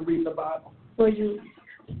up like I'm reading the Bible. Well, you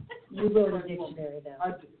wrote a dictionary, though.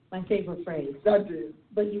 I did. My favorite phrase. I did.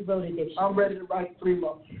 But you wrote a dictionary. I'm ready to write 3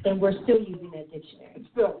 more. And we're still using that dictionary.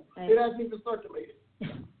 Still. It hasn't even circulated.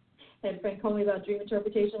 Had a friend call me about dream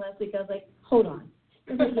interpretation last week. I was like, hold on.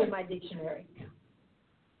 Let me get my dictionary.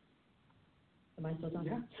 Am I still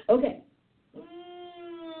talking? Yeah. Okay.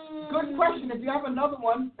 Good question. If you have another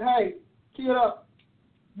one, hey, key it up.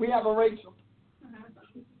 We have a Rachel.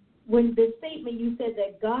 When the statement you said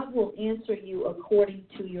that God will answer you according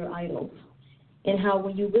to your idols, and how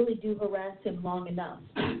when you really do harass him long enough.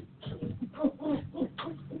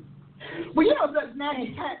 Well, you know,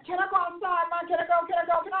 man, can I go outside? Mom, can I go? Can I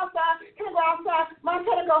go? Can I outside? Can I go outside? Mom,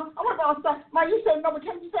 can I go? I want to go outside. Mom, you said no, but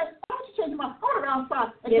can you say, why don't you change your mind? I want to go outside.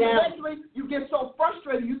 And then eventually you get so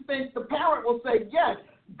frustrated, you think the parent will say yes.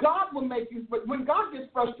 God will make you, but when God gets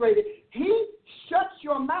frustrated, he shuts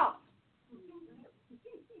your mouth.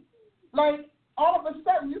 Like, all of a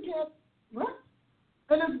sudden, you can't, what?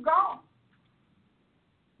 And it's gone.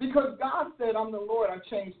 Because God said, I'm the Lord, I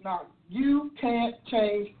change not. You can't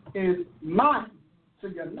change his mind. So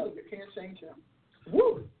you know you can't change him.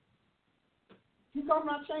 Woo! He's going to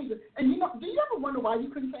not change it. And you know, do you ever wonder why you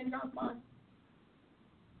couldn't change God's mind?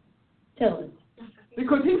 Tell us.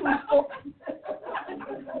 Because he was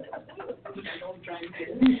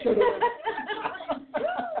he should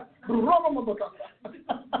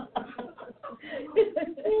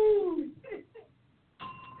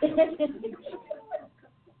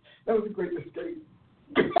That was a great mistake.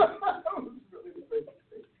 That was really a great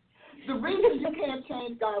mistake. The reason you can't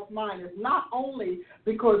change God's mind is not only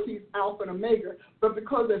because he's Alpha and Omega, but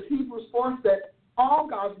because, as Hebrews 4 said, all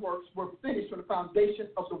God's works were finished from the foundation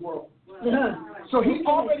of the world. Yeah. So he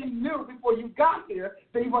already knew before you got here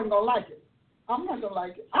that he wasn't going to like it. I'm not going to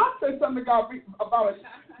like it. I said something to God about it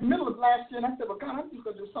middle of last year, and I said, well, God, I'm just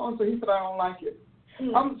going to do so-and-so. He said, I don't like it.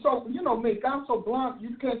 So, you know me, God's so blunt,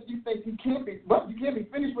 you think you can't be, well, you can't be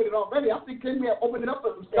finished with it already. I think, can we open it up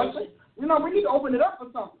for discussion? You know, we need to open it up for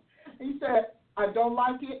something. He said, I don't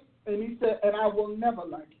like it, and he said, and I will never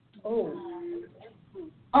like it. Oh.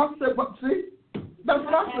 I said, well, see? That's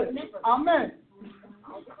what I said. Amen.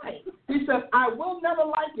 He said, I will never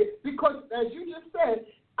like it because, as you just said,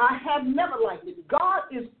 I have never liked it. God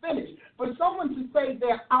is finished. For someone to say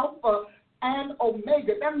they're Alpha and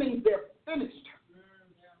Omega, that means they're finished.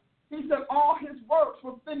 He said all his works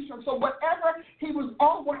were finished. So whatever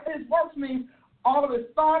all his works means all of his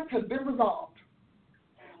thoughts have been resolved.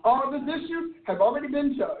 All of his issues have already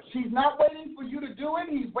been judged. He's not waiting for you to do it.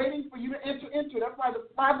 He's waiting for you to enter into. That's why the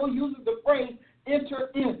Bible uses the phrase enter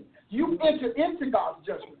in. You enter into God's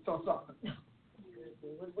judgment on something.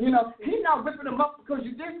 You know, he's not ripping them up because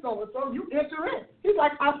you did so and so. You enter in. He's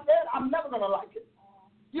like, I said I'm never going to like it.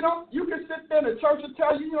 You know, you can sit there and the church will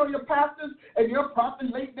tell you, you know, your pastors and your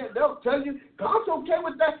prophets, they'll tell you, God's okay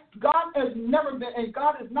with that. God has never been, and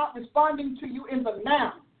God is not responding to you in the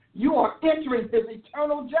now. You are entering his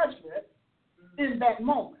eternal judgment in that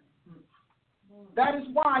moment. That is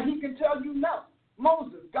why he can tell you no.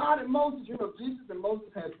 Moses, God and Moses, you know, Jesus and Moses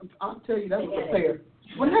had, I'll tell you, that was a pair.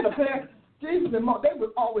 When they had a pair, Jesus and Moses, they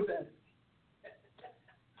were always at it.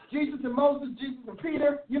 Jesus and Moses, Jesus and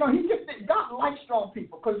Peter, you know, God likes strong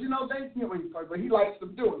people because, you know, but he likes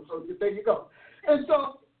them doing, so there you go. And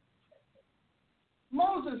so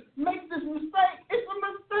Moses makes this mistake. It's a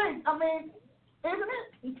mistake. I mean, isn't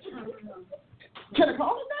it? Can I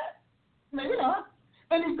call it that? Maybe not.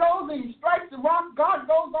 And he goes and he strikes the rock. God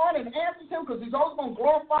goes on and answers him because he's always going to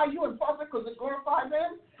glorify you in public because it glorifies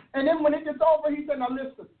him. And then when it gets over, he said, now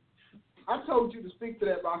listen, I told you to speak to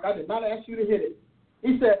that rock. I did not ask you to hit it.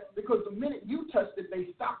 He said, because the minute you touched it, they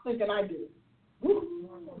stopped thinking I did it. Woo.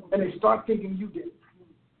 And they start thinking you did it.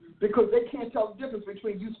 Because they can't tell the difference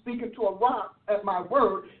between you speaking to a rock at my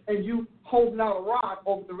word and you holding out a rod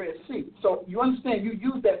over the Red Sea. So you understand, you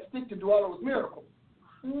use that stick to do all those miracles.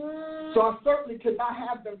 So I certainly could not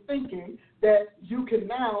have them thinking that you can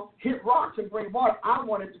now hit rocks and bring water. I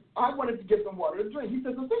wanted to give them water to drink. He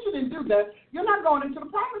says, well, since you didn't do that, you're not going into the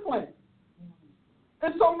promised land.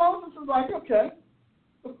 And so Moses was like, okay.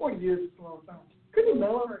 But 40 years is a long time. Could you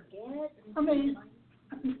know forget? I mean,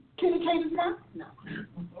 can he change his mind? No.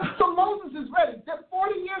 So Moses is ready.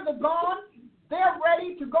 40 years are gone. they're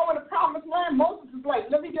ready to go in the promised land. Moses is like,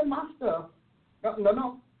 let me get my stuff.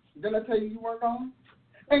 No. Didn't I tell you weren't going?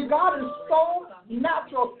 And God is so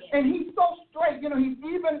natural, and he's so straight. You know, he's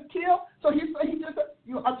even killed. So he just said,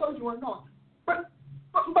 I told you weren't going. But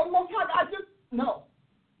most times I just, no.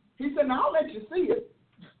 He said, now I'll let you see it,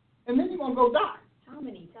 and then you're going to go die. How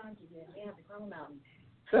many times did they have to climb a mountain?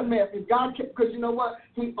 That man, if God, because you know what?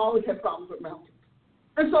 He always had problems with mountains.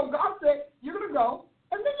 And so God said, you're going to go,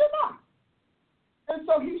 and then you're not. And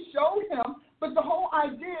so he showed him, but the whole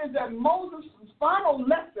idea is that Moses' final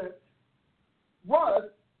lesson was,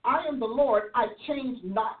 I am the Lord, I change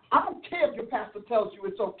not. I don't care if your pastor tells you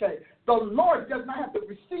it's okay. The Lord does not have to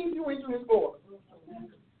receive you into his glory.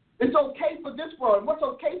 It's okay for this world. And what's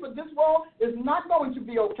okay for this world is not going to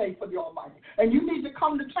be okay for the Almighty. And you need to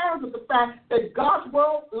come to terms with the fact that God's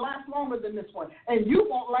world lasts longer than this one. And you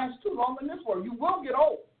won't last too long in this world. You will get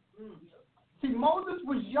old. See, Moses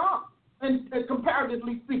was young, and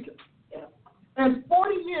comparatively speaking. And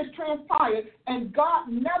 40 years transpired, and God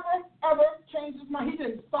never, ever changed his mind. He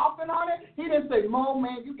didn't soften on it. He didn't say, Mo,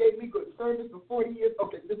 man, you gave me good service for 40 years.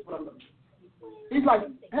 Okay, this is what I'm going to do. He's like,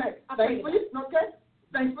 hey, thanks for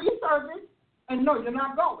your service, and no, you're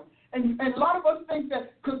not going. And a lot of us think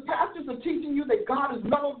that because pastors are teaching you that God is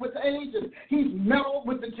mellowed with age, and he's mellowed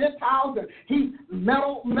with the Gentiles, and he's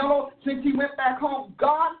mellowed since he went back home.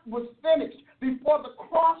 God was finished. Before the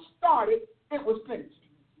cross started, it was finished.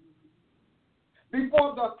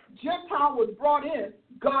 Before the Gentile was brought in,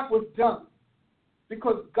 God was done.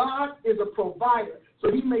 Because God is a provider.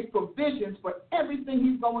 So he makes provisions for everything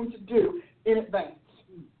he's going to do in advance.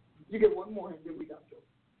 You get one more, and then we got to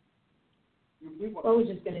go. I was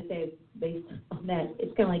just going to say, based on that,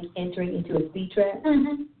 it's kind of like entering into a speed trap.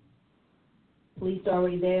 Mm-hmm. Police are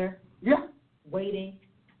already there, Yeah. waiting,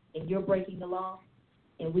 and you're breaking the law.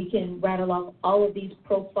 And we can rattle off all of these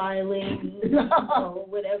profiling,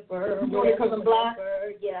 whatever. Because I'm black?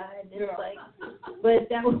 Yeah, and it's like, but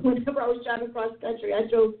that was whenever I was driving cross country, I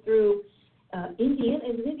drove through Indiana,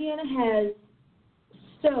 and Indiana has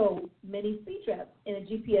so many speed traps, and a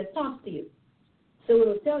GPS talks to you. So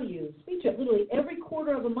it'll tell you, speed trap, literally every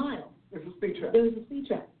quarter of a mile. There's a speed trap. There's a speed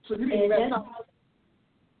trap. So you can and that's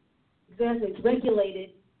exactly, it's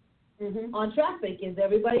regulated on traffic, as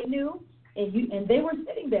everybody knew. And they were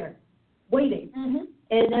sitting there waiting. Mm-hmm.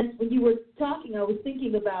 And that's when you were talking, I was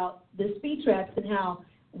thinking about the speed traps and how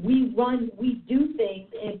we do things,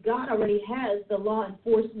 and God already has the law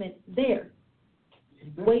enforcement there,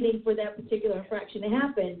 waiting for that particular infraction to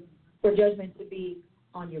happen for judgment to be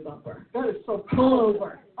on your bumper. That is so cool. Pull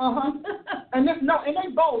over. Uh-huh. And they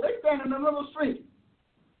bold. They stand in the middle of the street.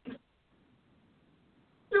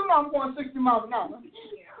 You know I'm going 60 miles an hour.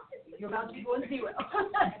 You're about to be going zero.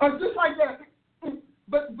 Just like that.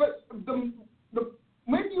 But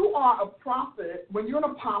when you are a prophet, when you're an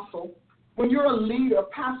apostle, when you're a leader, a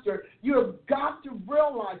pastor, you have got to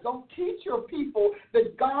realize, don't teach your people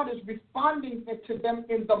that God is responding to them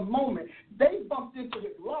in the moment. They bumped into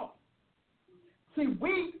his law. See,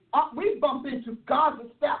 we bump into God's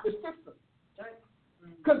established system.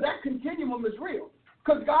 Because that continuum is real.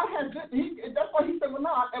 Because God has, that's why he said, well, no,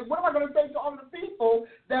 and what am I going to say to all of the people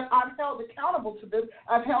that I've held accountable to this,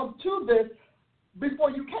 I've held to this before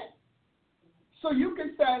you came? So you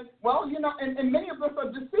can say, well, and many of us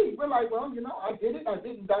are deceived. We're like, well, I did it. I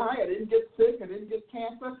didn't die. I didn't get sick. I didn't get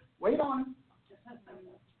cancer. Wait on him.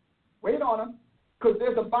 Wait on him. Because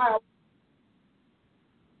there's a bio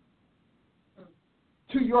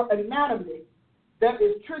to your anatomy that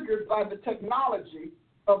is triggered by the technology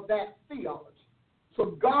of that theology.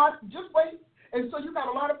 So God, just wait. And so you got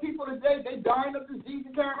a lot of people today, they dying of disease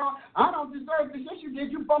and carrying on. I don't deserve this. Yes, you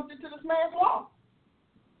did. You bumped into this man's law.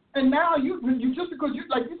 And now you just because you,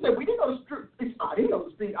 like you said, we didn't know the street. I didn't know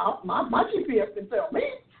the speed. My GPS can tell me.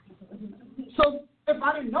 So if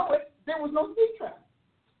I didn't know it, there was no speed trap.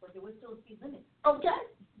 But there was still a speed limit. Okay.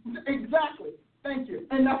 Exactly. Thank you.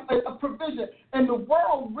 And that's a provision. And the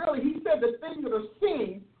world really, he said the things that are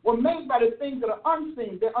seen were made by the things that are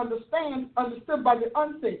unseen. They're understood by the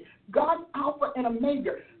unseen. God's Alpha and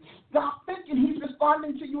Omega. Stop thinking he's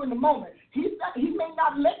responding to you in the moment. He may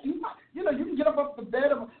not let you. You can get up off the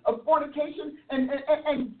bed of fornication and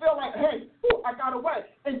feel like, hey, I got away.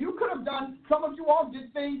 And you could have done, some of you all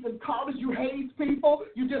did things in college. You hazed people.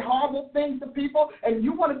 You did horrible things to people. And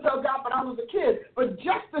you want to tell God, but I was a kid. But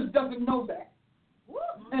justice doesn't know that.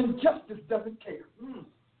 And justice doesn't care.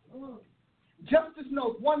 Justice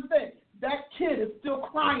knows one thing. That kid is still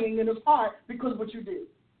crying in his heart because of what you did.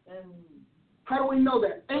 How do we know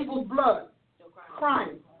that? Abel's blood,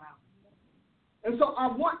 crying. And so I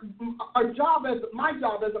want my job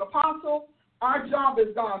as an apostle, our job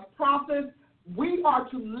as God's prophets, We are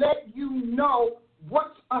to let you know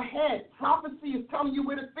what's ahead. Prophecy is telling you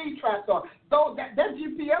where the speed traps are. Though that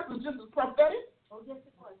GPS is just as prophetic. Oh, yes,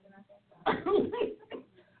 it was. And I said so.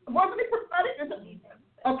 Wasn't it prophetic?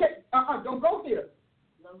 Okay, don't go there.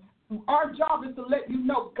 Our job is to let you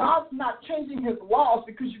know God's not changing his laws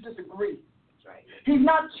because you disagree. That's right. He's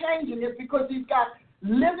not changing it because he's got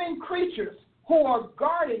living creatures who are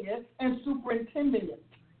guarding it and superintending it.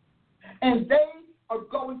 And they are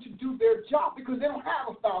going to do their job because they don't have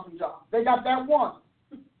 1,000 jobs. They got that one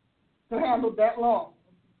to handle that law.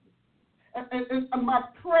 And my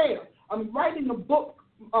prayer, I'm writing a book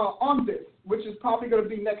on this, which is probably going to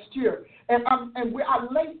be next year. And I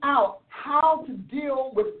lay out how to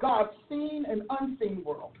deal with God's seen and unseen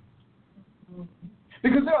world.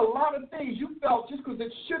 Because there are a lot of things you felt just because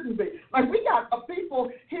it shouldn't be. Like we got people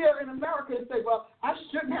here in America that say, well, I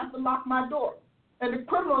shouldn't have to lock my door. And the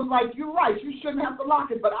criminal is like, you're right, you shouldn't have to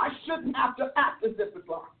lock it, but I shouldn't have to act as if it's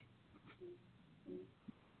locked.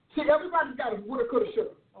 See, everybody's got a woulda, coulda,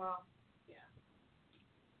 shoulda. Well, yeah.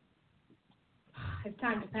 It's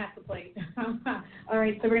time to pass the plate. All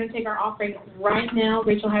right, so we're going to take our offering right now.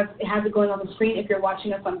 Rachel has it going on the screen. If you're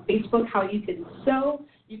watching us on Facebook, how you can sow.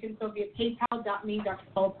 You can sow via PayPal.me, Dr.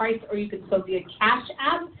 Paula Price, or you can sow via Cash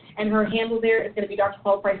App. And her handle there is going to be Dr.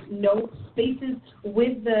 Paula Price, no spaces,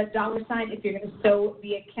 with the $sign if you're going to sow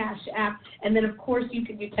via Cash App. And then, of course, you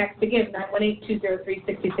can do text to give.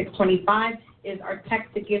 918-203-6625 is our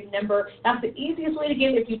text to give number. That's the easiest way to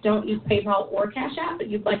give if you don't use PayPal or Cash App, but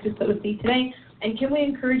you'd like to sow a seed today. And can we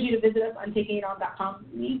encourage you to visit us on takingiton.com?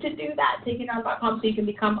 You need to do that, takingiton.com, so you can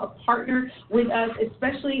become a partner with us,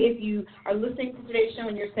 especially if you are listening to today's show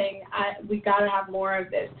and you're saying, we got to have more of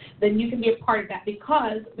this. Then you can be a part of that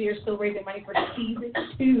because we are still raising money for season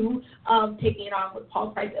 2 of Taking It On with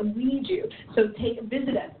Paula Price, and we need you. So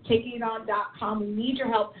visit us, takingiton.com. We need your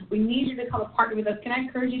help. We need you to become a partner with us. Can I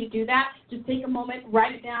encourage you to do that? Just take a moment,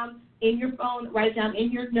 write it down in your phone, write it down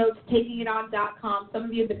in your notes, takingiton.com. Some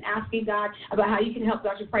of you have been asking God about how you can help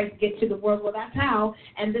Dr. Price get to the world. Well, that's how,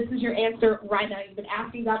 and this is your answer right now. You've been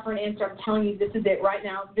asking God for an answer. I'm telling you, this is it right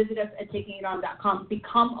now. Visit us at takingiton.com.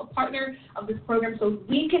 Become a partner of this program so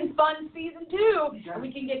we can fund season 2 and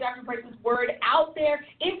we can get Dr. Price's word out there.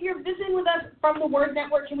 If you're visiting with us from the Word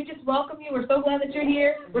Network, can we just welcome you? We're so glad that you're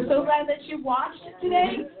here. We're so glad that you watched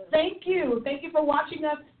today. Thank you. Thank you for watching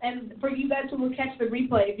us, and for you guys who will catch the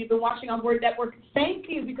replay. If you've been watching on Word Network, thank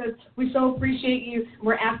you, because we so appreciate you.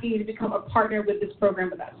 We're asking you to become a partner with this program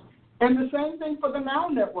with us. And the same thing for the Now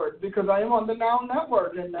Network, because I am on the Now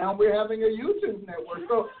Network, and now we're having a YouTube network.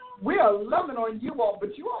 So we are loving on you all,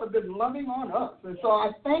 but you all have been loving on us. And so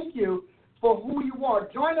I thank you for who you are.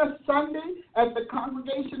 Join us Sunday at the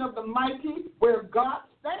Congregation of the Mighty, where God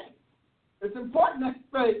stands. It's important to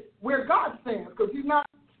say where God stands, because he's not.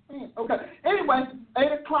 Okay. Anyway,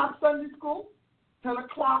 8 o'clock Sunday school, 10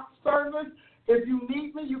 o'clock service. If you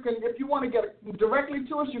need me, you can. If you want to get directly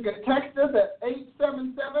to us, you can text us at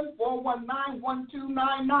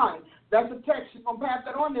 877-419-1299. That's a text. You're going to pass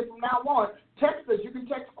that on there from now on. Text us. You can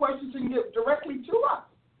text questions and get directly to us.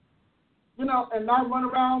 And not run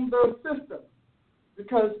around the system,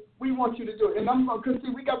 because we want you to do it. And I'm going to see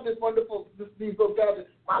we got these little gadgets.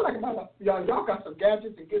 I like y'all got some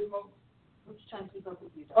gadgets and gizmos. I'm just trying to keep up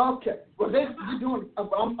with you. Okay. Well, you're doing.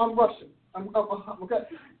 I'm rushing. Okay.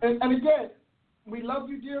 And again, we love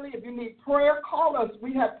you dearly. If you need prayer, call us.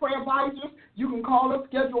 We have prayer advisors. You can call us,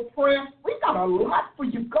 schedule prayer. We've got a lot for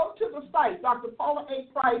you. Go to the site,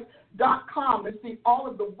 drpaulaaprice.com, and see all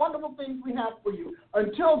of the wonderful things we have for you.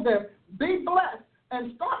 Until then, be blessed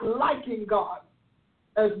and start liking God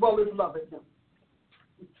as well as loving him.